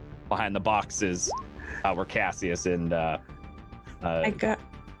cover behind the boxes, where Cassius and I got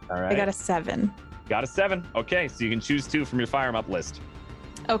all right. I got a 7. Got a 7. Okay, so you can choose 2 from your fire 'em up list.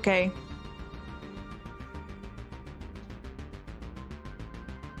 Okay.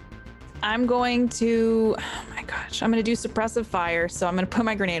 I'm going to. Oh my gosh! I'm going to do suppressive fire. So I'm going to put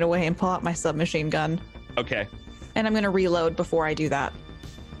my grenade away and pull out my submachine gun, Okay. and I'm going to reload before I do that.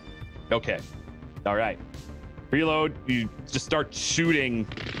 Okay. All right. Reload. You just start shooting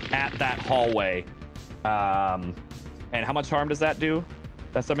at that hallway. And how much harm does that do?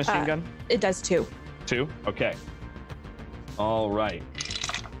 That submachine gun? It does 2. 2? Okay. All right.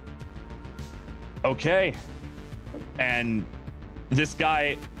 Okay. And this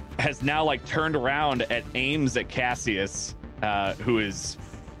guy has now like turned around and aims at Cassius, who is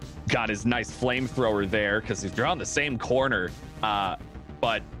got his nice flamethrower there because they're on the same corner.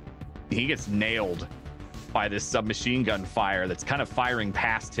 But he gets nailed by this submachine gun fire that's kind of firing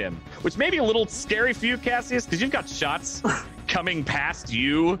past him, which may be a little scary for you, Cassius, because you've got shots coming past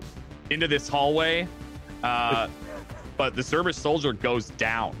you into this hallway. But the Cerberus soldier goes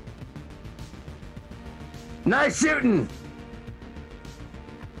down. Nice shooting.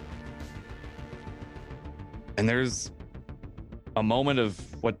 And there's a moment of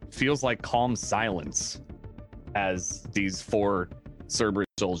what feels like calm silence as these 4 Cerberus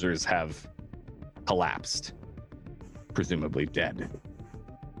soldiers have collapsed, presumably dead.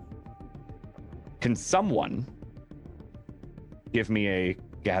 Can someone give me a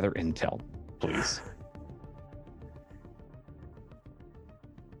gather intel, please?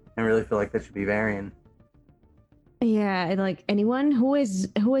 I really feel like that should be Varian. Yeah, like anyone who is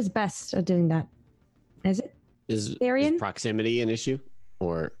best at doing that. Is it Is Varian? proximity an issue?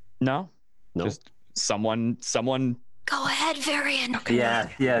 Or No, no? just someone. Go ahead, Varian. Okay.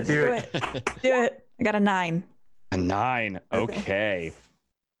 Yeah, do it. Do it. I got a 9. A 9. Okay.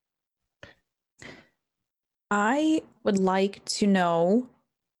 I would like to know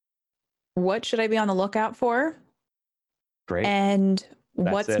what should I be on the lookout for? Great. And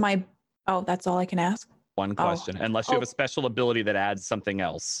That's what's it. my that's all I can ask. One question, unless you have Oh. a special ability that adds something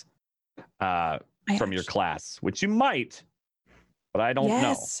else from your class, which you might, but I don't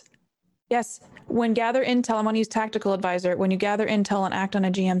know. Yes. When gather intel, I'm going to use tactical advisor. When you gather intel and act on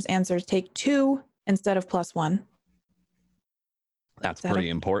a GM's answers, take 2 instead of +1. That's Is that pretty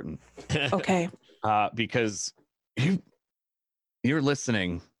important Okay. because you're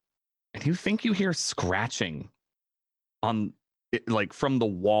listening and you think you hear scratching on like from the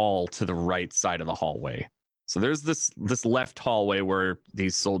wall to the right side of the hallway. So there's this left hallway where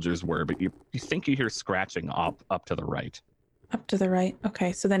these soldiers were, but you think you hear scratching up to the right. Up to the right.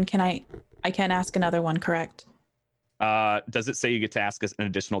 Okay. So then I can ask another one, correct? Does it say you get to ask us an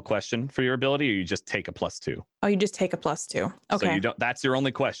additional question for your ability, or you just take a +2? Oh, you just take a +2. Okay. So you don't. That's your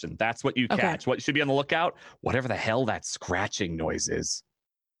only question. That's what you Okay. catch. What you should be on the lookout? Whatever the hell that scratching noise is.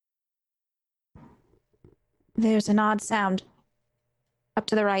 There's an odd sound. Up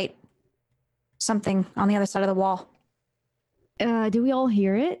to the right. Something on the other side of the wall. Do we all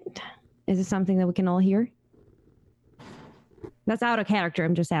hear it? Is it something that we can all hear? That's out of character.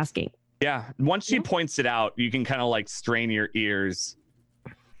 I'm just asking. Yeah. Once she points it out, you can kind of like strain your ears.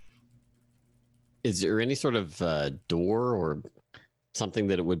 Is there any sort of door or something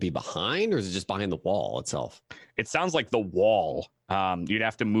that it would be behind, or is it just behind the wall itself? It sounds like the wall. You'd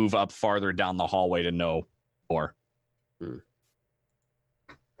have to move up farther down the hallway to know more.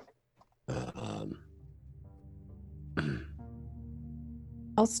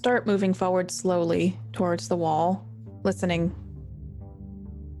 I'll start moving forward slowly towards the wall, listening.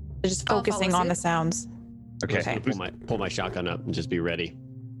 Just I'll focusing follow on the suit. sounds. Okay. Pull my shotgun up and just be ready.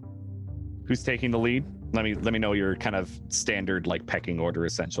 Who's taking the lead? Let me know your kind of standard like pecking order,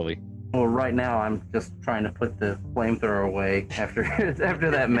 essentially. Well, right now I'm just trying to put the flamethrower away after after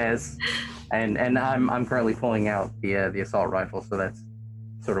that mess, and I'm currently pulling out the assault rifle, so that's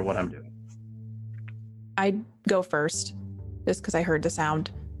sort of what I'm doing. I'd go first, just because I heard the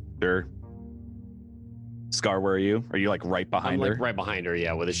sound. Sure. Scar, where are you? Are you like right behind I'm her? like right behind her,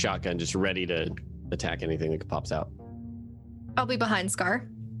 yeah, with a shotgun, just ready to attack anything that pops out. I'll be behind Scar.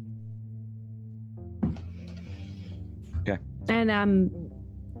 And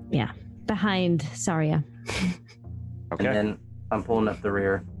behind Saria. Okay. And then I'm pulling up the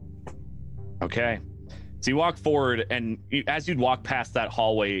rear. Okay. So you walk forward, and as you'd walk past that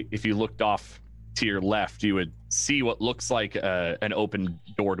hallway, if you looked off to your left, you would see what looks like an open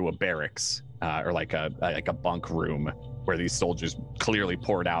door to a barracks, or like a bunk room where these soldiers clearly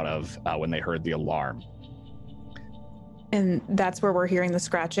poured out of when they heard the alarm. And that's where we're hearing the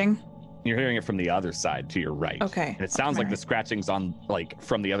scratching. You're hearing it from the other side to your right. Okay. And it sounds like the Alright. scratching's on like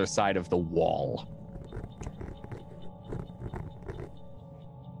from the other side of the wall.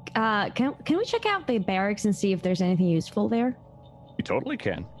 Can we check out the barracks and see if there's anything useful there? You totally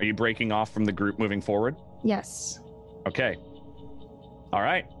can. Are you breaking off from the group moving forward? Yes. Okay. All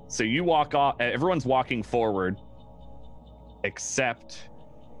right. So you walk off. Everyone's walking forward, except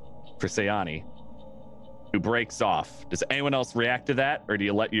for Sayani, who breaks off. Does anyone else react to that, or do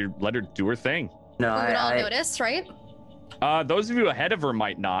you let her do her thing? No, We would all I notice, right? Those of you ahead of her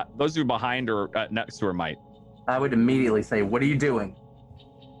might not. Those of you behind or next to her might. would immediately say, "What are you doing?"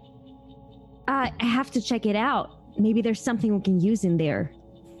 I have to check it out. Maybe there's something we can use in there.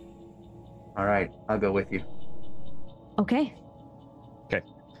 All right, I'll go with you. Okay.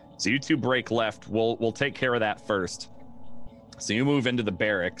 So you two break left. We'll take care of that first. So you move into the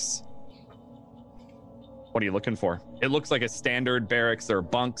barracks. What are you looking for? It looks like a standard barracks. There are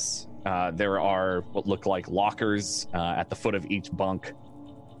bunks. There are what look like lockers at the foot of each bunk.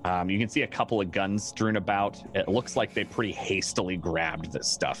 You can see a couple of guns strewn about. It looks like they pretty hastily grabbed this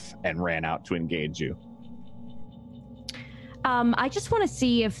stuff and ran out to engage you. I just want to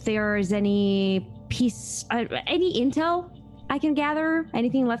see if there's any any intel I can gather,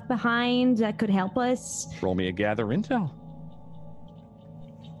 anything left behind that could help us. Roll me a gather intel.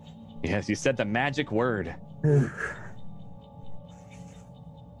 Yes, you said the magic word. That's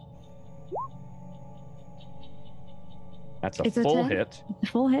a It's a full 10? hit.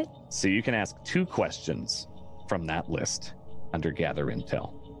 Full hit. So you can ask 2 questions from that list under Gather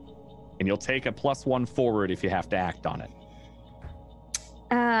Intel. And you'll take a +1 forward if you have to act on it.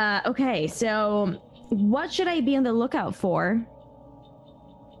 Okay, so what should I be on the lookout for?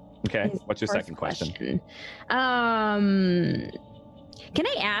 Okay, Is what's your first second question? Can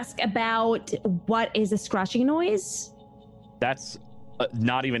I ask about what is a scratching noise? That's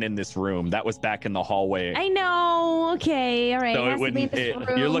not even in this room. That was back in the hallway. I know. Okay, all right. So It it has to be in wouldn't- this it-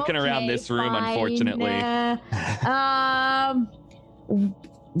 you're room. looking around Okay, this room, fine. unfortunately.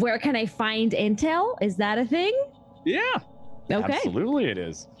 Where can I find intel? Is that a thing? Yeah. Okay. Absolutely it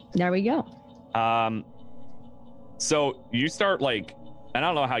is. There we go. So you start like, and I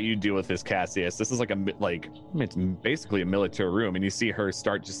don't know how you deal with this, Cassius. This is like it's basically a military room, and you see her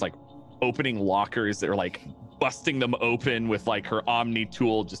start just like opening lockers that are like busting them open with like her Omni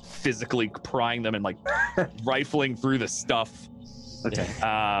tool, just physically prying them and like rifling through the stuff. Okay.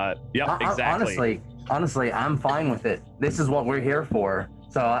 Yep, exactly. Honestly, I'm fine with it. This is what we're here for.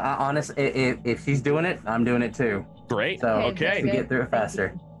 So, if she's doing it, I'm doing it too. Great. So, Okay. to get through it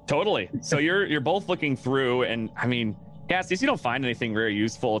faster. Totally. So you're both looking through, and I mean, Cassius, you don't find anything very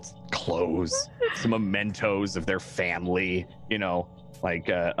useful. It's clothes, some mementos of their family, you know, like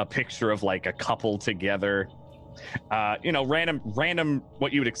a picture of like a couple together, you know, random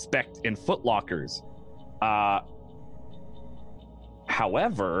what you would expect in Foot Lockers.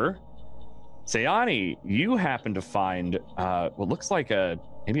 However, Sayani, you happen to find what looks like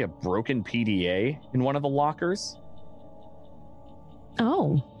maybe a broken PDA in one of the lockers.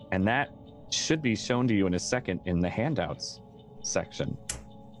 Oh. And that should be shown to you in a second in the handouts section.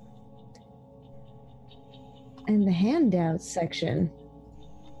 In the handouts section.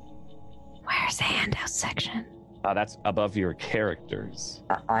 Where's the handouts section? That's above your characters.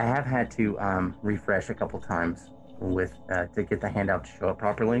 I have had to refresh a couple times with to get the handout to show up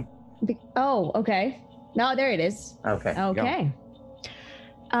properly. Oh, okay. No, there it is. Okay. Okay.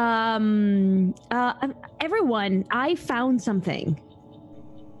 Everyone, I found something.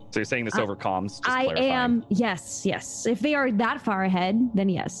 So you're saying this over comms? Just I clarifying. am. Yes. If they are that far ahead, then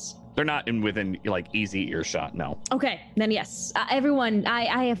yes. They're not within like easy earshot. No. Okay, then yes. Everyone,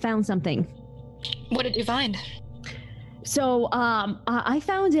 I have found something. What did you find? So, I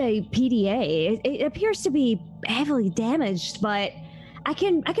found a PDA. It appears to be heavily damaged, but I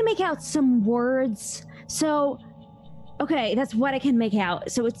can make out some words. So, okay, that's what I can make out.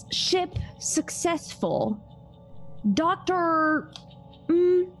 So it's ship successful. Doctor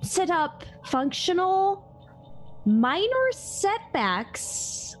setup functional. Minor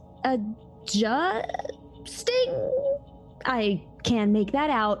setbacks adjusting. I can make that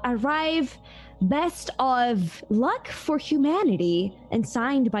out. Arrive. Best of luck for humanity, and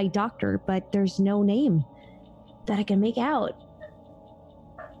signed by Doctor, but there's no name that I can make out.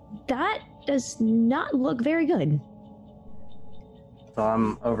 That does not look very good. So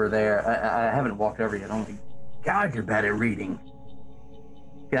I'm over there. I haven't walked over yet. Oh my God, you're bad at reading.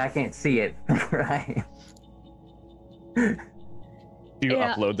 I can't see it. Right. Do you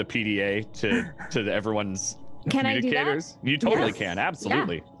upload the PDA to everyone's Can I do that? communicators? You totally Yes. can.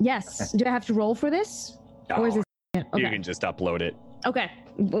 Absolutely. Yeah. Yes. Do I have to roll for this? Or is No, it okay? You can just upload it. Okay.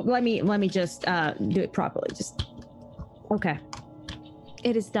 Let me just do it properly. Just okay.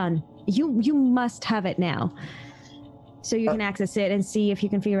 It is done. You must have it now. So you can access it and see if you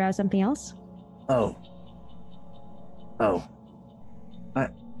can figure out something else. Oh.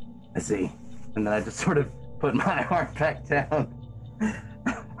 I see. And then I just sort of put my arm back down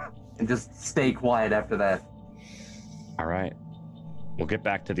and just stay quiet after that. All right. We'll get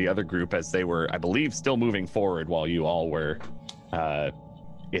back to the other group as they were, I believe, still moving forward while you all were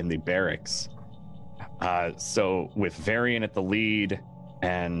in the barracks. So with Varian at the lead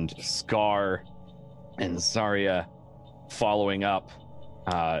and Scar and Zarya following up,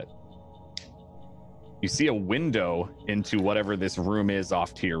 you see a window into whatever this room is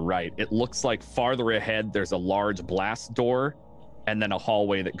off to your right. It looks like farther ahead there's a large blast door and then a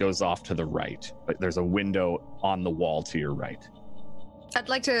hallway that goes off to the right. But there's a window on the wall to your right. I'd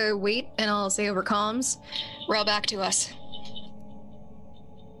like to wait, and I'll say over comms, rail back to us.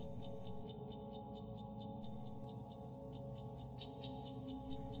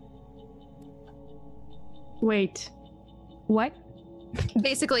 Wait. What?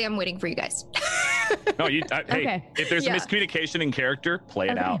 Basically, I'm waiting for you guys. No, hey, Okay. if there's Yeah. a miscommunication in character, play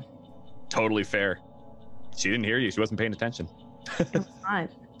it Okay. out. Totally fair. She didn't hear you. She wasn't paying attention. Fine.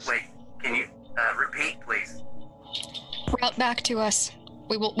 Wait, can you repeat, please? Route back to us.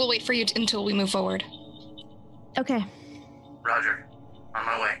 We'll wait for you until we move forward. Okay. Roger. On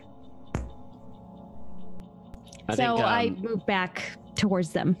my way. I move back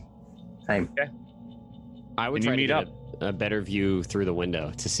towards them. Same. Okay. I would Can try you to meet get a better view through the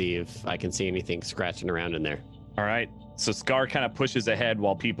window to see if I can see anything scratching around in there. All right. So Scar kind of pushes ahead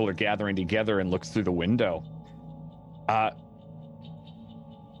while people are gathering together and looks through the window.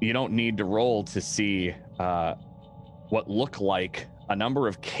 You don't need to roll to see what look like a number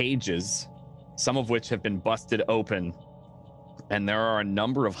of cages, some of which have been busted open, and there are a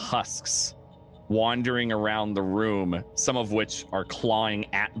number of husks wandering around the room, some of which are clawing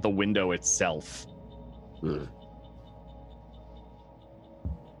at the window itself.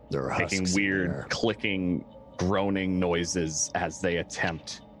 There are making husks weird there. clicking, groaning noises as they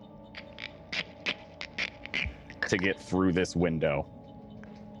attempt to get through this window.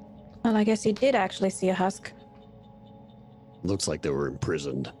 Well, I guess you did actually see a husk. Looks like they were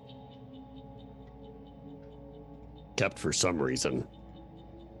imprisoned. Kept for some reason.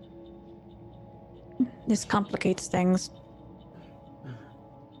 This complicates things.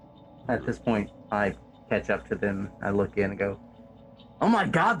 At this point, I catch up to them. I look in and go, "Oh my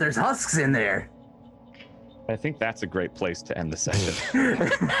God, there's husks in there!" I think that's a great place to end the session.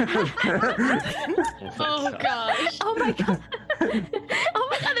 Oh gosh. Oh my god. Oh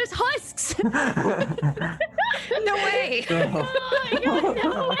my god, there's husks. No way. Oh my god,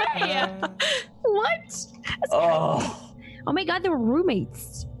 no way. What? Oh. Oh my god, they were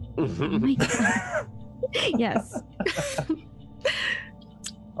roommates. Oh my god. Yes.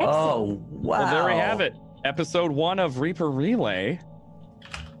 Oh, wow. Well, there we have it. Episode 1 of Reaper Relay.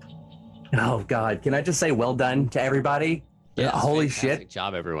 Oh, God. Can I just say well done to everybody? Yeah, Holy fantastic shit.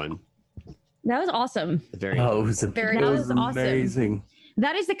 job, everyone. That was awesome. Very Oh, it was, Very it that was was awesome. amazing.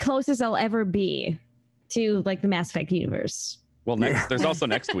 That is the closest I'll ever be to like the Mass Effect universe. Well, there's also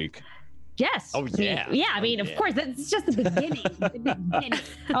next week. Yes. Oh, yeah. I mean, of course, that's just the beginning. The beginning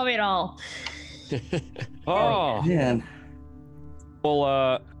of it all. Oh, Man.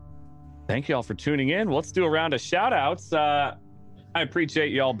 well, thank you all for tuning in. Let's do a round of shout outs. I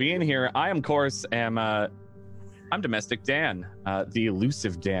appreciate you all being here. I, of course, I'm Domestic Dan, the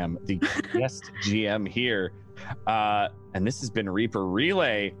elusive Dan, the guest GM here. And this has been Reaper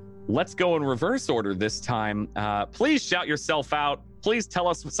Relay. Let's go in reverse order this time. Please shout yourself out. Please tell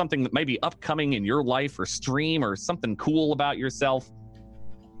us something that may be upcoming in your life or stream or something cool about yourself.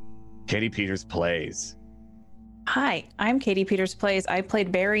 Katie Peters Plays. Hi, I'm Katie Peters Plays. I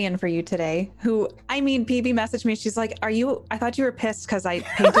played Varian for you today, who, I mean, PB messaged me. She's like, I thought you were pissed because I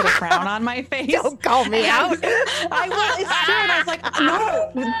painted a frown on my face. Don't call me out. I will, it's true. And I was like,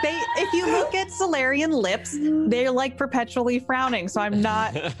 no, if you look at Solarian lips, they're like perpetually frowning. So I'm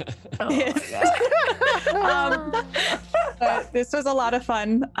not pissed. But this was a lot of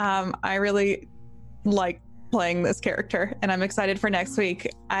fun. I really like playing this character and I'm excited for next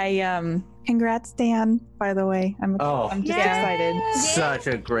week. Congrats, Dan, by the way. I'm just excited. Such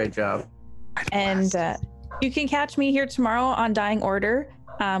a great job. And you can catch me here tomorrow on Dying Order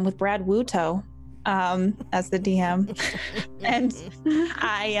with Brad Wuto as the DM. And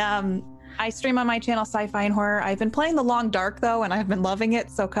I stream on my channel Sci-Fi and Horror. I've been playing The Long Dark though, and I've been loving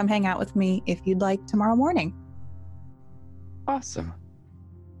it. So come hang out with me if you'd like tomorrow morning. Awesome.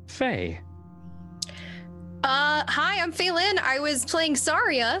 Faye. Hi, I'm Phelan. I was playing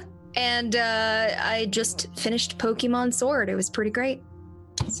Saria, and I just finished Pokemon Sword. It was pretty great.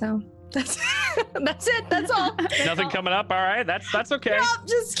 So that's that's it. That's all. Nothing coming up. All right, that's okay. No,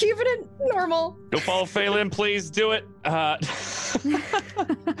 just keeping it normal. Go follow Phelan, please do it.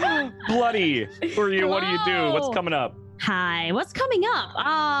 Bloody, who are you? What do you do? What's coming up? Hi, what's coming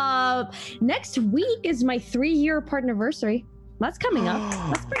up? Next week is my 3-year partnerversary. That's coming up.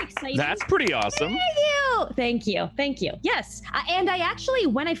 That's pretty exciting. That's pretty awesome. Thank you. Yes, and I actually,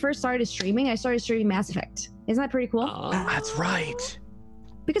 when I first started streaming, I started streaming Mass Effect. Isn't that pretty cool? That's right.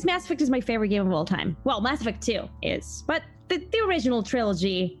 Because Mass Effect is my favorite game of all time. Well, Mass Effect 2 is, but the original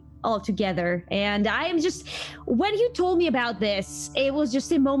trilogy all together. And I am just, when you told me about this, it was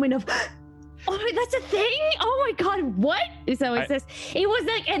just a moment of, oh, that's a thing? Oh my God, what? So it was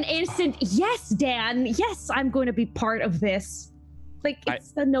like an instant, yes, Dan, yes, I'm going to be part of this. Like,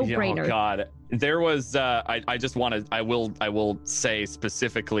 it's a no-brainer. Oh God, there was, I just want to, I will say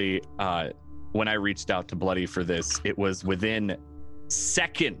specifically, when I reached out to Bloody for this, it was within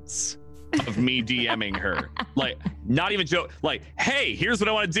seconds of me DMing her. Like, not even joke, like, hey, here's what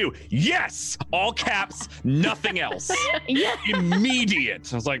I want to do. Yes, all caps, nothing else. Yeah.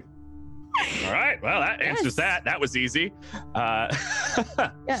 Immediate. I was like, all right, well, that answers that. That was easy.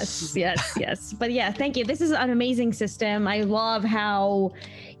 Yes. But yeah, thank you. This is an amazing system. I love how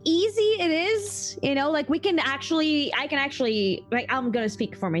easy it is, you know, like I can actually, like, I'm gonna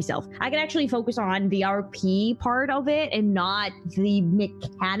speak for myself. I can actually focus on the RP part of it and not the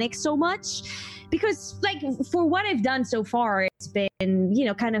mechanics so much, because like for what I've done so far, it's been, you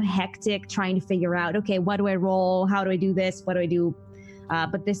know, kind of hectic trying to figure out, okay, what do I roll? How do I do this? What do I do?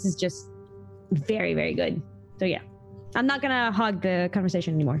 But this is just very, very good. So yeah, I'm not gonna hog the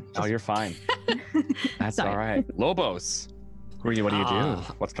conversation anymore. Oh, you're fine. That's all right. Lobos, who are you? What do you do?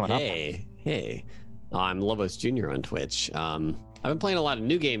 What's coming up? Hey. I'm Lobos Jr. on Twitch. I've been playing a lot of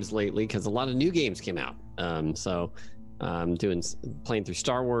new games lately because a lot of new games came out. So I'm playing through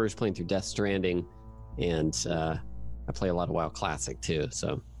Star Wars, playing through Death Stranding, and I play a lot of WoW Classic too.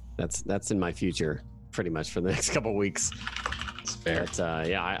 So that's in my future pretty much for the next couple of weeks. It's fair. But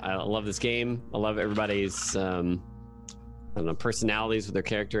I love this game. I love everybody's I don't know, personalities with their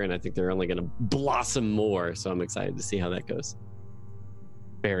character, and I think they're only going to blossom more. So I'm excited to see how that goes.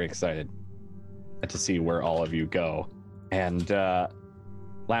 Very excited to see where all of you go. And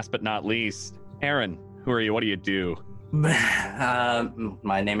last but not least, Aaron, who are you? What do you do?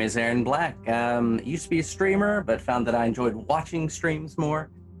 My name is Aaron Black. Used to be a streamer, but found that I enjoyed watching streams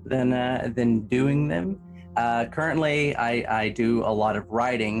more than doing them. Currently, I do a lot of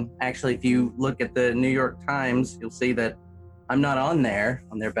writing. Actually, if you look at the New York Times, you'll see that I'm not on their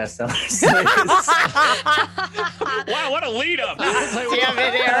bestsellers list. Wow, what a lead up! Damn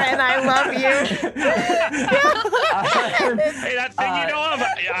it, Aaron, I love you. Hey, that thing you know of?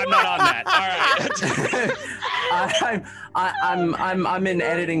 I'm not on that. All right. I'm in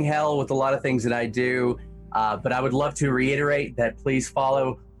editing hell with a lot of things that I do, but I would love to reiterate that please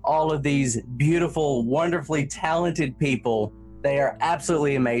follow all of these beautiful, wonderfully talented people. They are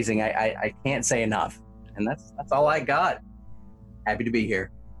absolutely amazing. I can't say enough, and that's all I got. Happy to be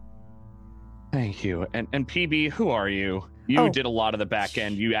here. Thank you. And PB, who are you? You did a lot of the back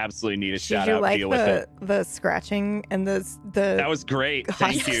end. You absolutely need a shout out. Like deal with it. The scratching and the that was great.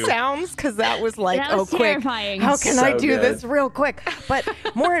 Thank you. Sounds, because that was like, that was terrifying. Quick. How can I do this real quick? But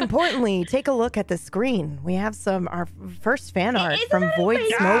more importantly, take a look at the screen. We have our first fan art from Void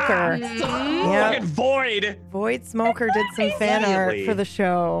Smoker. Yeah. Void Smoker did some fan art for the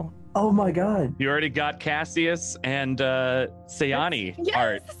show. Oh my god. You already got Cassius and Sayani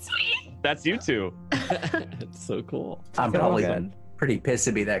art. Sweet. That's you two. It's so cool. I'm probably pretty pissed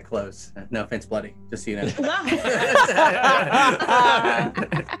to be that close. No offense, Bloody. Just so you know.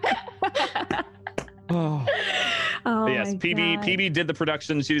 Yes, PB did the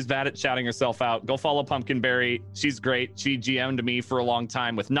production. She was bad at shouting herself out. Go follow Pumpkinberry. She's great. She GM'd me for a long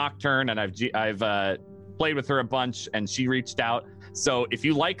time with Nocturne, and I've played with her a bunch, and she reached out. So if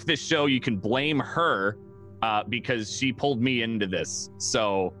you like this show, you can blame her because she pulled me into this.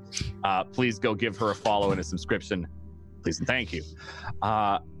 So please go give her a follow and a subscription. Please and thank you.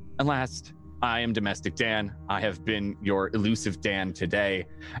 And last, I am Domestic Dan. I have been your elusive Dan today,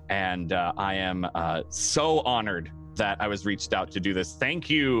 and I am so honored that I was reached out to do this. Thank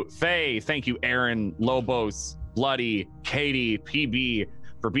you, Faye. Thank you, Aaron, Lobos, Bloody, Katie, PB,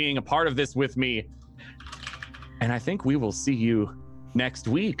 for being a part of this with me. And I think we will see you next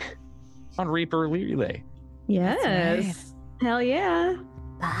week on Reaper Relay. Yes. Hell yeah.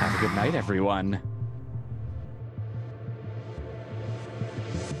 Have a good night, everyone.